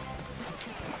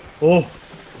 Oh,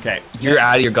 Okay. You're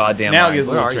out of your goddamn Now it mind. gets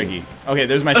a Where little are tricky. Okay,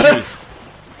 there's my shoes.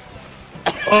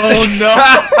 oh no!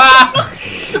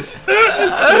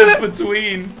 Slip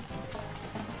between.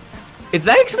 It's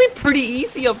actually pretty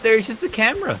easy up there. It's just the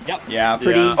camera. Yeah.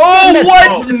 Pretty- Yeah. Oh,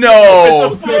 what? No.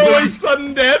 It's a four-way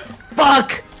sudden death.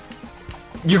 Fuck!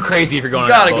 You're crazy if you're going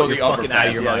Gotta on go that boat. the You're upper fucking path. out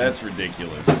of your Yeah, mind. that's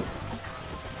ridiculous.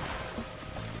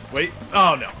 Wait.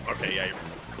 Oh no. Okay. Yeah. You're...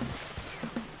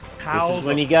 How? This is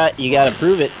when the- you gotta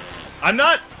prove it. I'm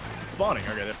not spawning.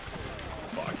 Okay.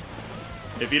 Fuck.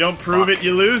 If you don't prove it,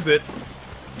 you lose it.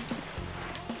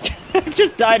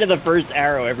 Just die to the first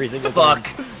arrow every single time.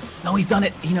 Fuck. No, he's done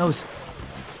it. He knows.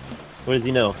 What does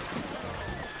he know?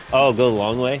 Oh, go the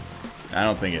long way? I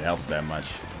don't think it helps that much.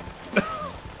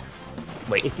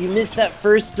 Wait. If you miss that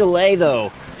first delay,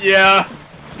 though. Yeah.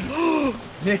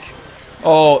 Nick.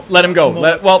 Oh, let him go.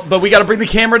 Well, but we got to bring the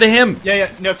camera to him. Yeah.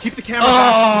 Yeah. No. Keep the camera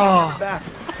Oh! back.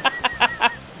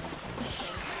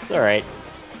 It's alright.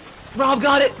 Rob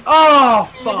got it. Oh.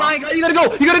 Fuck. Ryan, you gotta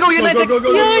go. You gotta go. You gotta Go, go, go,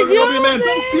 go, go, go, go, be a man.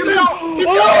 Be a man.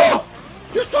 Oh,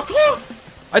 you're so close.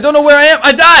 I don't know where I am.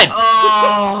 I died.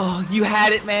 Oh, you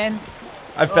had it, man.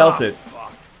 I felt it.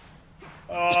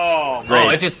 Oh, Oh,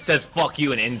 it just says fuck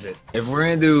you and ends it. If we're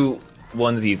gonna do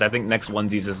onesies, I think next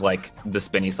onesies is like the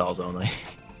spinny saws only.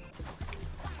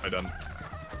 I'm done.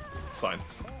 It's fine.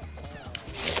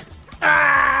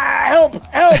 Ah, help!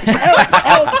 Help!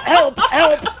 Help! Help! Help!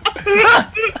 Help!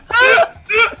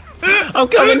 I'm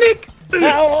coming, Nick.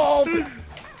 Help!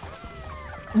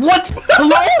 What?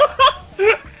 Hello?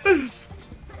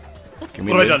 Can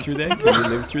we What have I live done? through that? Can we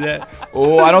live through that?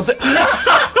 Oh, I don't think.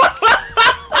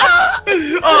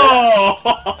 Oh!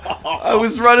 I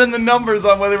was running the numbers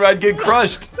on whether I'd get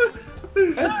crushed.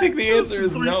 I think the answer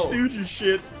is Three no. Stooges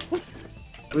shit.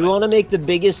 We want to make the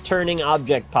biggest turning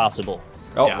object possible.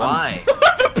 Oh, Yeah. Why?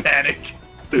 Panic.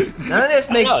 None of this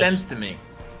makes No. sense to me.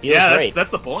 Feels Yeah, great.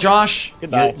 that's the point. Josh,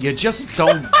 Goodbye. you just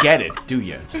don't get it, do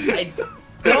you? I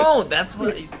don't. That's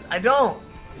what I don't.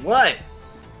 What?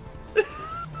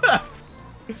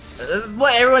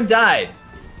 What? Everyone died.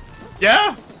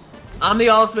 Yeah. I'm the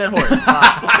ultimate horse.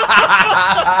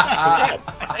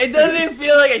 It doesn't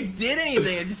feel like I did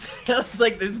anything. It just feels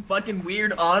like there's fucking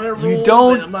weird honor rules. You and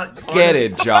don't I'm not get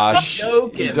it, Josh. I'm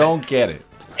joking. You don't get it.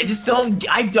 I just don't.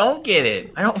 I don't get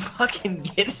it. I don't fucking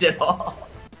get it at all.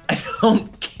 I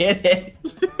don't get it.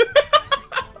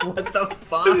 What the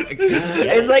fuck?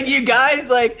 It's like you guys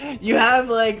you have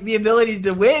like the ability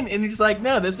to win, and you're just like,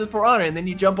 no, this is for honor, and then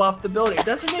you jump off the building. It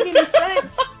doesn't make any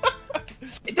sense.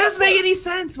 It doesn't make any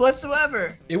sense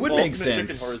whatsoever. It would Ultimate make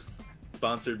sense. Chicken Horse,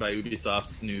 sponsored by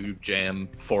Ubisoft's new jam,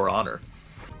 For Honor.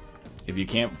 If you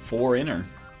can't for honor,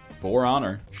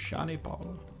 Shani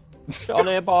Paul.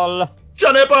 Johnny Ball.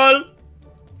 Johnny Ball!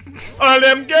 All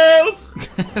them girls!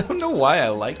 I don't know why I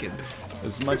like it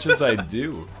as much as I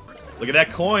do. Look at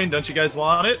that coin, don't you guys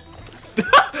want it?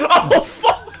 Oh,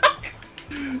 fuck!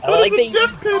 I like that you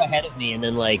go ahead of me and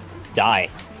then like die.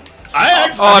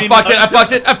 I fucked it! I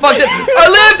fucked it! I fucked it! I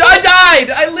lived! I died!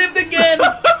 I lived again!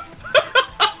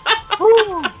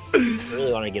 I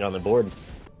really want to get on the board.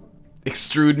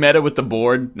 Extrude meta with the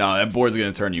board? No, that board's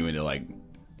gonna turn you into like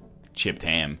chipped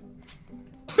ham.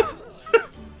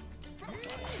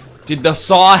 Did the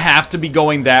saw have to be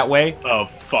going that way? Oh,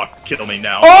 fuck, kill me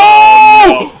now.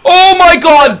 Oh! Oh my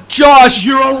god, Josh!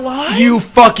 You're alive? You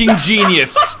fucking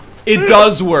genius! It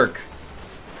does work.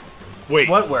 Wait,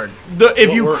 What works?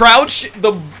 If you works? crouch,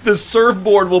 the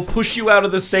surfboard will push you out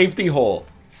of the safety hole.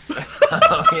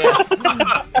 Oh, yeah.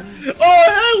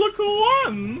 Oh, hey, look who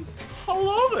won!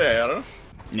 Hello there.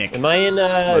 Nick, Am I in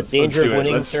danger of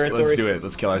winning territory? Let's do it.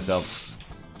 Let's kill ourselves.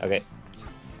 Okay.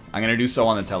 I'm gonna do so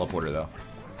on the teleporter though.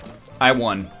 I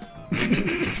won.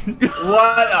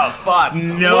 What a fuck.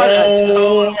 No What a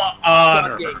total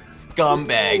honor. fucking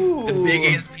scumbag. The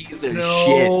biggest piece of shit.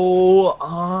 No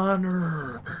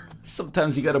honor.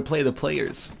 Sometimes you gotta play the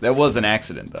players. That was an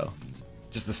accident though.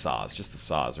 Just the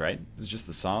saws, right? It was just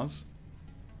the saws.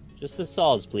 Just the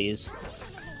saws, please.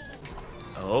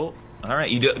 Oh, all right.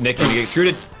 You do, Nick. You get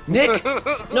extruded. Nick. No,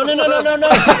 no, no, no, no, no!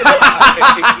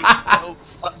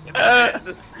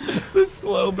 The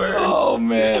slow burn. Oh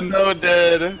man. So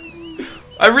dead.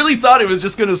 I really thought it was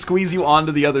just gonna squeeze you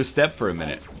onto the other step for a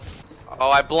minute. Oh,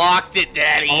 I blocked it,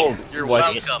 Daddy. Oh, You're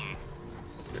what? welcome.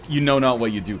 You know not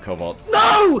what you do, Cobalt.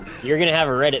 No. You're gonna have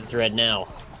a Reddit thread now.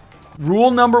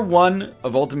 Rule number 1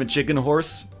 of Ultimate Chicken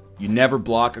Horse: you never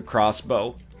block a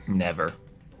crossbow. Never.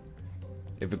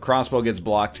 If a crossbow gets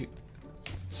blocked,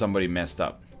 somebody messed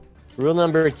up. Rule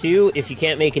number 2, if you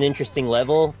can't make an interesting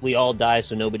level, we all die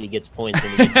so nobody gets points.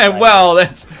 And we get to die. Well,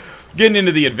 that's getting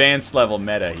into the advanced level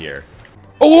meta here.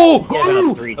 Oh! Yeah,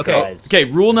 about 3 Okay. tries. Okay,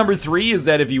 rule number 3 is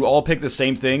that if you all pick the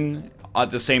same thing at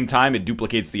the same time, it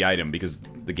duplicates the item because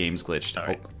the game's glitched. All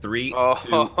right. 3,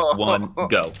 Oh. 2, 1,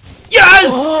 go.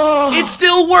 Yes! It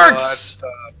still works!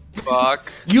 What the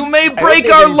fuck? You may don't break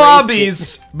think our it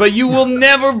lobbies, but you will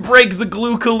never break the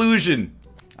glue collusion.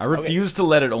 I refuse to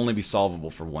let it only be solvable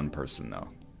for one person, though.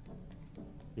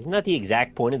 Isn't that the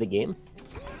exact point of the game?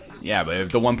 Yeah, but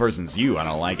if the one person's you, I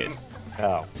don't like it.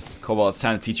 Oh. Cobalt, it's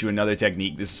time to teach you another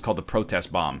technique. This is called the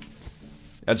protest bomb.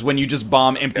 That's when you just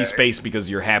bomb empty Okay. space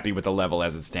because you're happy with the level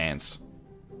as it stands.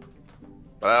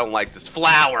 But I don't like this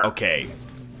flower. Okay.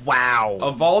 Wow.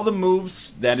 Of all the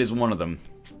moves, that is one of them.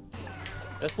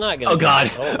 That's not gonna Oh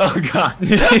god. Oh, Oh god. it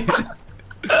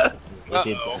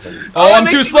did something. Oh, I'm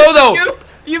too slow though! Scoop.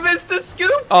 You missed the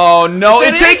scoop. Oh no,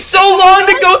 it takes so long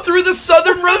to go through the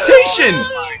southern rotation!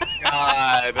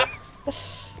 God.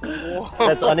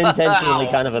 That's unintentionally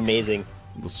kind of amazing.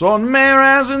 The sun may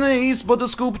rise in the east, but the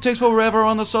scoop takes forever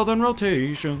on the southern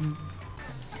rotation.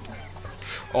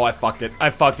 Oh, I fucked it. I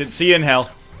fucked it. See you in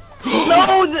hell.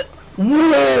 No.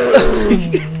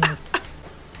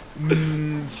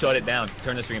 Shut it down.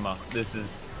 Turn the stream off. This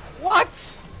is.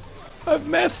 What? I've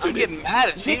mastered I'm it. getting mad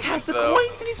at Nick has the though.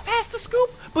 coins and he's past the scoop,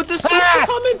 but the scoops are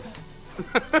coming.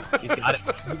 You got it.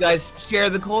 You guys share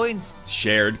the coins.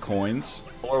 Shared coins.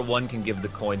 Or one can give the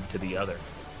coins to the other.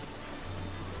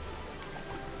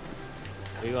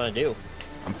 What do you want to do?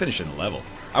 I'm finishing the level.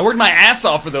 I worked my ass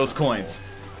off for those coins.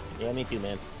 Yeah, me too,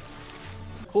 man.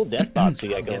 Cool death box we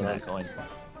got going on. Coin.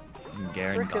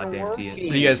 Garen, goddamn to you. What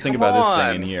do you guys think about this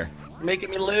thing in here?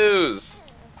 Making me lose.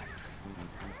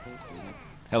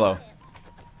 Hello.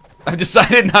 I've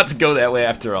decided not to go that way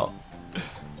after all.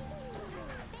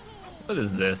 What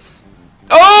is this?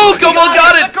 Oh, Cobalt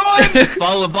got it!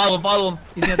 Follow him, follow him, follow him.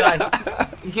 He's gonna die.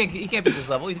 He can't beat this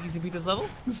level. You think he can beat this level?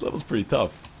 This level's pretty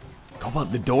tough.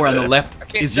 Cobalt, the door on the left I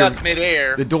can't is your. duck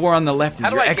midair. The door on the left is How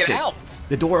do your I exit. get out?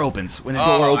 The door opens. When the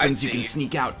Oh, door I opens, you see. can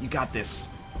sneak out. You got this.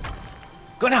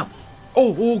 Go now.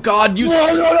 Oh God! You. No,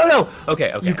 no, no, no.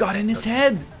 Okay, okay. You got in his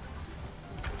head.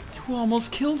 You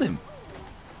almost killed him.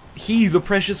 He's the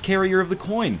precious carrier of the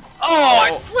coin. Oh,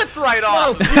 I slipped right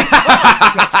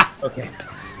off. Okay.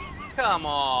 Come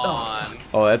on.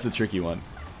 Oh, that's a tricky one.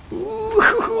 Ooh.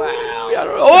 Wow.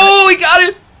 Oh, he got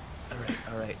it. All right,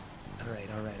 all right, all right,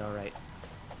 all right, all right.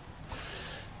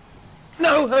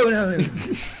 No, oh no.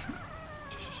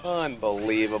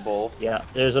 Unbelievable. Yeah,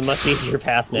 there's a much easier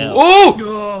path now. Oh!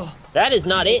 Oh, That is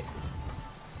not it.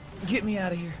 get me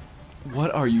out of here.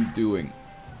 What are you doing?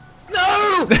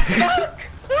 No!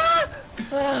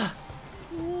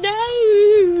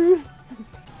 No!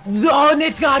 Oh,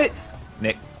 Nick's got it.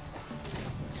 Nick.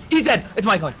 He's dead. It's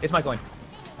my coin. It's my coin.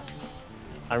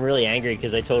 I'm really angry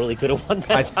because I totally could have won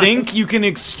that I time. think you can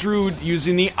extrude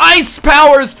using the ice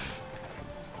powers.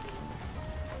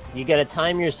 You gotta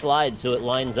time your slide so it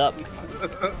lines up.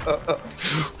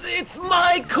 It's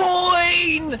my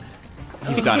coin.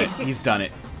 He's done it. He's done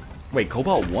it. Wait,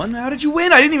 Cobalt won? How did you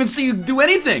win? I didn't even see you do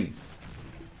anything.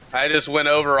 I just went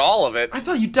over all of it. I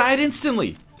thought you died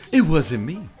instantly. It wasn't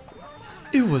me.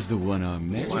 It was the one-armed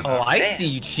man. Oh, I see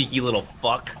you, cheeky little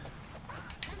fuck.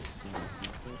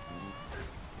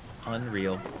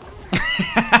 Unreal.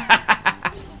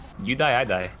 You die, I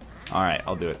die. All right,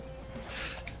 I'll do it.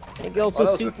 Thank you also, Well,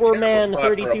 that was a Superman terrible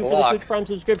spot 32 for a for the block. Twitch Prime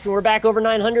subscription. We're back over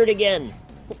 900 again.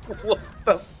 What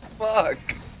the fuck?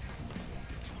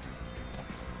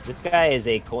 This guy is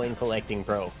a coin collecting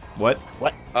pro. What?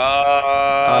 What?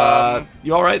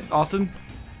 You all right, Austin?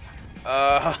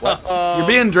 You're You're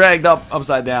being dragged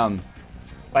upside down.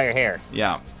 By your hair.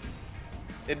 Yeah.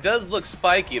 It does look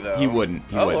spiky though. He wouldn't.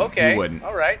 He Oh, wouldn't. okay. He wouldn't.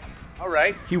 All right. All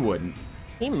right. He wouldn't.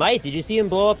 He might. Did you see him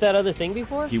blow up that other thing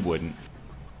before? He wouldn't.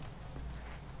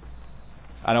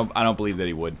 I don't believe that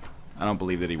he would. I don't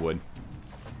believe that he would.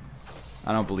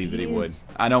 I don't believe that he would.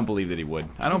 I don't believe that he would.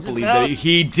 I don't believe that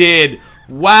he did.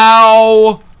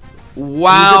 Wow. He's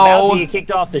Wow. about to get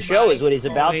kicked off the show is what he's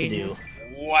about to do.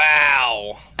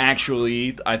 Wow.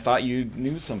 Actually, I thought you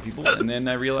knew some people, and then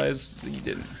I realized that you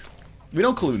didn't. We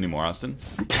don't collude anymore, Austin.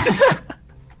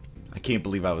 I can't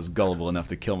believe I was gullible enough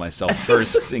to kill myself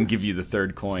first and give you the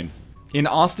third coin. In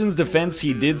Austin's defense,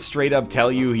 he did straight up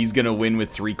tell you he's gonna win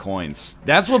with 3 coins.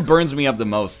 That's what burns me up the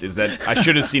most, is that I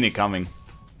should have seen it coming.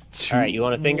 Alright, you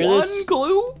want to finger One this?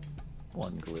 glue?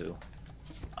 One glue.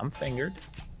 I'm fingered.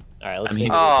 Alright, let's I mean-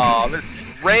 finger Oh, this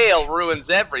rail ruins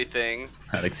everything.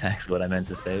 Not exactly what I meant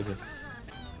to say, but...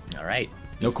 Alright.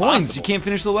 No It's coins. possible. You can't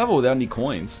finish the level without any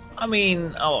coins. I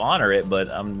mean, I'll honor it, but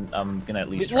I'm gonna at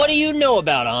least this. What do you know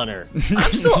about honor?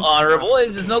 I'm still honorable.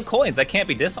 There's no coins. I can't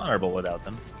be dishonorable without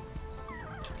them.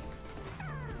 I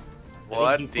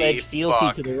What think you the pledged fealty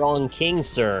fuck? to the wrong king,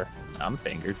 sir. I'm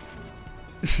fingered.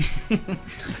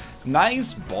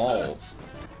 Nice balls.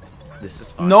 This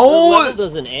is fine. The No! level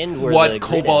doesn't end where the What grid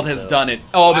Cobalt ends, has though. done it.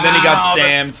 Oh, but then he got Wow,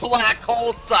 stammed. the black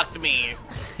hole sucked me.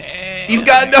 He's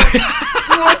got no...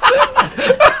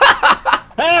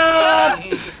 Ah!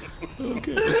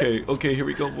 Okay, here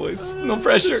we go, boys. No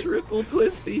pressure. Triple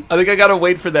twisty. I think I gotta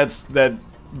wait for that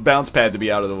bounce pad to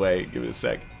be out of the way. Give it a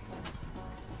sec.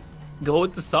 Go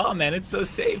with the saw, man. It's so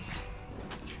safe.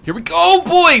 Here we go,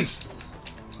 boys!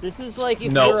 This is like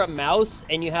if No. you're a mouse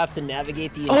and you have to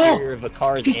navigate the interior of a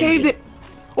car's He saved engine. it.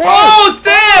 Oh,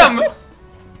 Stam!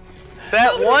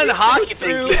 That one hockey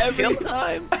Through thing every killed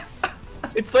time.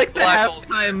 It's like the Black hole.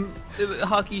 halftime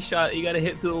hockey shot. You gotta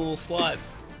hit through the little slot.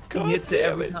 He hits it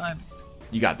every time.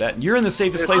 You got that. You're in the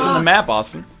safest place on the map,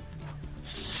 Austin.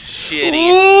 shitty.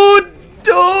 Ooh,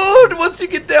 dude! Once you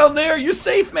get down there, you're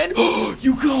safe, man.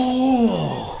 You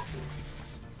go!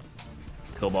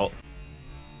 Cobalt.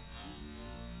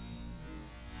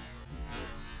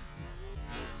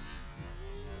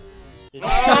 Did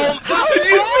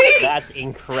you see? That's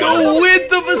incredible. The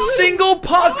width of a single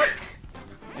puck!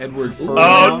 Edward Oh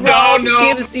Furlong.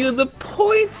 no! Gives you the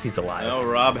points. He's alive. No,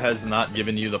 Rob has not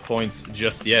given you the points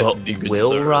just yet. Well, good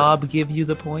will sir. Rob give you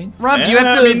the points? Rob, you Yeah,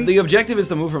 have I to. mean- The objective is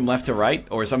to move from left to right,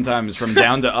 or sometimes from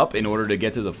down to up in order to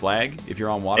get to the flag. If you're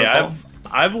on waterfall. Yeah,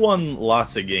 I've won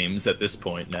lots of games at this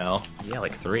point now. Yeah,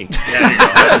 like 3. Yeah, you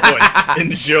go. Points.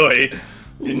 Enjoy.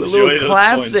 A Enjoy little those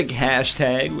classic points.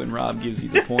 hashtag when Rob gives you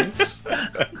the points.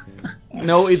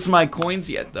 No, it's my coins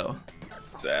yet though.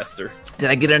 Disaster. Did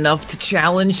I get enough to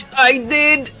challenge? I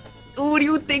did. Who do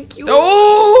you think you?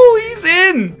 Oh, he's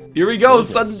in. Here we go,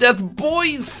 sudden death,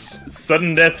 boys.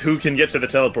 Sudden death. Who can get to the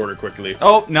teleporter quickly?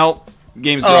 Oh no,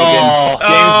 game's broken. Oh.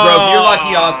 Game's broke. You're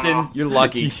lucky, Austin. You're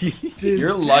lucky.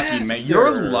 You're lucky, man.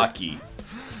 You're lucky.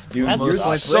 Dude, That's you're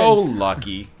sucks. so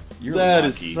lucky. You're That lucky.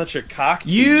 is such a cock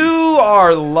tease. You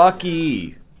are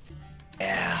lucky.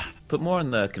 Yeah. Put more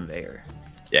on the conveyor.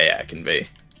 Yeah, convey.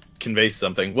 Convey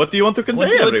something. What do you want to convey,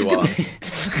 What do you everyone? want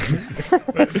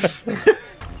to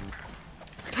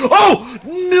Oh!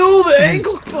 No, the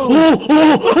ankle bone! A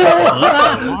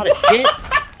lot of shit.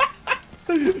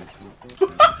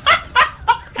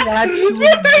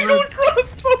 Ankle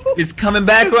crossbow! It's coming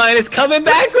back, Ryan. It's coming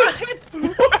back,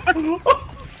 Ryan.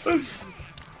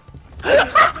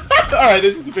 Alright,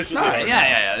 this is sufficient. All right,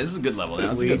 yeah. This is a good level. Now.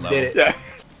 That's a good level. did it. Yeah.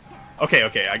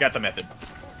 Okay, I got the method.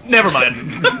 Never mind.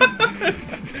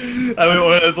 I mean,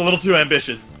 it was a little too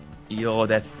ambitious. Yo,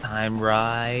 that's time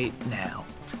right now.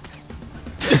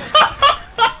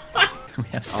 We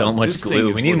have so Oh, much this thing glue.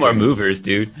 is We need more looking- movers,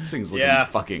 dude. This thing's looking Yeah.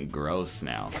 fucking gross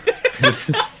now.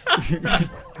 Just-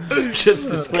 It's just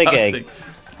disgusting.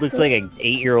 Looks like an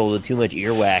 8-year-old with too much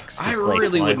earwax. I just, like,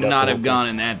 really would slimed up not the have whole gone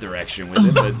in that direction with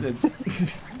it, but it's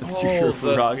your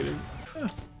prerogative.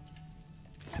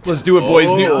 Let's do it, boys.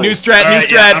 New strat, All new right,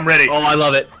 strat. yeah, I'm ready. oh, I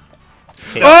love it.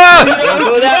 Ah! thing. Don't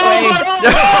go that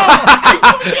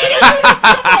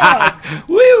way.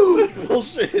 Woo!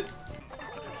 Bullshit.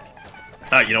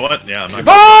 You know what? Yeah, I'm not.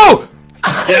 Oh!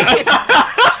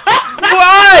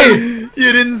 Why?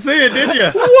 You didn't see it, did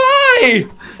you? Why?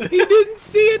 He didn't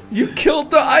see it. You killed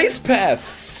the ice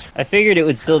path. I figured it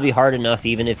would still be hard enough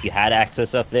even if you had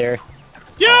access up there.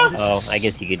 Yeah. Oh, I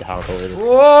guess you could honk over the...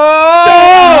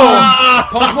 Whoa!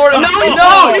 Postmortem. No!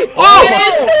 Oh!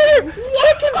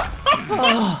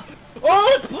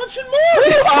 Oh, it's punching more.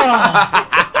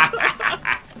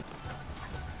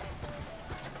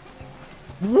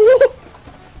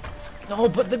 No,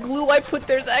 but the glue I put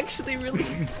there's actually really.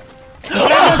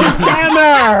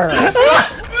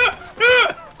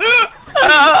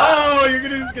 Oh, you're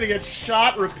just gonna get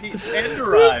shot. Repeat.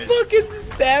 Tenderized. Fucking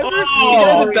stammer. Oh, You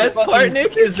know the best part,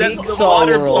 Nick, is that the Jigsaw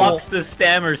water roll. blocks the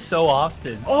stammer so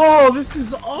often. Oh, this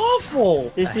is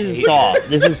awful. This is Saw.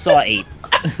 This is Saw 8.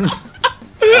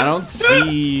 I don't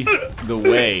see the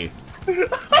way. You're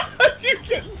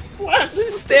getting slashed. The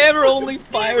stammer only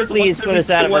fires. Please once put every us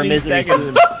out of our 20 misery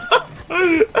seconds.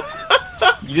 soon.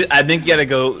 I think you gotta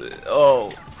go.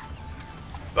 Oh.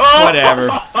 Whatever.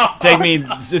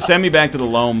 Send me back to the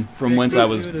loam from whence I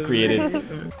was created.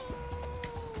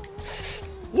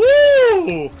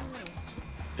 Woo!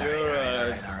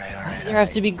 Does there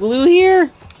have to be glue here?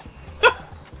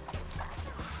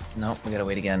 No, we gotta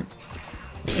wait again.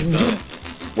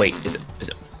 Wait, is it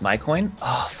my coin?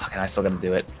 Oh, fucking! I still gotta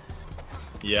do it.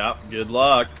 Yeah. Good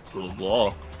luck. Good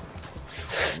luck.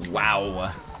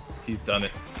 Wow. He's done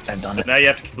it. I've done So it. now you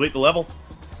have to complete the level.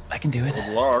 I can do it.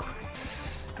 Good luck.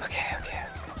 Okay.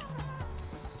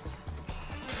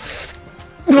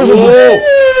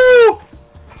 Whoa!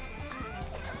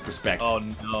 Respect. Oh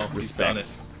no. He's done it.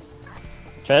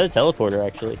 Respect. Try the teleporter,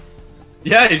 actually.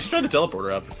 Yeah, you should try the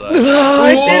teleporter out beside.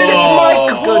 I did it!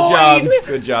 It's my coin!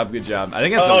 Good job. I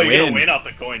think that's Oh, a you get a win. win off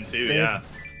the coin too. Yeah.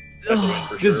 That's a win for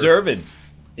sure. Deserved.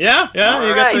 Yeah. You got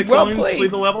Alright, the well coins. played.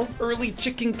 Complete the level. Early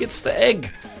chicken gets the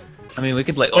egg. I mean, we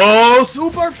could like. Oh,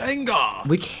 super finger.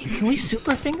 Can we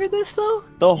super finger this though?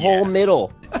 The whole Yes.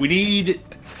 middle. We need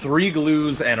 3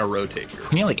 glues and a rotator.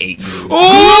 We need like 8 glues. Ooh!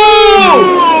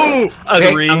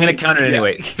 Okay, Three. I'm gonna count it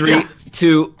anyway. 3,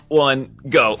 2, 1,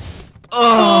 go.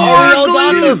 Oh,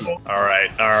 got this. All right.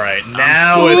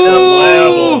 Now it's a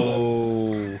level.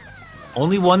 Oh.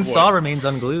 Only one saw remains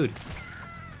unglued.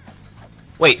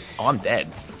 Wait, I'm dead.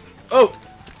 Oh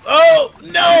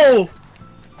no!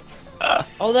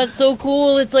 Oh, that's so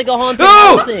cool. It's like a haunted No!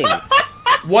 house thing.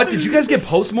 What? Did you guys get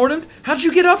postmortemed? How did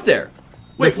you get up there?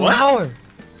 Wait, what? Flower.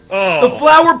 Oh, The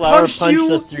flower Flower punched punched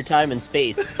you? us through time and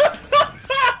space.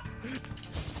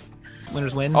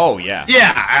 Winners win. Oh, yeah.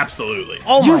 yeah, absolutely.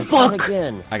 Oh You my God, fuck!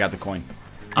 again. I got the coin.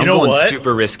 I'm know going what?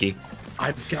 super risky.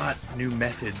 I've got new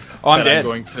methods Oh, I'm that dead. I'm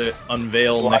going to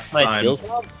unveil Watch next my time. skills,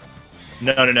 Rob?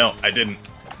 No, I didn't.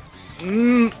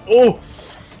 Oh,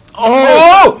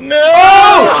 Oh! No!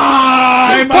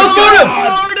 Postmortem!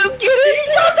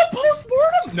 He got the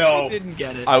postmortem! No. Didn't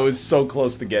get it. I was so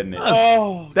close to getting it.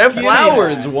 Oh. That give flower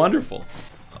me is that. wonderful.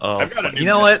 Oh, I've got a new you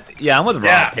know what? Yeah, I'm with Rob.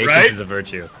 Yeah, Patience right? is a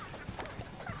virtue.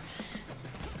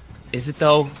 Is it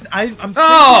though? I'm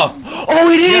Oh!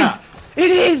 Oh, it is! Yeah.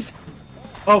 It is!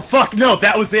 Oh fuck! No,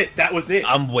 that was it. That was it.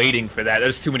 I'm waiting for that.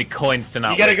 There's too many coins to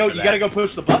not. You gotta wait go. for You that. gotta go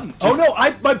push the button. Oh no!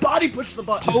 My body pushed the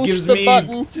button. Just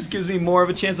gives me more of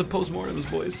a chance of postmortems,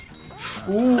 boys.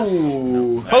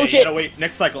 Ooh. Push You it. gotta wait.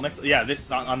 Next cycle. Next. Yeah.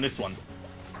 This on this one.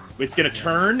 It's gonna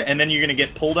turn, and then you're gonna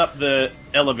get pulled up the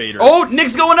elevator. Oh,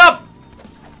 Nick's going up.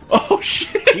 Oh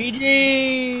shit!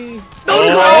 GG.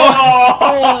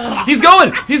 Oh! He's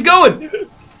going. He's going.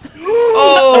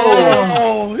 Oh.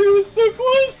 Oh, he was so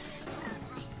close.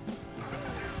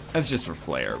 That's just for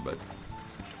flair, but.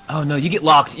 Oh no, you get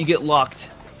locked. You get locked.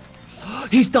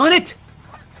 He's done it.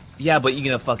 Yeah, but you're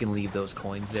gonna fucking leave those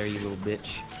coins there, you little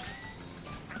bitch.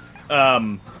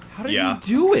 How did Yeah. you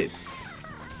do it?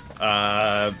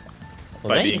 Well,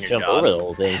 By now you being can a jump god. over the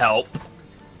whole thing. Help.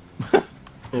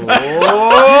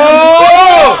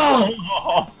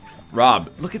 Oh! Rob,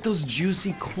 look at those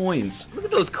juicy coins. Look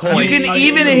at those You coins. can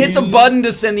even hit the button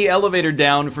to send the elevator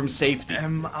down from safety.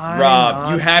 Am I Rob,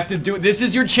 not- you have to do it. This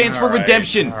is your chance for Alright,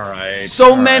 redemption. alright, So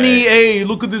alright. many, hey,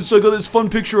 look at this, I got this fun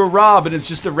picture of Rob, and it's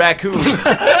just a raccoon.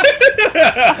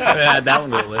 Yeah, that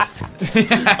one on the list.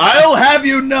 I'll have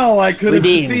you know, I could have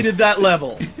Redeemed. defeated that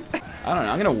level. I don't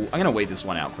know, I'm gonna wait this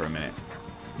one out for a minute.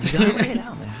 You gotta wait it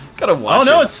out, man. Gotta watch Oh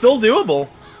no, it. it's still doable.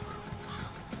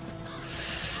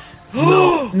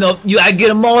 No, I get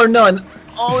them all or none.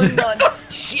 All or none.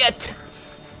 Shit.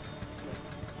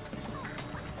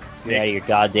 Get out of your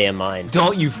goddamn mind.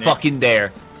 Don't you fucking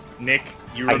dare. Nick,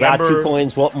 you I got remember? 2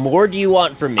 coins. What more do you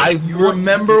want from me? You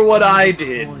remember what I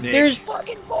did, Nick? There's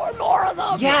fucking 4 more of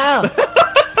them. Yeah.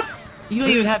 You don't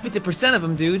even have 50% of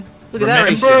them, dude. Look at that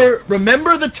ratio.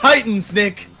 Remember the Titans,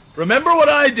 Nick. Remember what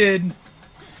I did.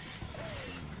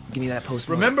 Give me that post.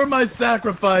 Remember my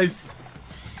sacrifice.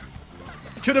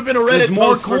 Could have been a Reddit There's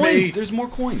more post for me. coins. There's more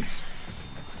coins.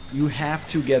 You have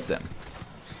to get them.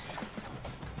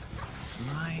 It's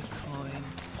my coin.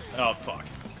 Oh fuck.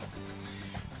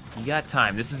 You got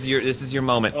time. This is your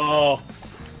moment. Oh,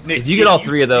 Nick, If you get all you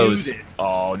 3 of do those, this.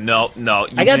 oh no.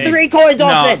 I got 3 coins, No,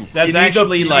 Austin. that's You need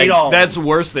actually you need like all of that's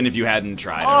worse than if you hadn't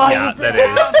tried Oh, it. Yeah, that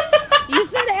is. You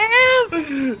said half.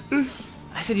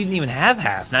 I said you didn't even have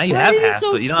half. Now you have half,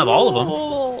 but you don't have all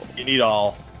of them. You need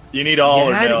all. You need all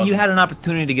or none. You had an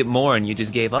opportunity to get more, and you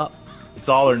just gave up. It's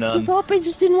all or none. Give up. I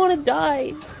just didn't want to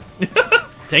die.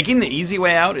 Taking the easy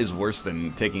way out is worse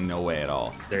than taking no way at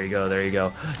all. There you go. There you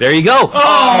go. There you go.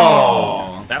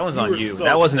 Oh! That one's You on were you. so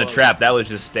That wasn't close. a trap. That was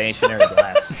just stationary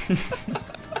glass.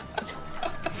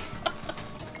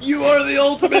 You are the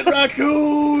ultimate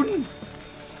raccoon.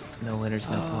 No winners,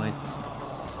 no points.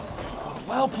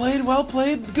 Well played, well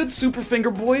played. Good super finger,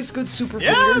 boys. Good super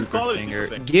Yeah, finger. let's call it a super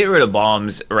finger. Get rid of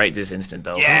bombs right this instant,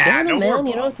 though. Yeah, Damn it, no more man.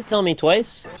 You don't have to tell me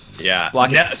twice. Yeah.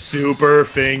 Block it. Super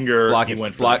finger. Block He it.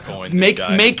 went for Block. the coin. Make this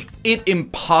guy. make it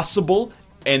impossible,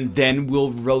 and then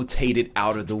we'll rotate it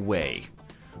out of the way.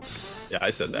 Yeah, I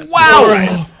said that. Wow.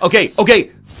 Alright. Okay.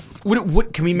 Okay.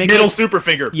 What can we make Middle it? super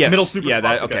finger. Yes. Middle super Yeah.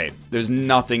 That, swastika. okay. There's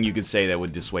nothing you could say that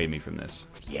would dissuade me from this.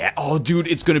 Yeah. Oh, dude,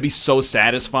 it's gonna be so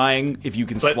satisfying if you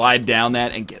can But- slide down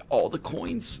that and get all the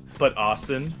coins. But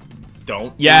Austin,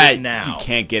 don't Yeah, do it now. you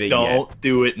can't get it Don't yet.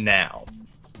 do it now.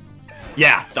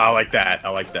 Yeah, I like that. I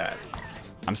like that.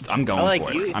 I'm going I like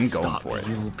for you. it. I'm going Stop, for it.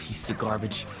 You little piece of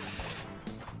garbage.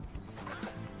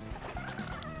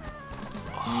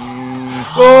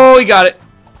 Oh, he got it.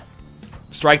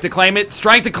 Strike to claim it.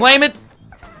 Strike to claim it.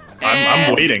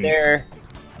 I'm waiting. There.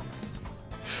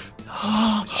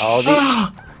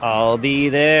 I'll be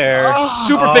there.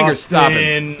 Super finger, stop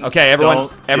Austin, it. Okay, everyone,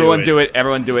 don't everyone do do it.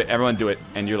 Everyone do it. Everyone do it.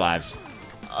 End your lives.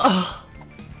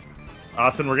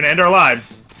 Austin, we're gonna end our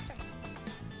lives.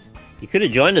 You could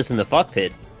have joined us in the fuck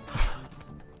pit.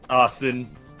 Austin,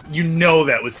 you know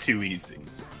that was too easy.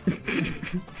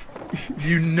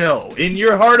 You know, in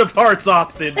your heart of hearts,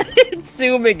 Austin, It's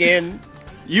Zoom again.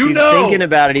 you He's know. thinking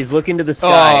about it. He's looking to the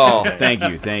sky. Oh, thank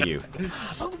you, thank you.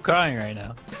 I'm crying right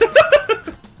now.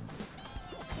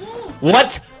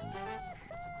 What?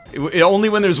 Only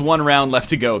when there's one round left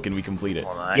to go can we complete it.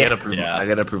 Hold on, I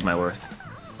gotta prove my worth.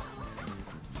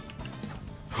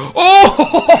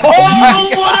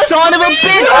 Oh! Son of a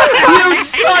bitch! You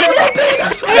son of a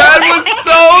bitch! That was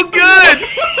so good!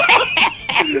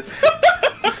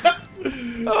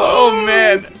 Oh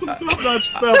man. Top-notch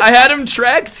stuff. I had him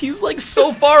tracked. He's like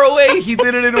so far away. He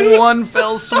did it in one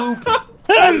fell swoop.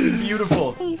 That was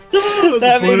beautiful.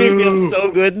 That made me feel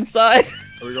so good inside.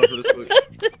 Are we going for this blue?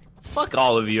 Fuck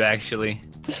all of you, actually.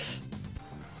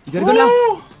 You gotta go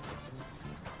now.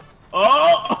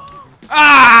 Oh!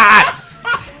 Ah!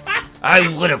 I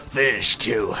would have finished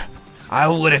too. I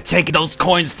would have taken those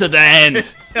coins to the end.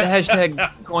 The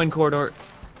hashtag coin corridor.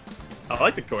 I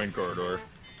like the coin corridor.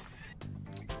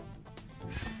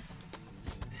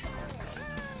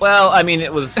 Well, I mean,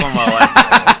 it was from my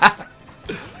last.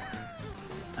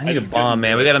 I need a just bomb, couldn't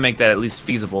man. do We it. gotta make that at least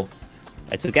feasible.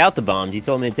 I took out the bombs. You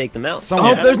told me to take them out.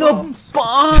 Someone- Oh, there's no bombs.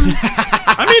 bombs.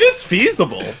 I mean, it's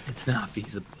feasible. It's not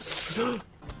feasible.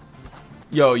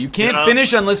 Yo, you can't Yeah.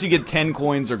 finish unless you get 10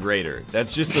 coins or greater.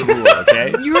 That's just the rule,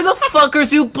 okay? You're the fuckers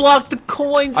who blocked the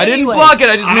coins. I didn't anyway. block it,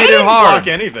 I just I made it didn't hard. block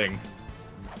anything.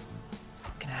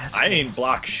 I ain't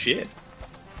block shit.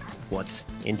 What?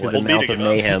 Into Well, the we'll mouth beat of it up.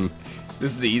 mayhem.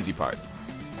 This is the easy part.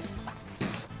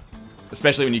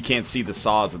 Especially when you can't see the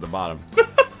saws at the bottom.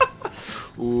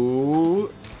 Ooh.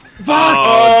 Fuck!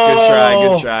 Oh, good try,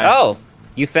 good try. Oh,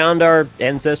 you found our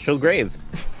ancestral grave.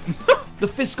 The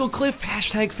fiscal cliff,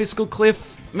 hashtag fiscal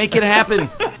cliff. Make it happen.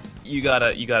 You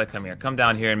gotta come here. Come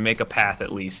down here and make a path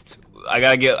at least. I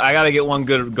gotta get one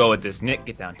good go at this. Nick,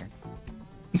 get down here.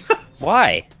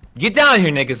 Why? Get down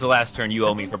here, Nick. Is the last turn you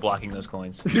owe me for blocking those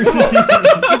coins.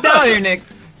 Get down here, Nick.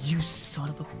 You son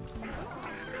of a.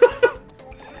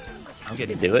 I'm You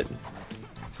getting do it.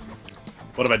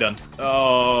 What have I done?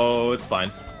 Oh, it's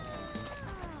fine.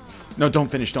 No, don't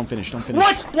finish, don't finish, don't finish.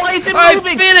 What? Why is it I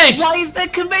moving? finished! Why is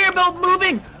that conveyor belt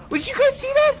moving? Did you guys see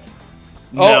that?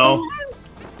 No.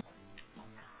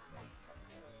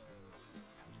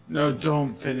 No,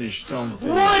 don't finish, don't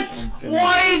finish. What? don't finish.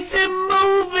 Why is it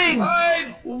moving?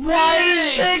 Why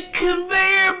is the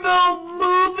conveyor belt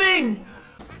moving?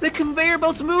 The conveyor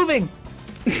belt's moving.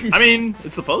 I mean,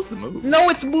 it's supposed to move. No,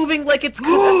 it's moving like it's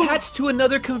attached to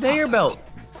another conveyor belt.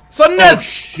 Sudden Oh death!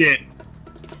 shit!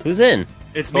 Who's in?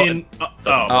 It's me and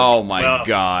Oh my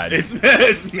god. It's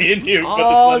me and you. but the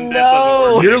Oh, sudden death doesn't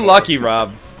no. work You're anymore. lucky,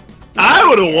 Rob. I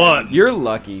would have won. You're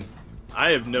lucky.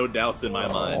 I have no doubts in my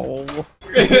mind. Oh.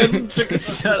 So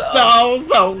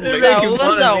Making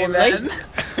fun of me, man.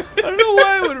 I don't know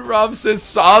why when Rob says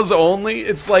saws only,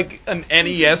 it's like an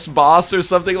NES boss or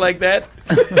something like that.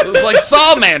 It's like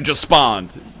Saw Man just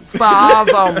spawned. Saws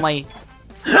only.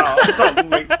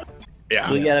 Yeah.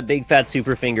 We got a big fat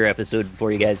super finger episode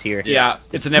for you guys here. Yeah,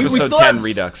 it's an We episode still 10 have-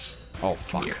 redux. Oh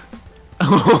fuck.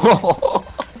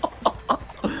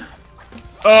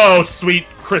 Oh, sweet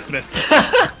Christmas.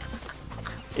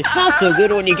 It's not so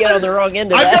good when you get on the wrong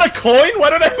end of I've that. got a coin? Why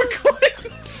don't I have a coin?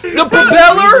 The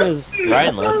propeller! Was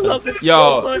Ryan last time.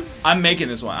 Yo, I'm making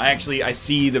this one. I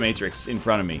see the Matrix in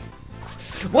front of me.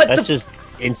 What That's the? just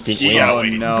instant win. Yeah. Oh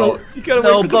wait. no. Boat. You gotta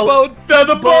No, wait for the boat. boat. No,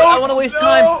 the boat! I want to waste No!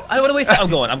 time. I want to waste time.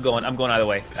 I'm going either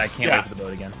way. I can't Yeah. wait for the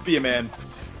boat again. Be a man.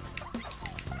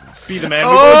 Be the man. Oh!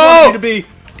 We both want you to be.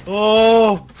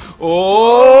 Oh.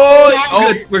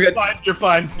 Oh! We're good. Fine. You're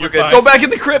fine. You're good. fine. Go back in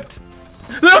the crypt.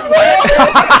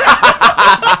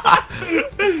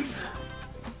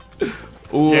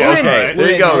 Ooh, Yeah, okay. alright.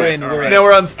 There you go. We're in, we're in. Now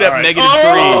we're on step Alright. -3.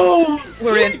 Oh,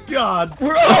 We're in. sweet God.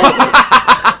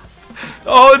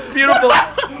 Oh, it's beautiful.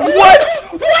 What?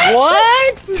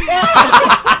 What?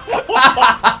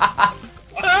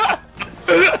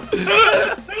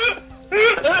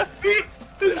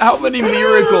 How many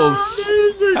miracles?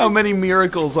 How many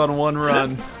miracles on one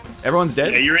run? Everyone's Yeah,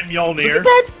 dead? you're in Look Mjolnir. at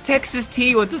that Texas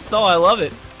tea with the saw. I love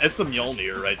it. That's some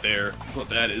Mjolnir right there. That's what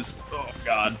that is. Oh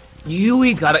God.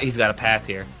 He's got a path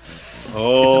here.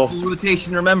 Oh. Full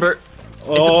rotation. Remember.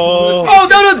 Oh. Oh,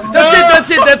 no,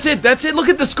 that's it. Look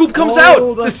at the scoop comes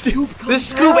out. The scoop. The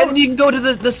scoop, and then you can go to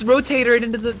this rotator and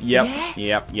into the.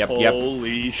 Yep.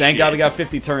 Holy shit. Thank God we got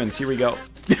 50 turns. Here we go.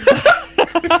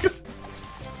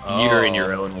 You're in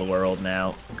your own world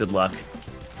now. Good luck.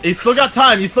 You still got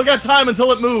time. You still got time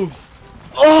until it moves.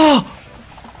 Oh!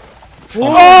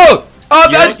 Oh! Oh,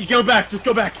 You, that, you go back. Just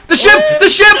go back. the ship! The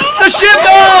ship! The ship!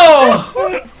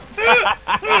 Oh!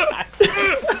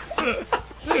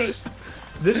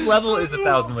 This level is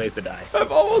 1,000 ways to die.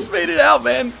 I've almost made it out,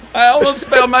 man. I almost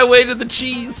found my way to the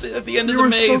cheese at the end of the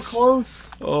maze. so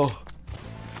close. Oh.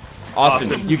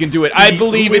 Austin, Awesome. you can do it. I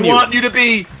believe in We you. want you to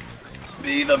be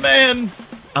the man.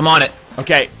 I'm on it.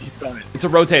 Okay, He's done it. it's a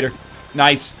rotator.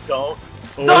 Nice. Don't.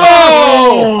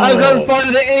 Oh! I've gone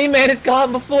farther than any man has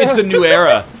gone before. It's a new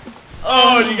era.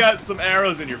 Oh, and you got some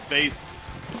arrows in your face.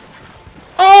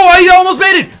 Oh, I almost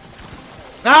made it!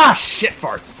 Ah, shit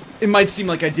farts. It might seem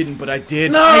like I didn't, but I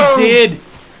did. No! I did.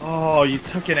 Oh, you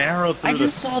took an arrow through I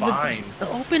just the saw spine. the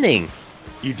opening.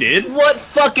 You did? What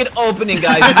fucking opening,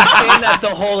 guys? I've been saying that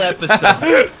the whole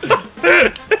episode.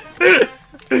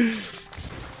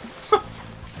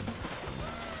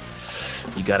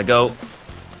 You gotta go.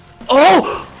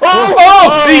 Oh!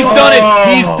 He's done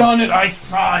it! He's done it! I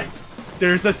saw it!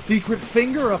 There's a secret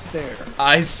finger up there.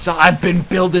 I've been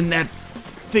building that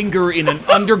finger in an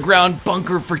underground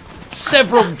bunker for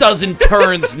several dozen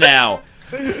turns now.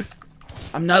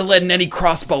 I'm not letting any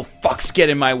crossbow fucks get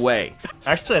in my way.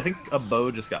 Actually, I think a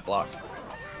bow just got blocked.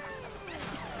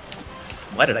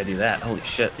 Why did I do that? Holy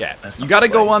shit. Yeah, That's you not gotta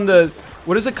the go play. on the...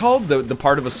 What is it called? The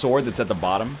part of a sword that's at the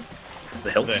bottom?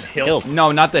 The hilts. The hilt.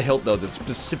 No, not the hilt, though.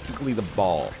 Specifically the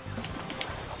ball.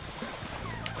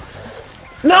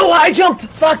 No, I jumped!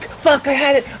 Fuck! Fuck, I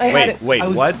had it! I had it! Wait, I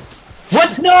was- what?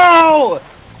 What? No!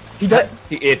 He died.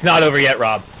 It's not over yet,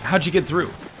 Rob. How'd you get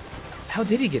through? How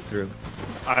did he get through?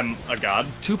 I'm a god.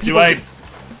 Two Do people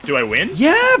I win?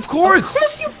 Yeah, of course! Of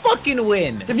course you fucking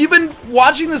win! Have you been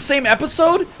watching the same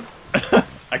episode?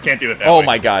 I can't do it that way. Oh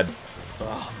my god.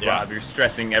 Oh, Yeah. Rob, you're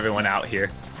stressing everyone out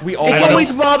here. We all It's wanna-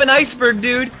 always Rob and Iceberg,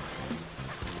 dude!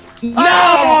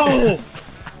 No!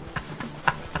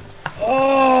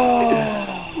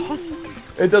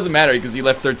 It doesn't matter because you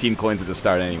left 13 coins at the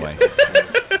start anyway.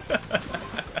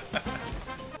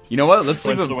 You know what? Let's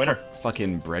Going leave for the winner.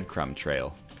 fucking breadcrumb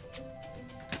trail.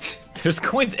 There's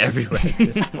coins everywhere at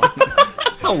this point.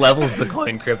 That's how levels the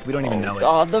coin crypt. We don't even know it.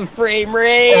 Oh, the frame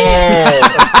rate!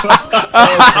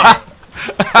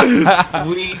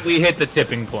 We hit the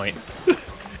tipping point.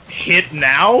 Hit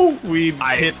now? We've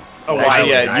hit. Oh,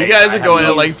 Actually, wow. yeah, you guys are going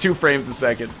at like 2 frames a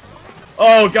second.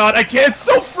 Oh god, I can't. It's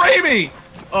so framey.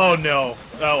 Oh no.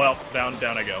 Oh well, down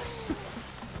I go.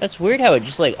 That's weird how it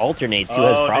just like alternates who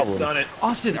has It's problems. done it.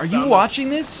 Austin, are It's you done watching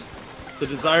this? The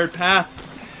desired path.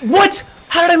 What?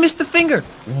 How did I miss the finger?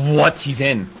 What? He's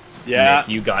in. Yeah. Nick,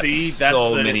 you got see, that's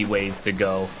so the- many ways to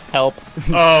go. Help.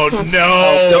 Oh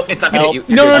No, no. it's not gonna hit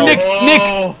you. No, You're- Nick,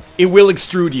 Oh. it will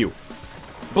extrude you.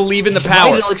 Believe in the Why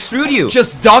power. did it extrude you?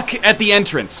 Just duck at the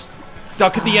entrance.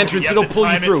 Duck at the entrance, You have it'll to pull you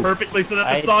time it through. perfectly so that the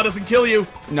I- saw doesn't kill you.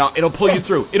 No, it'll pull you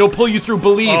through. It'll pull you through,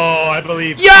 believe. Oh, I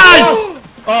believe. Yes! Oh,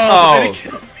 Oh,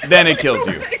 then it kills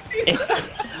you.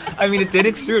 I mean, it did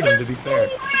extrude him, to be fair.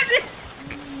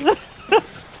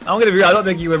 I'm gonna be real, I don't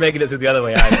think you were making it through the other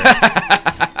way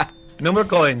either. No more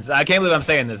coins. I can't believe I'm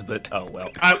saying this, but oh well.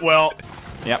 Well,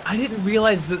 I didn't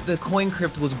realize that the coin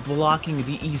crypt was blocking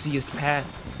the easiest path.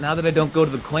 Now that I don't go to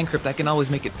the coin crypt, I can always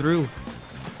make it through.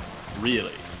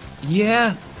 really.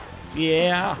 Yeah.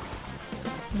 Yeah.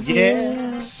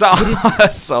 Yeah. So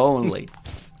only.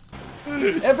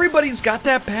 Everybody's got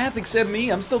that path except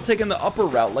me. I'm still taking the upper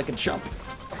route like a chump.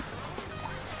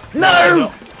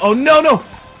 No! Oh no no!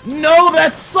 No,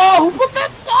 that saw! Who put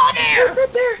that saw there? Put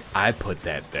that there. I put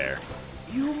that there.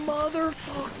 You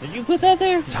motherfucker! Did you put that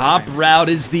there? Top route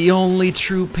is the only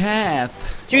true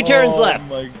path. 2 turns left.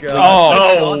 Oh my god!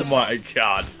 Oh. Oh my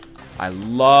god! I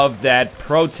love that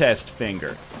protest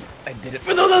finger. I did it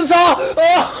for the saw!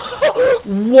 Oh!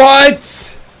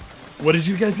 What? What did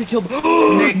you guys get killed?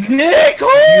 Nick!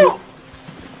 Oh!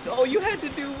 All you had to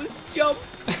do was jump.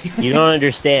 You don't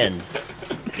understand.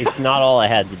 It's not all I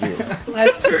had to do.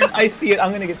 Last turn. I see it.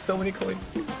 I'm gonna get so many coins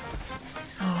too.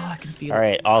 Oh, I can feel All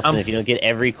right, Austin, I'm- if you don't get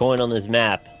every coin on this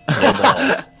map, no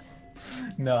balls.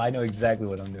 No, I know exactly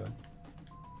what I'm doing.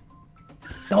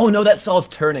 Oh no, that saw's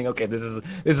turning. Okay, this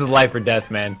is life or death,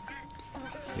 man.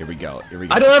 Here we go. Here we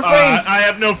go. I don't have frames. I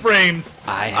have no frames.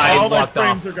 I All my walked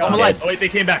frames off. are gone. I'm alive. Oh wait, they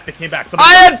came back. They came back.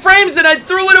 I had frames and I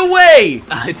threw it away.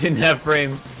 I didn't have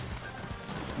frames.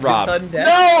 Rob. Sudden death.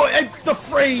 No, it's the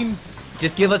frames.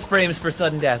 Just give us frames for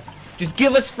sudden death. Just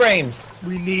give us frames.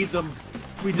 We need them.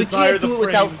 We We desire can't the do it frames.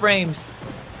 without frames.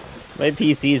 My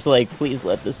PC's like, please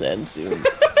let this end soon.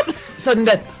 Sudden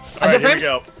death. All I right, got here we frames.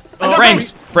 go. got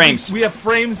Frames. Frames. We have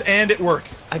frames and it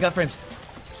works. I got frames.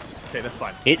 Okay, that's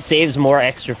fine. It saves more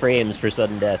extra frames for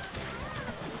sudden death.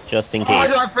 Just in Oh, I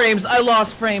case. got frames. I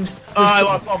lost frames. I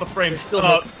lost all the frames. There's still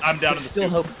hope. I'm down in There's the still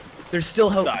scoop. hope. There's still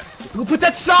hope. Die. Who put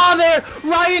that saw there?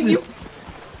 Ryan, you.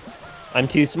 I'm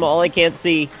too small, I can't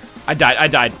see. I died. I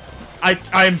died.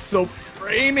 I'm so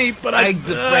framey, but I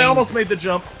frames. almost made the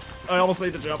jump. I almost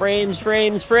made the jump. Frames,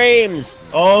 frames, frames!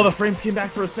 Oh, the frames came back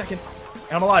for a second.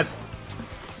 I'm alive.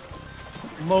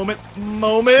 Moment.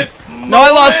 No,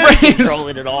 I lost frames.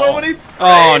 Controlling it all. So many frames.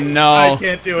 Oh, no. I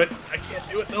can't do it. I can't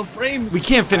do it. No frames. We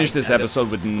can't finish this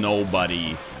episode with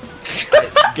nobody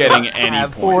getting any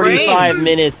have points. 45 Frames.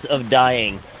 minutes of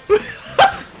dying.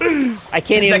 I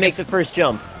can't even make the first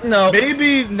jump. No.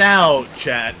 Maybe now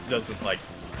chat doesn't like.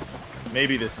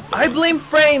 Maybe this is. The I one. blame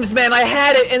frames, man. I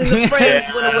had it, and the frames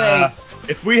went away.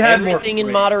 If we had Everything more in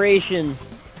frames. moderation.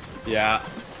 Yeah.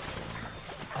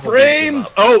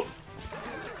 Frames. Oh.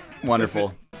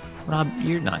 Wonderful. Rob,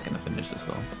 you're not gonna finish this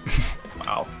well.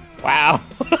 Wow. Wow.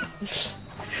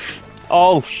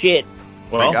 Oh shit.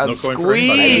 Well, got no coin for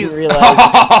anybody. I didn't squeezed. realize.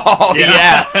 Oh,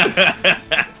 yeah.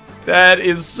 Yeah. That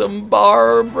is some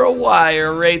Barbara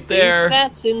wire right there.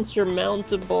 That's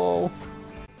insurmountable.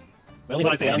 Well,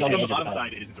 Really I say land on from the the edge of bottom the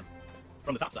side, it isn't.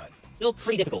 From the top side, Still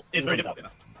pretty difficult. it's very difficult.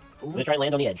 I'm gonna try and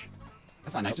land on the edge.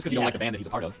 That's not nice, just because you don't like the band that he's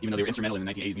a part of, even though they were instrumental in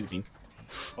the 1980s music scene.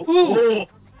 Ooh.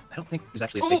 I don't think there's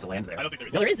actually a space to land there. I don't think there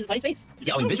is. No, there is. It's tiny space.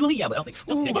 Yeah, I mean, visually, yeah, but I don't think.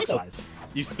 No, Yeah, I think so. box-wise.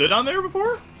 You stood on there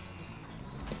before?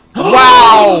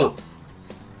 Wow!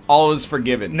 All is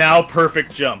forgiven. Now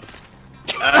perfect jump.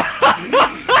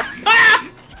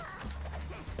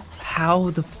 How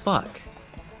the fuck?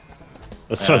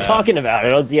 That's what I'm talking about. I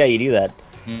don't see how you do that.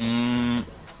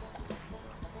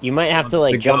 You might have to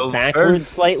like To jump go backwards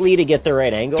first. slightly to get the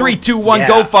right angle. 3, 2, 1, Yeah.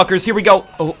 go, fuckers. Here we go.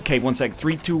 Oh, okay, 1 sec.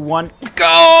 3, 2, 1,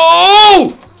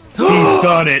 go! He's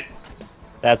done it.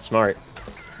 That's smart.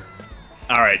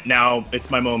 All right, now it's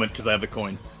my moment because I have the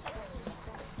coin.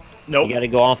 Nope. You gotta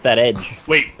go off that edge.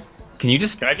 Wait. Can you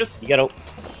just? Can I just? You gotta.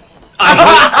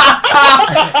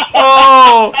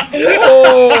 Oh!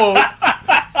 Oh!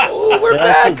 Oh, we're That's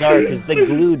back! bizarre because the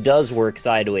glue does work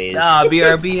sideways. Ah,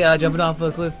 BRB jumping off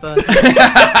a cliff.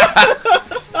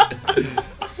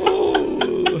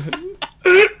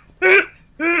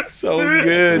 So A little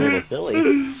good. silly.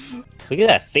 Look at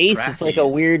that face. It's like a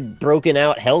Trapeze. weird broken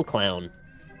out hell clown.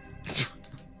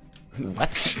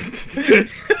 What?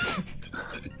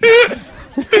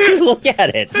 Look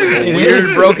at it.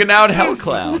 Weird broken out hell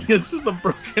clown. It's just a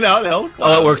broken out hell.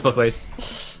 Oh, it works both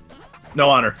ways. No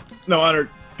honor. No honor.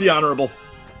 Be honorable.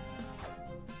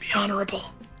 Be honorable.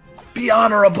 Be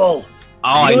honorable.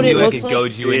 Oh, You know I what it knew I looks could like?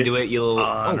 goad you into it, you little.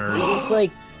 Honors. It's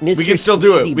like Mr. We can still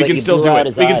do it. Squeezy, We but can you still blew do out it.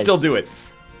 his We can eyes. still do it.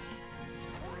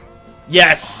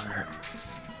 Yes!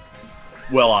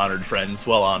 Well honored, friends.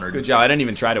 Well honored. Good job. I didn't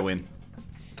even try to win.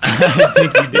 I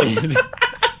think you did.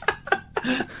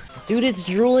 Dude, it's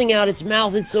drooling out its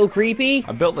mouth. It's so creepy.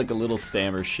 I built like a little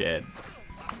Stammer shed.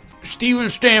 Steven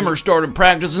Stammer started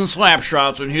practicing slap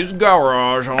shots in his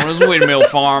garage on his windmill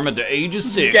farm at the age of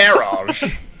 6. Garage.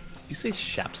 You say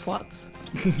shap slots?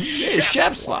 Yeah,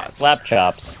 chef slots. Slap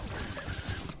chops.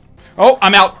 Oh,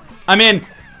 I'm out. I'm in.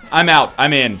 I'm out.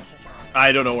 I'm in.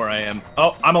 I don't know where I am.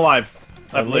 Oh, I'm alive.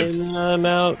 I've I'm lived. in, I'm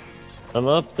out. I'm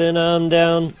up, then I'm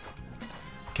down.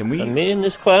 Can we? I'm in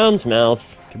this clown's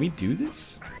mouth. Can we do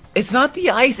this? It's not the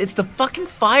ice, it's the fucking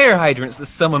fire hydrants that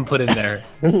someone put in there.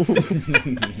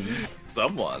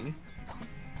 Someone.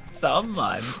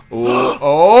 Someone. Oh,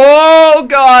 oh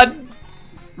God!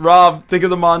 Rob, think of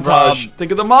the montage. Rob.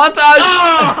 Think of the montage.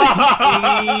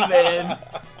 Steven.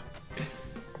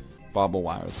 Bobble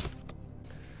wires.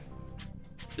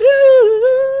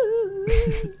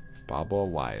 Bobble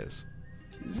wires.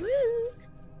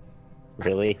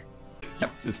 Really?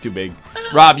 Yep, it's too big.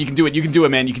 Rob, you can do it. You can do it,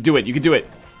 man. You can do it. You can do it.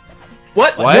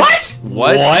 What? What?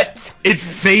 What? It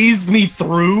phased me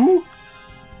through?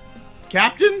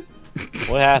 Captain?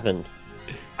 What happened?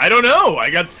 I don't know. I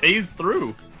got phased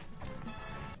through.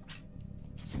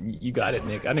 You got it,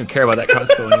 Nick. I don't even care about that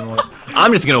crossbow anymore.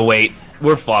 I'm just gonna wait.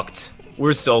 We're fucked.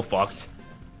 We're so fucked.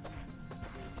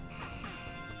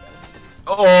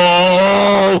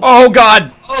 Oh! Oh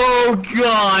God! Oh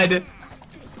God!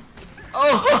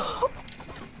 Oh!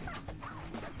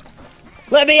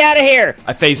 Let me out of here!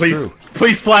 I phased Please, through.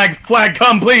 please, flag,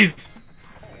 come, please.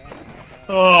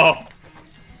 Oh.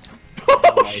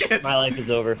 Oh shit. My life is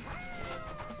over.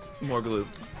 More glue.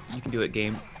 You can do it,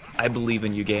 game. I believe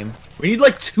in you, game. We need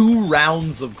like 2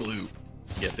 rounds of glue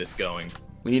to get this going.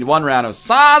 We need 1 round of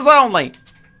size only.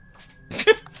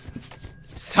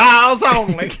 Size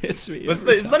only. Gets me. It's,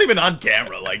 every it's time. not even on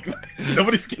camera. Like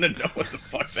nobody's gonna know what the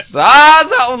fuck that.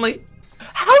 Size only.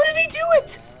 How did he do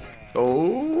it?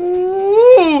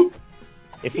 Oh!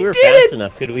 If we were did fast it!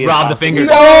 enough, could we have Rob the possibly-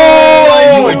 finger.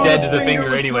 Oh! You were dead to the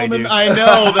finger anyway, dude. I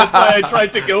know. That's why I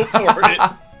tried to go for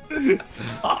it.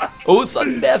 Fuck. Oh,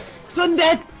 sudden death. Sudden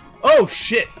death. Oh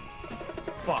shit.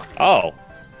 Fuck. Oh.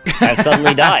 I've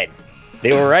suddenly died.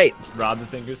 They were right. Rob the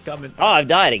finger's coming. Oh, I've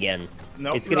died again.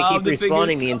 Nope. It's gonna Rob keep the respawning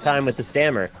fingers. me in time with the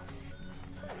stammer.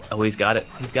 Oh, he's got it.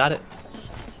 He's got it.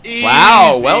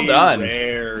 Wow, well Easy done.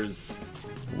 Rares.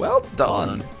 Well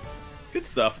done. Good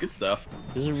stuff. Good stuff.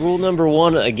 This is rule number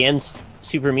 1 against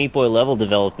Super Meat Boy level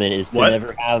development is to What?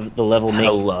 never have the level make.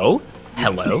 Hello?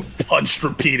 Hello? Punched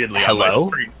repeatedly Hello? on my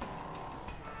screen.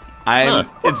 I'm.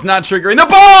 It's not triggering the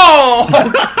ball.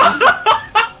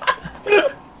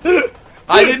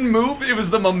 I didn't move. It was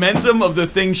the momentum of the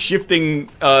thing shifting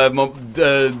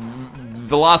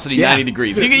velocity Yeah. 90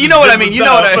 degrees. You know what I mean. You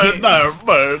know what I mean. No.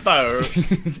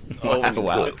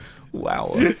 Wow.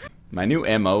 Wow. My new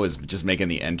MO is just making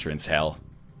the entrance hell.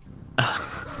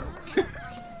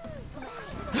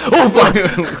 Oh fuck!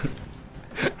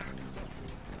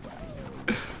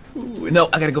 Ooh, No,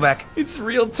 I gotta go back. it's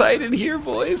real tight in here,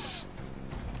 boys.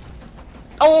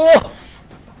 Oh!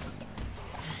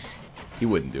 He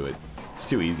wouldn't do it. It's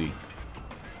too easy.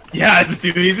 Yeah, is it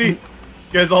too easy? You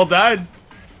guys all died.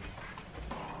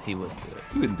 He wouldn't do it.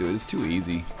 He wouldn't do it. It's too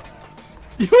easy.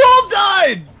 You all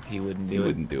died! He wouldn't He do it.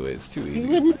 wouldn't do it. It's too He easy.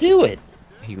 wouldn't do it.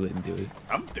 He wouldn't do it.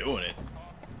 I'm doing it.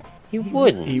 He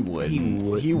wouldn't. He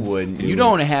wouldn't. He wouldn't. do You it.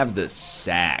 don't have the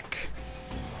sack.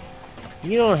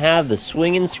 You don't have the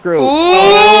swinging screw.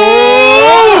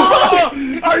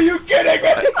 Are you kidding me?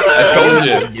 I told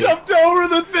you. Jumped over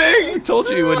the I thing. told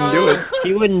you he wouldn't do it.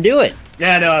 He wouldn't do it.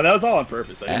 Yeah, no, that was all on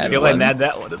purpose. I didn't Add do Go ahead and one. add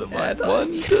that one to the Add montage.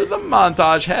 one to the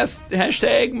montage.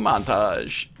 Hashtag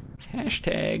montage.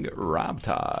 Hashtag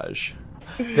Robtage.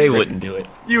 They wouldn't do it.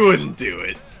 You wouldn't do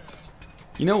it.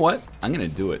 You know what? I'm gonna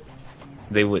do it.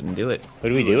 They wouldn't do it.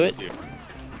 Would we do it?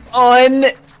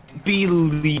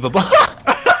 Unbelievable.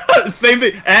 Same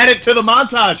thing. Add it to the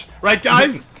montage, right,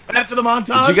 guys? Add it to the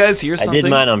montage. Did you guys hear I something? did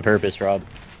mine on purpose, Rob.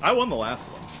 I won the last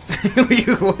one.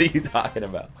 What are you talking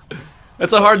about?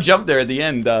 That's a hard jump there at the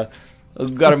end. I've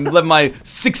got to let my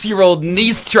 6-year-old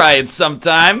niece try it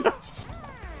sometime.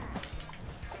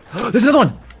 There's another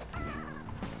one.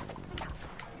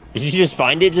 Did you just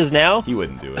find it just now? He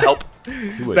wouldn't do it. Help. He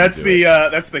wouldn't That's do the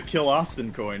it. that's the Kill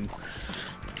Austin coin.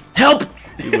 Help.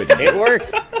 He wouldn't. It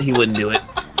works. He wouldn't do it.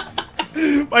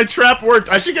 My trap worked.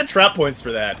 I should get trap points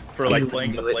for that, for like You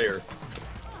playing the do it. player.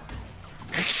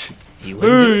 He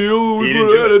wouldn't do it. Yo, He we're didn't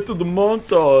gonna do add it. it to the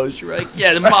montage, right?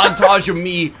 Yeah, the montage of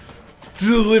me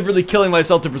deliberately killing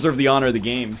myself to preserve the honor of the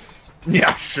game.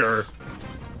 Yeah, sure.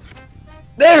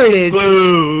 There it is.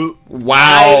 Boo.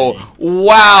 Wow!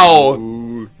 Wow!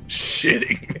 Ooh,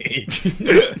 shitting me.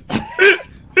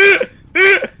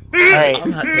 Alright.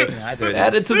 I'm not taking either of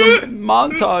Add it these. to the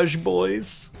montage,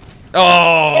 boys.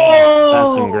 Oh!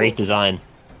 That's some great design.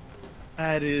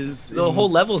 That is The whole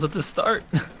level's at the start.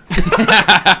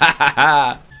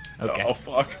 Okay. Oh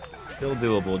fuck! Still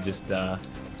doable, just I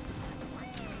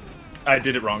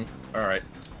did it wrong. All right.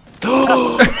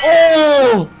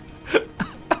 Oh!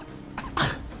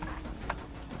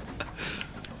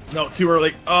 No, too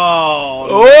early. Oh.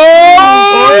 Oh!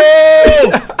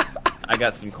 I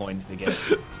got some coins to get.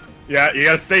 Yeah, you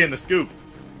gotta stay in the scoop.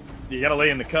 You gotta lay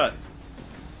in the cut.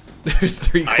 There's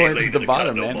 3 I ain't coins laying at the in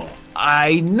bottom, cut no man. more.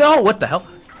 I know. What the hell?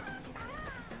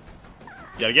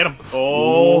 You gotta get him.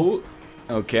 Oh. Ooh.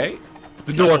 Okay.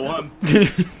 The Number door. one.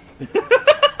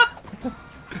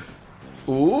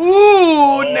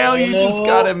 Ooh, now you just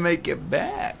gotta make it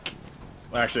back.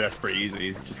 Well, actually, that's pretty easy.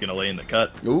 He's just gonna lay in the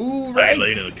cut. Ooh, I ain't right.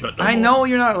 laying in the cut no I more. know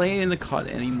you're not laying in the cut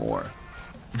anymore.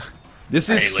 This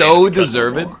I is ain't laying so in the cut no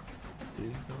deserved. more.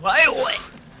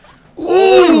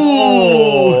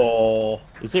 Ooh! Oh.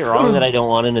 Is it wrong that I don't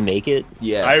want him to make it?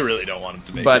 Yes. I really don't want him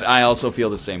to make But it. I also feel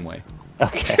the same way.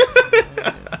 Okay.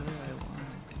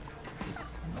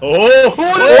 Oh!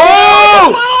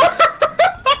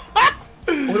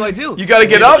 What do I do? You gotta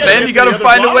get up, Yeah, man. get You to the gotta other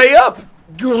find a block. way up.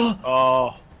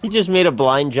 Oh. He just made a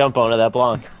blind jump onto that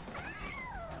block.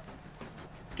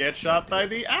 Get shot by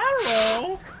the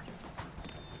arrow.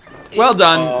 Well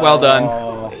done. Well done.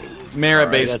 Oh.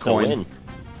 Merit-based That's a coin. win.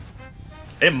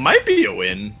 It might be a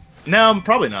win. No,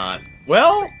 probably not.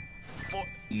 Well.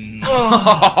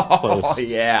 Oh, Close.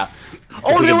 yeah.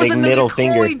 Oh, Like there a was big another middle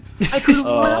coin. finger. I could have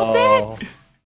won out that. Oh.